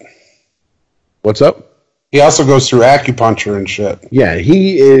shit. What's up? He also goes through acupuncture and shit. Yeah,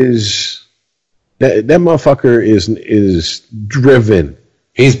 he is. That motherfucker is driven.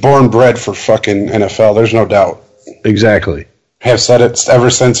 He's born bred for fucking NFL. There's no doubt. Exactly. Have said it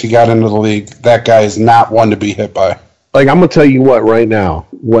ever since he got into the league. That guy is not one to be hit by. Like, I'm going to tell you what right now.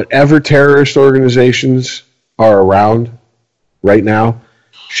 Whatever terrorist organizations are around right now,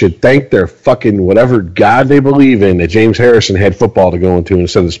 should thank their fucking whatever God they believe in that James Harrison had football to go into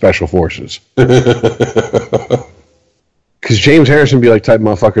instead of Special Forces. Because James Harrison would be like type of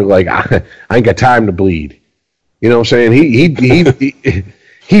motherfucker like, I ain't got time to bleed. You know what I'm saying?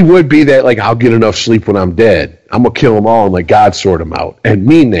 He would be that like, I'll get enough sleep when I'm dead. I'm going to kill them all and let God sort them out and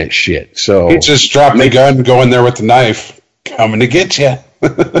mean that shit. So he just dropped the gun and go in there with the knife. Coming to get you.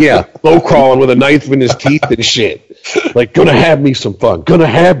 Yeah, low crawling with a knife in his teeth and shit. Like, gonna have me some fun. Gonna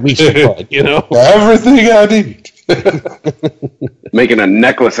have me some fun, you know? Everything I need. Making a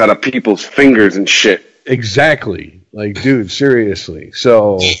necklace out of people's fingers and shit. Exactly. Like, dude, seriously.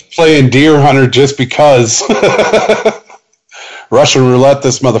 So playing deer hunter just because. Russian roulette,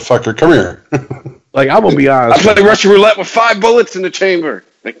 this motherfucker. Come here. Like, I'm gonna be honest. I play Russian roulette with 5 bullets in the chamber.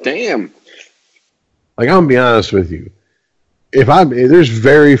 Like, damn. Like, I'm gonna be honest with you. There's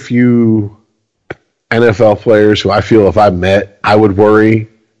very few NFL players who I feel if I met, I would worry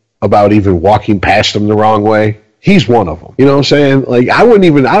about even walking past them the wrong way. He's one of them. You know what I'm saying? Like, I don't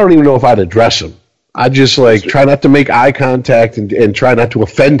even know if I'd address him. I just like try not to make eye contact and try not to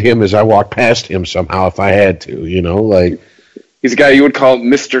offend him as I walk past him somehow if I had to, you know, like. He's a guy you would call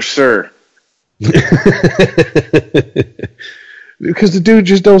Mr. Sir. Because the dude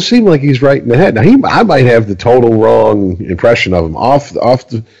just don't seem like he's right in the head. Now I might have the total wrong impression of him.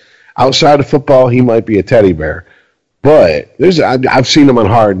 Outside of football, he might be a teddy bear. But I've seen him on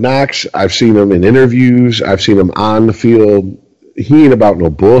Hard Knocks. I've seen him in interviews. I've seen him on the field. He ain't about no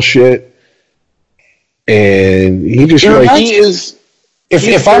bullshit. And he just he is.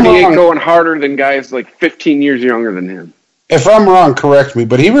 If I'm wrong, going harder than guys like 15 years younger than him. If I'm wrong, correct me.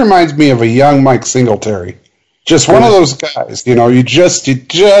 But he reminds me of a young Mike Singletary. Just one of those guys, you know. You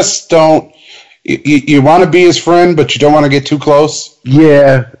just don't. You want to be his friend, but you don't want to get too close.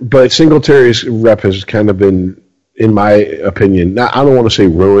 Yeah, but Singletary's rep has kind of been, in my opinion, I don't want to say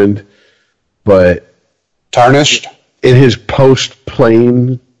ruined, but tarnished. In his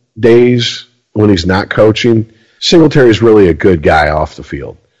post-playing days, when he's not coaching, Singletary's really a good guy off the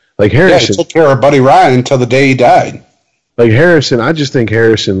field. Like Harrison, he took care of Buddy Ryan until the day he died. Like Harrison, I just think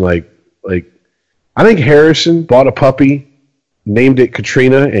Harrison, I think Harrison bought a puppy, named it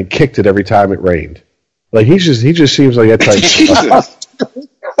Katrina, and kicked it every time it rained. Like he just seems like that type of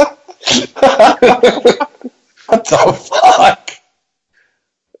What the fuck?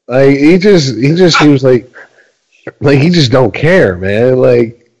 Like he just seems like he just don't care, man.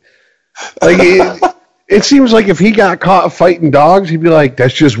 Like it seems like if he got caught fighting dogs, he'd be like,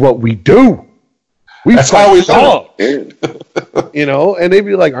 "That's just what we do. That's how we dogs." You know, and they'd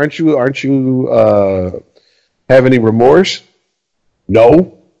be like, "Aren't you have any remorse?"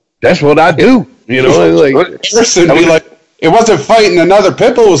 No, that's what I do. You know, like Harrison be like, "It wasn't fighting another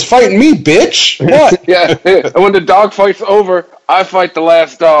pit bull; it was fighting me, bitch." What? Yeah. And when the dog fight's over, I fight the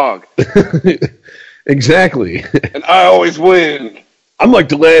last dog. Exactly. And I always win. I'm like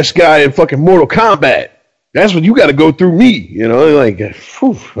the last guy in fucking Mortal Kombat. That's when you got to go through me, you know, like,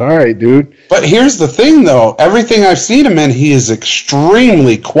 whew, all right, dude. But here's the thing, though. Everything I've seen him in, he is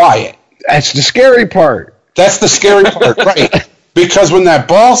extremely quiet. That's the scary part. That's the scary part, right. Because when that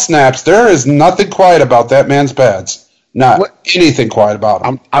ball snaps, there is nothing quiet about that man's pads. Not anything quiet about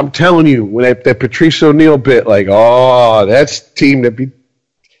him. I'm telling you, when that Patrice O'Neal bit, like, oh, that's team that be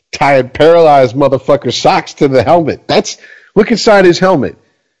tying paralyzed motherfucker socks to the helmet. Look inside his helmet.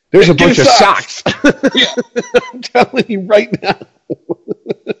 There's a bunch of socks. I'm telling you right now.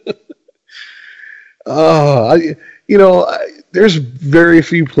 There's very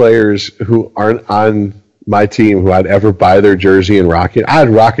few players who aren't on my team who I'd ever buy their jersey and rock it. I'd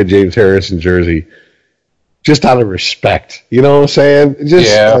rock a James Harrison jersey just out of respect. You know what I'm saying?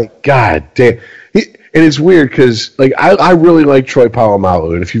 Like, God damn. And it's weird because, like, I really like Troy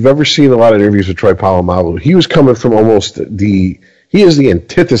Polamalu. And if you've ever seen a lot of interviews with Troy Polamalu, he was coming from almost he is the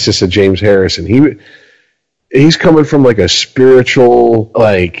antithesis of James Harrison. He's coming from like a spiritual,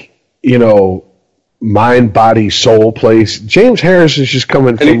 like, you know, mind, body, soul place. James Harrison's just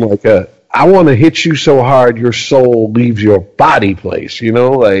coming from I want to hit you so hard your soul leaves your body place, you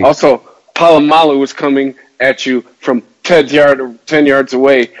know? Like, also, Polamalu was coming at you from 10 yards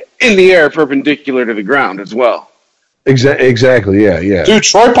away in the air, perpendicular to the ground as well. Exactly, yeah. Dude,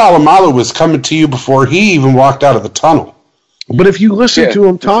 Troy Polamalu was coming to you before he even walked out of the tunnel. But if you listen to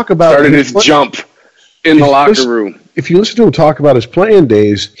him talk about... Started his jump in the locker room. If you listen to him talk about his playing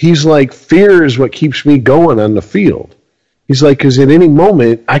days, he's like, fear is what keeps me going on the field. He's like, because at any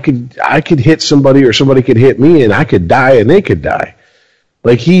moment, I could hit somebody or somebody could hit me and I could die and they could die.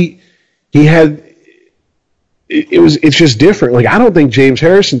 Like, he had... It's just different. Like, I don't think James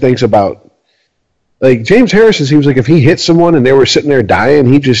Harrison thinks about Like, James Harrison seems like if he hit someone and they were sitting there dying,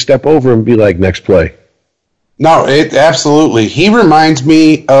 he'd just step over and be like, next play. No, absolutely. He reminds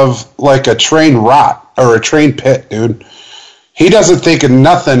me of like a train rot or a train pit, dude. He doesn't think of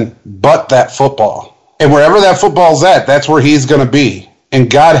nothing but that football. And wherever that football's at, that's where he's going to be. And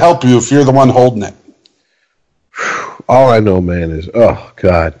God help you if you're the one holding it. All I know, man, is, oh,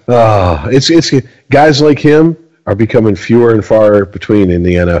 God. Oh, it's guys like him are becoming fewer and far between in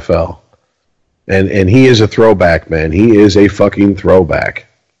the NFL. And he is a throwback, man. He is a fucking throwback.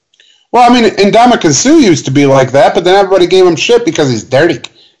 Well, I mean, Ndamukong Suh used to be like that, but then everybody gave him shit because he's dirty.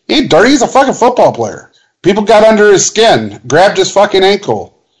 He ain't dirty. He's a fucking football player. People got under his skin, grabbed his fucking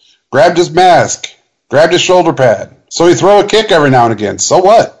ankle, grabbed his mask, grabbed his shoulder pad. So he throw a kick every now and again. So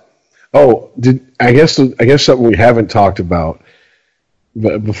what? Oh, I guess something we haven't talked about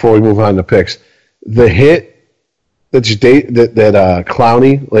before we move on to picks. The hit that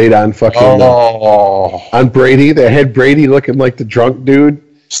Clowney laid on fucking on Brady, that had Brady looking like the drunk dude.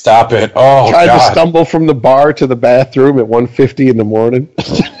 Stop it. Oh, Tried God. to stumble from the bar to the bathroom at 1:50 in the morning.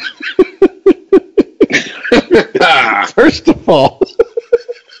 First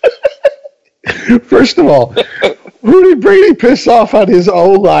of all, who did Brady piss off on his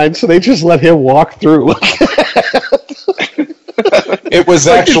O-line so they just let him walk through? It was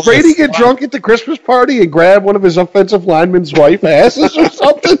like, actually... Did Brady get drunk at the Christmas party and grab one of his offensive lineman's wife asses or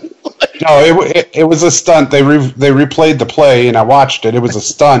something? No, it was a stunt. They replayed the play, and I watched it. It was a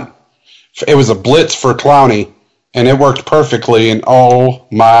stunt. It was a blitz for Clowney, and it worked perfectly, and oh,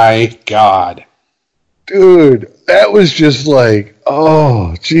 my God. Dude, that was just like,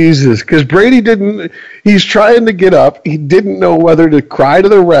 oh, Jesus. Because Brady he's trying to get up. He didn't know whether to cry to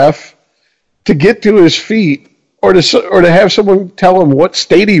the ref, to get to his feet, or to have someone tell him what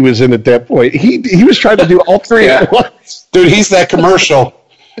state he was in at that point. He was trying to do all three at once. Dude, he's that commercial.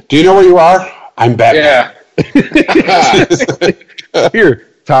 Do you know where you are? I'm Batman. Yeah. Here,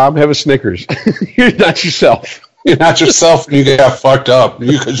 Tom, have a Snickers. You're not yourself. You're not yourself, and you got fucked up.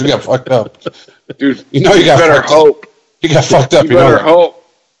 Because you got fucked up. Dude, you know you got better hope. You got fucked up. You better hope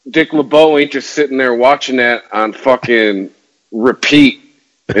Dick LeBeau ain't just sitting there watching that on fucking repeat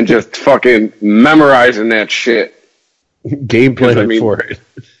and just fucking memorizing that shit. Game planning for it.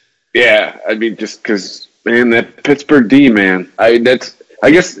 Yeah, I mean, just because, man, that Pittsburgh D, man. I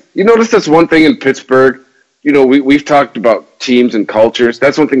guess, you notice that's one thing in Pittsburgh. You know, we've talked about teams and cultures.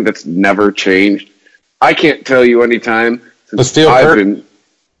 That's one thing that's never changed. I can't tell you any time since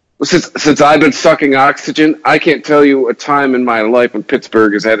I've been sucking oxygen, I can't tell you a time in my life when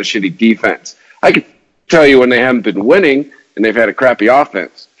Pittsburgh has had a shitty defense. I can tell you when they haven't been winning and they've had a crappy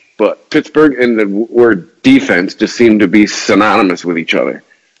offense. But Pittsburgh and the word defense just seem to be synonymous with each other.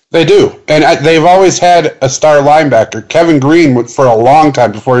 They do. And they've always had a star linebacker. Kevin Green, for a long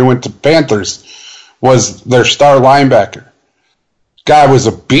time before he went to Panthers, was their star linebacker. Guy was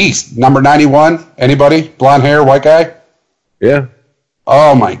a beast. Number 91. Anybody? Blonde hair, white guy? Yeah.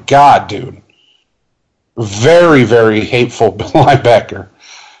 Oh, my God, dude. Very, very hateful linebacker.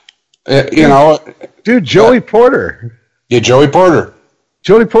 You know. Dude, Joey Porter. Yeah, Joey Porter.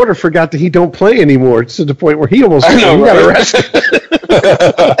 Joey Porter forgot that he don't play anymore to the point where he almost got arrested.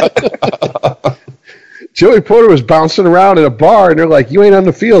 Joey Porter was bouncing around in a bar, and they're like, you ain't on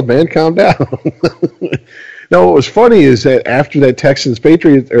the field, man. Calm down. Now, what was funny is that after that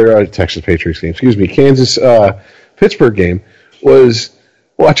Kansas-Pittsburgh game, was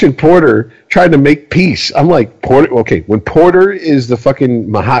watching Porter trying to make peace. I'm like, Porter, okay, when Porter is the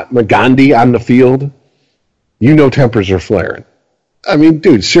fucking Mahatma Gandhi on the field, you know tempers are flaring. I mean,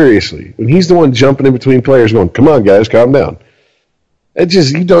 dude, seriously, when he's the one jumping in between players going, come on, guys, calm down. It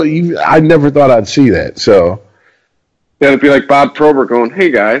just, I never thought I'd see that, so. Yeah, it'd be like Bob Probert going, hey,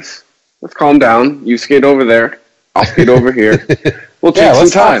 guys, let's calm down. You skate over there. I'll skate over here. We'll take some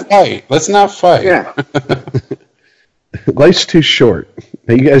time. Let's not fight. Yeah. Life's too short.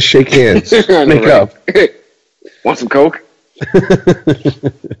 Now you guys shake hands. Make up. Want some Coke?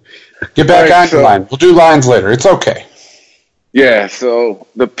 Get back on your line. We'll do lines later. It's okay. Yeah, so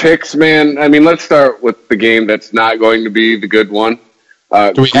the picks, man. I mean, let's start with the game that's not going to be the good one.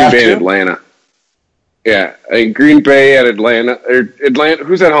 Do we Green have Bay to? and Atlanta. Yeah, I mean, Green Bay at Atlanta. Atlanta.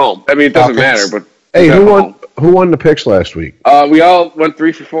 Who's at home? I mean, it doesn't matter. But hey, who won the picks last week? We all went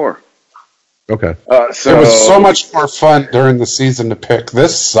 3 for 4. Okay. So it was so much more fun during the season to pick.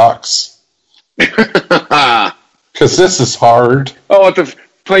 This sucks. Because this is hard. Oh, what, the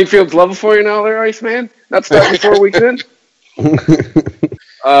playing field's level for you now there, ICEman? Not starting 4 weeks in? And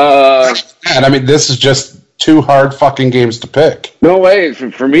I mean, this is just 2 hard fucking games to pick. No way.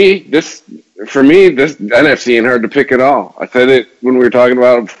 For me, this NFC ain't hard to pick at all. I said it when we were talking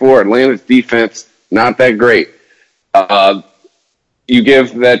about it before. Atlanta's defense Not that great. You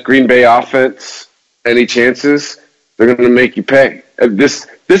give that Green Bay offense any chances, they're going to make you pay. This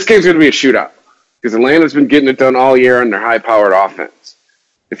game's going to be a shootout because Atlanta's been getting it done all year on their high-powered offense.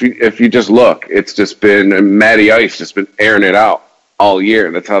 If you just look, it's just been Matty Ice just been airing it out all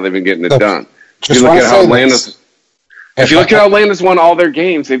year. That's how they've been getting it done. If you look at how Atlanta's won all their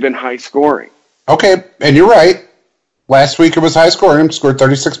games, they've been high scoring. Okay, and you're right. Last week it was high scoring, scored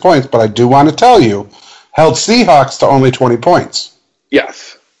 36 points, but I do want to tell you, held Seahawks to only 20 points.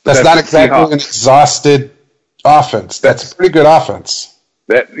 Yes. That's not exactly an exhausted offense. That's a pretty good offense.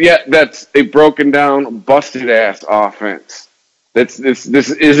 That's a broken down, busted ass offense. This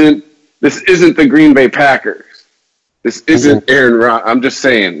isn't the Green Bay Packers. This isn't Aaron Rodgers. I'm just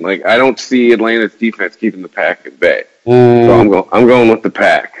saying, like, I don't see Atlanta's defense keeping the Pack at bay. So I'm going with the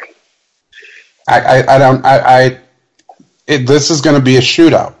Pack. This is going to be a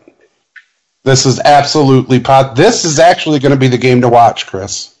shootout. This is absolutely this is actually going to be the game to watch,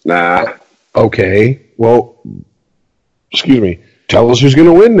 Chris. Nah. Okay. Well, excuse me. Tell us who's going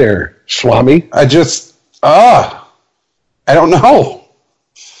to win there, Swami. I don't know.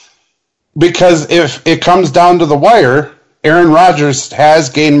 Because if it comes down to the wire, Aaron Rodgers has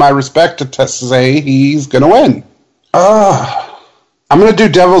gained my respect to say he's going to win. I'm going to do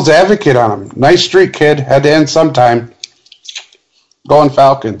devil's advocate on him. Nice streak, kid. Had to end sometime. Going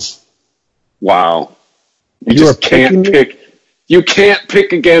Falcons. Wow. You can't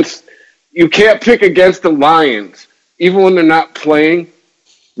pick against the Lions, even when they're not playing.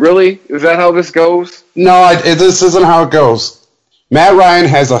 Really? Is that how this goes? No, this isn't how it goes. Matt Ryan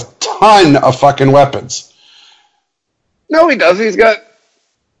has a ton of fucking weapons. No, he does. He's got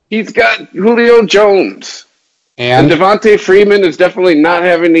Julio Jones. And Devontae Freeman is definitely not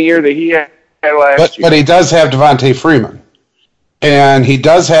having the year that he had last year. But he does have Devontae Freeman. And he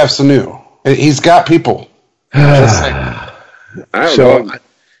does have Sanu. He's got people. So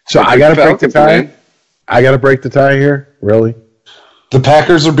I got to break the tie. I got to break the tie here. Really? The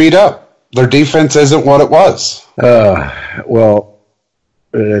Packers are beat up. Their defense isn't what it was.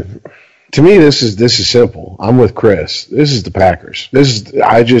 To me, this is simple. I'm with Chris. This is the Packers.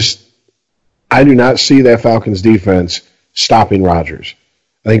 I do not see that Falcons defense stopping Rodgers.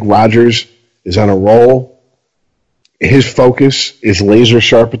 I think Rodgers is on a roll. His focus is laser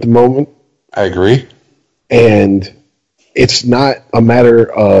sharp at the moment. I agree. And it's not a matter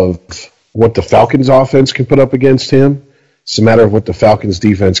of what the Falcons offense can put up against him. It's a matter of what the Falcons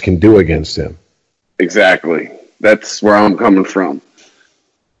defense can do against him. Exactly. That's where I'm coming from.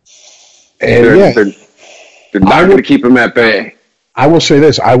 And they're not going to keep him at bay. I will say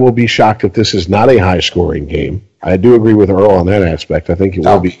this. I will be shocked if this is not a high-scoring game. I do agree with Earl on that aspect. I think it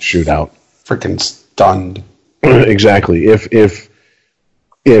will be a shootout. Freaking stunned. Exactly. If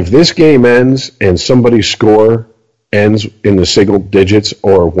this game ends and somebody's score ends in the single digits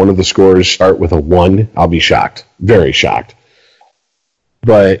or one of the scores start with a 1, I'll be shocked. Very shocked.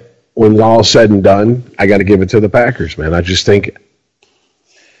 But when it's all said and done, I got to give it to the Packers, man. I just think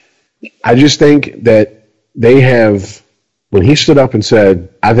that they have, when he stood up and said,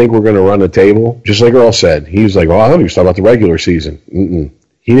 I think we're going to run a table, just like Earl said, he was like, I thought he was talking about the regular season.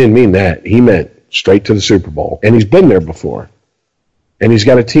 He didn't mean that. He meant straight to the Super Bowl. And he's been there before. And he's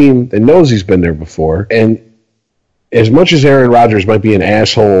got a team that knows he's been there before. And as much as Aaron Rodgers might be an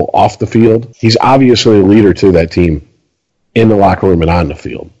asshole off the field, he's obviously a leader to that team in the locker room and on the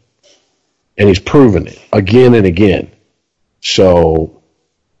field. And he's proven it again and again. So,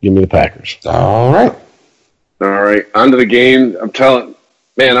 give me the Packers. All right. On to the game. I'm telling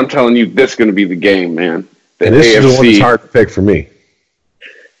you, this is going to be the game, man. And this is the one that's hard to pick for me.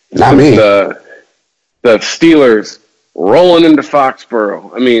 Not me. The Steelers rolling into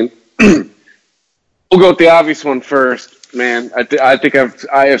Foxborough. I mean, we'll go with the obvious one first, man. I think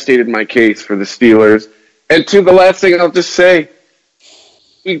I have stated my case for the Steelers. And the last thing I'll just say,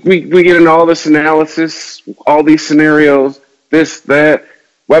 we get into all this analysis, all these scenarios, this, that,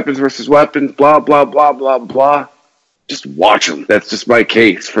 weapons versus weapons, blah, blah, blah, blah, blah. Just watch them. That's just my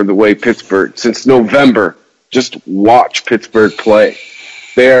case for the way Pittsburgh, since November, just watch Pittsburgh play.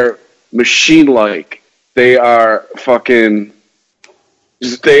 They're machine-like. They are fucking...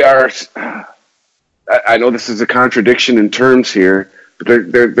 I know this is a contradiction in terms here, but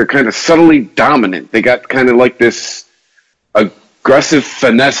they're kind of subtly dominant. They got kind of like this aggressive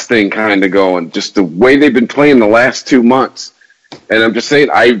finesse thing kind of going, just the way they've been playing the last 2 months. And I'm just saying,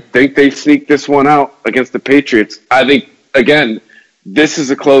 I think they sneaked this one out against the Patriots. I think, again, this is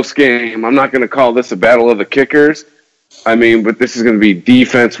a close game. I'm not going to call this a battle of the kickers. I mean, but this is going to be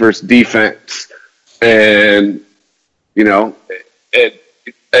defense versus defense. And, you know,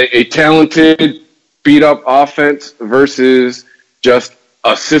 a talented beat up offense versus just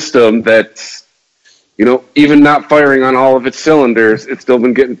a system that's, even not firing on all of its cylinders, it's still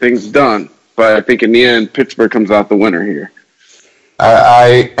been getting things done. But I think in the end, Pittsburgh comes out the winner here.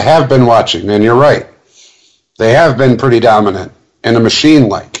 I have been watching, and you're right. They have been pretty dominant and a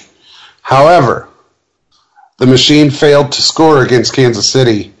machine-like. However, the machine failed to score against Kansas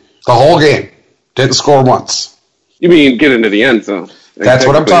City the whole game. Didn't score once. You mean get into the end zone? That's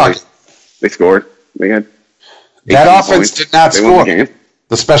what I'm talking. They scored. They had that offense points. did not score.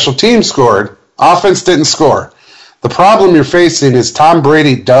 The special team scored. Offense didn't score. The problem you're facing is Tom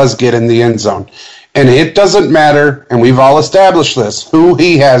Brady does get in the end zone. And it doesn't matter, and we've all established this, who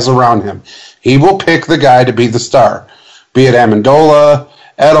he has around him. He will pick the guy to be the star. Be it Amendola,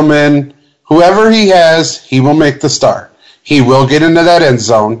 Edelman, whoever he has, he will make the star. He will get into that end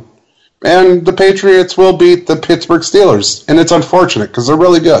zone, and the Patriots will beat the Pittsburgh Steelers. And it's unfortunate because they're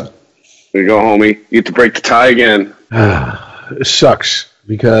really good. There you go, homie. You get to break the tie again. It sucks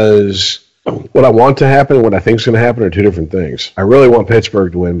because what I want to happen and what I think is going to happen are two different things. I really want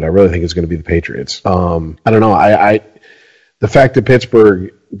Pittsburgh to win, but I really think it's going to be the Patriots. I don't know. The fact that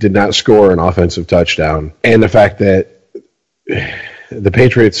Pittsburgh did not score an offensive touchdown, and the fact that the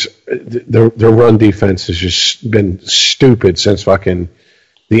Patriots, their run defense has just been stupid since fucking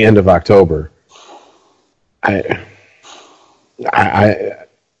the end of October. I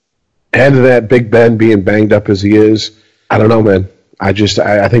add to that Big Ben being banged up as he is. I don't know, man. I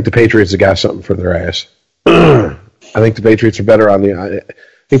think the Patriots have got something for their ass. I think the Patriots are better I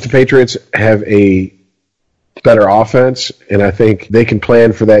think the Patriots have a better offense, and I think they can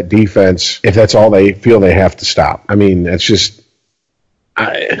plan for that defense if that's all they feel they have to stop. I mean, that's just...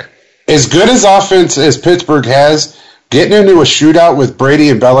 As good as offense as Pittsburgh has, getting into a shootout with Brady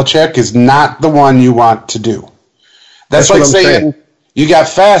and Belichick is not the one you want to do. That's like saying you got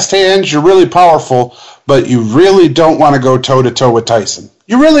fast hands, you're really powerful, but you really don't want to go toe-to-toe with Tyson.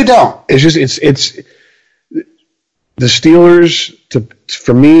 You really don't. It's just, it's the Steelers,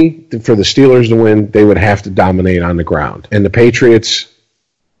 for the Steelers to win, they would have to dominate on the ground. And the Patriots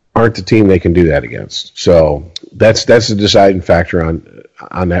aren't the team they can do that against. So that's the deciding factor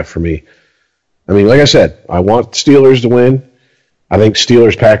on that for me. I mean, like I said, I want Steelers to win. I think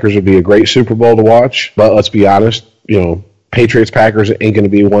Steelers-Packers would be a great Super Bowl to watch. But let's be honest, Patriots-Packers ain't going to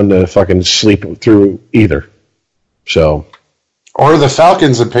be one to fucking sleep through either. So, or the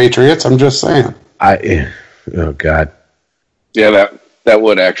Falcons and Patriots, I'm just saying. Oh, God. Yeah, that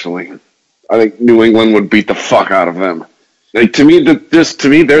would actually. I think New England would beat the fuck out of them. Like, to me, they're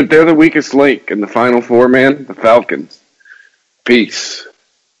the weakest link in the Final Four, man. The Falcons. Peace.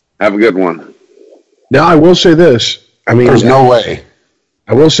 Have a good one. Now, I will say this. I mean, there's no way.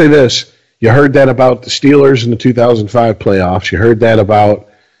 I will say this. You heard that about the Steelers in the 2005 playoffs. You heard that about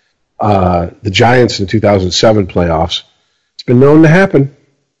the Giants in the 2007 playoffs. It's been known to happen.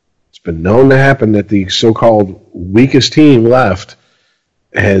 It's been known to happen that the so-called weakest team left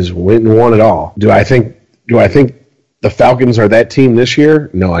has went and won it all. Do I think the Falcons are that team this year?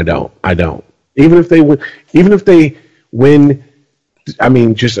 No, I don't. Even if they win, I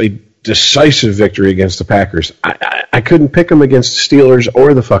mean, just a decisive victory against the Packers, I couldn't pick them against the Steelers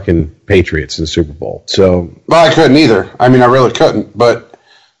or the fucking Patriots in the Super Bowl. So, well, I couldn't either. I mean, I really couldn't. But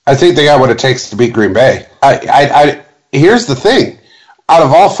I think they got what it takes to beat Green Bay. Here's the thing: out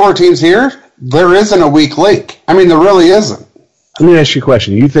of all four teams here, there isn't a weak link. I mean, there really isn't. Let me ask you a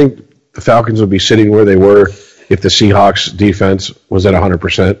question. You think the Falcons would be sitting where they were if the Seahawks defense was at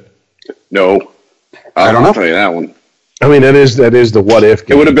 100%? No, I don't know. I'll tell you that one. I mean, that is the what if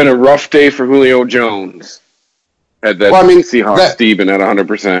game. It would have been a rough day for Julio Jones had that Seahawks D been at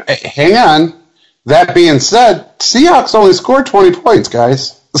 100%. Hang on. That being said, Seahawks only scored 20 points,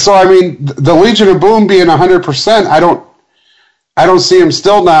 guys. So, I mean, the Legion of Boom being 100%, I don't see him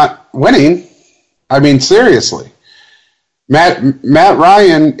still not winning. I mean, seriously. Matt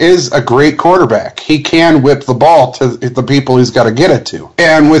Ryan is a great quarterback. He can whip the ball to the people he's got to get it to.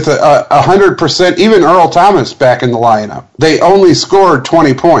 And with 100%, even Earl Thomas back in the lineup, they only scored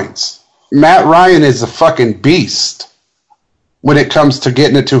 20 points. Matt Ryan is a fucking beast when it comes to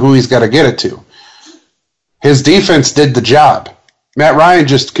getting it to who he's got to get it to. His defense did the job. Matt Ryan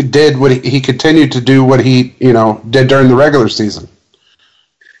just did what he continued to do what he did during the regular season.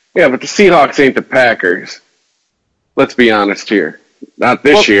 Yeah, but the Seahawks ain't the Packers. Let's be honest here. Not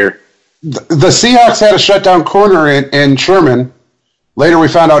this year. The Seahawks had a shutdown corner in Sherman. Later we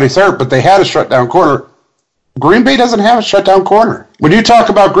found out he's hurt, but they had a shutdown corner. Green Bay doesn't have a shutdown corner. When you talk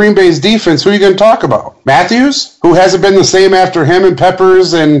about Green Bay's defense, who are you going to talk about? Matthews, who hasn't been the same after him and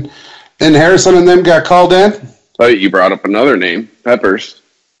Peppers and Harrison and them got called in? Oh, you brought up another name, Peppers.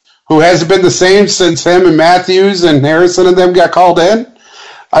 who hasn't been the same since him and Matthews and Harrison and them got called in.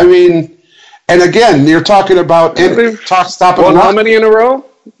 I mean, and again, you're talking about stopping a run. How many in a row?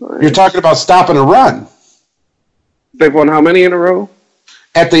 You're talking about stopping a run. They've won how many in a row?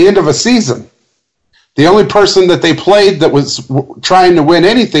 At the end of a season. The only person that they played that was trying to win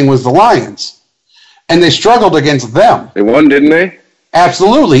anything was the Lions. And they struggled against them. They won, didn't they?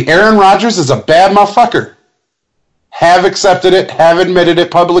 Absolutely. Aaron Rodgers is a bad motherfucker. Have accepted it, have admitted it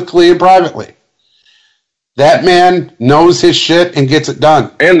publicly and privately. That man knows his shit and gets it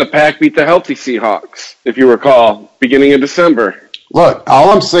done. And the Pack beat the healthy Seahawks, if you recall, beginning of December. Look,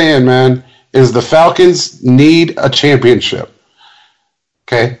 all I'm saying, man, is the Falcons need a championship.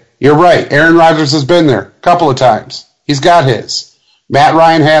 Okay? You're right. Aaron Rodgers has been there a couple of times. He's got his. Matt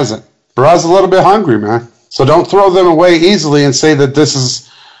Ryan hasn't. Brad's a little bit hungry, man. So don't throw them away easily and say that this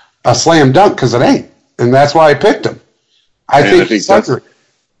is a slam dunk, because it ain't. And that's why I picked him. I think he's hungry.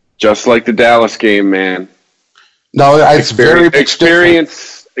 Just like the Dallas game, man. No, it's very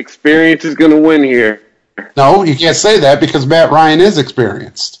experience. Experience is going to win here. No, you can't say that because Matt Ryan is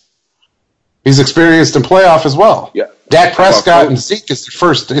experienced. He's experienced in playoff as well. Yeah. Dak Prescott and Zeke is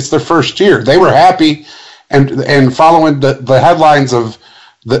their first year. They were happy and following the headlines of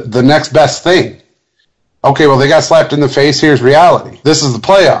the next best thing. Okay, well, they got slapped in the face. Here's reality. This is the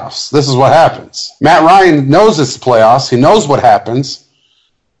playoffs. This is what happens. Matt Ryan knows it's the playoffs. He knows what happens.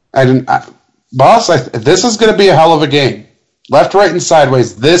 Boss, this is going to be a hell of a game. Left, right, and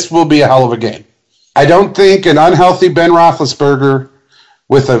sideways, this will be a hell of a game. I don't think an unhealthy Ben Roethlisberger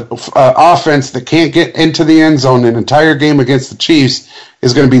with an offense that can't get into the end zone an entire game against the Chiefs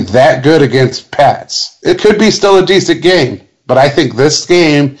is going to be that good against Pats. It could be still a decent game, but I think this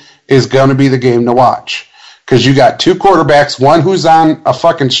game is going to be the game to watch. Because you got two quarterbacks, one who's on a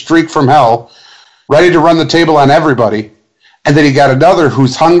fucking streak from hell, ready to run the table on everybody, and then you got another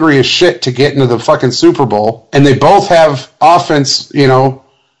who's hungry as shit to get into the fucking Super Bowl, and they both have offensive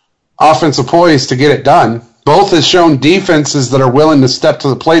poise to get it done. Both has shown defenses that are willing to step to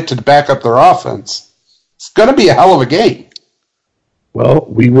the plate to back up their offense. It's going to be a hell of a game. Well,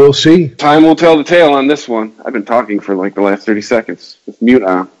 we will see. Time will tell the tale on this one. I've been talking for like the last 30 seconds with mute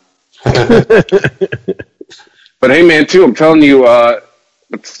on. But hey, man, too, I'm telling you,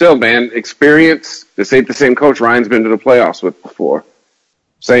 but still, man, experience. This ain't the same coach Ryan's been to the playoffs with before.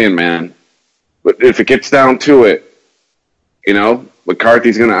 Saying, man. But if it gets down to it,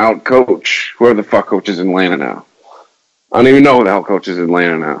 McCarthy's going to out-coach whoever the fuck coaches in Atlanta now. I don't even know who the hell coaches in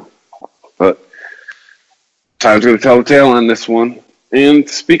Atlanta now. But time's going to tell the tale on this one. And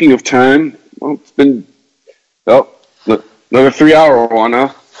speaking of time, well, it's been another 3-hour one,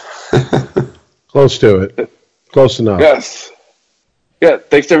 huh? Close to it. Close enough. Yes. Yeah,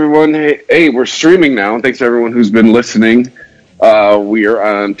 thanks to everyone. Hey, we're streaming now. Thanks to everyone who's been listening. We are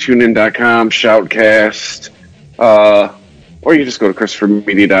on TuneIn.com, Shoutcast, or you just go to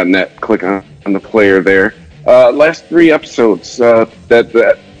ChristopherMedia.net, click on the player there. Last 3 episodes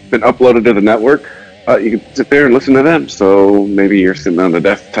that been uploaded to the network, you can sit there and listen to them. So maybe you're sitting on the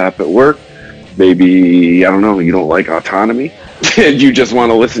desktop at work. Maybe, I don't know, you don't like autonomy, and you just want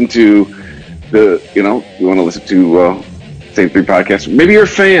to listen to you want to listen to same 3 podcasts. Maybe you're a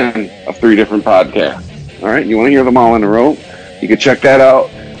fan of 3 different podcasts. All right, you want to hear them all in a row? You can check that out.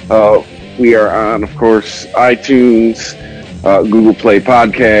 We are on, of course, iTunes, Google Play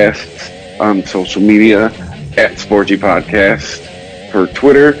Podcasts, on social media at Sporgy Podcast, for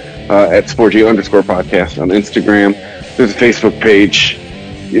Twitter at Sporgy_podcast, on Instagram. There's a Facebook page.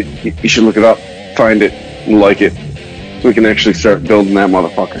 You should look it up, find it, and like it, so we can actually start building that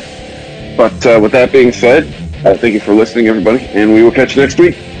motherfucker. But with that being said, thank you for listening, everybody, and we will catch you next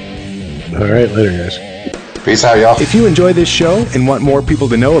week. All right, later, guys. Peace out, y'all. If you enjoy this show and want more people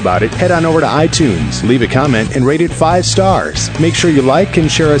to know about it, head on over to iTunes, leave a comment, and rate it 5 stars. Make sure you like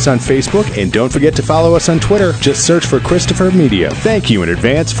and share us on Facebook, and don't forget to follow us on Twitter. Just search for Christopher Media. Thank you in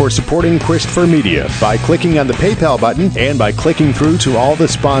advance for supporting Christopher Media by clicking on the PayPal button and by clicking through to all the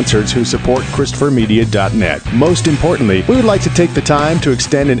sponsors who support ChristopherMedia.net. Most importantly, we would like to take the time to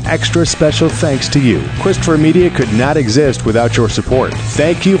extend an extra special thanks to you. Christopher Media could not exist without your support.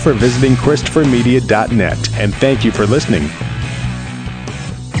 Thank you for visiting ChristopherMedia.net. And thank you for listening.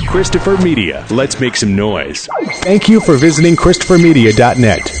 Christopher Media. Let's make some noise. Thank you for visiting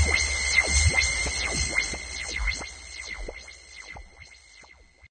ChristopherMedia.net.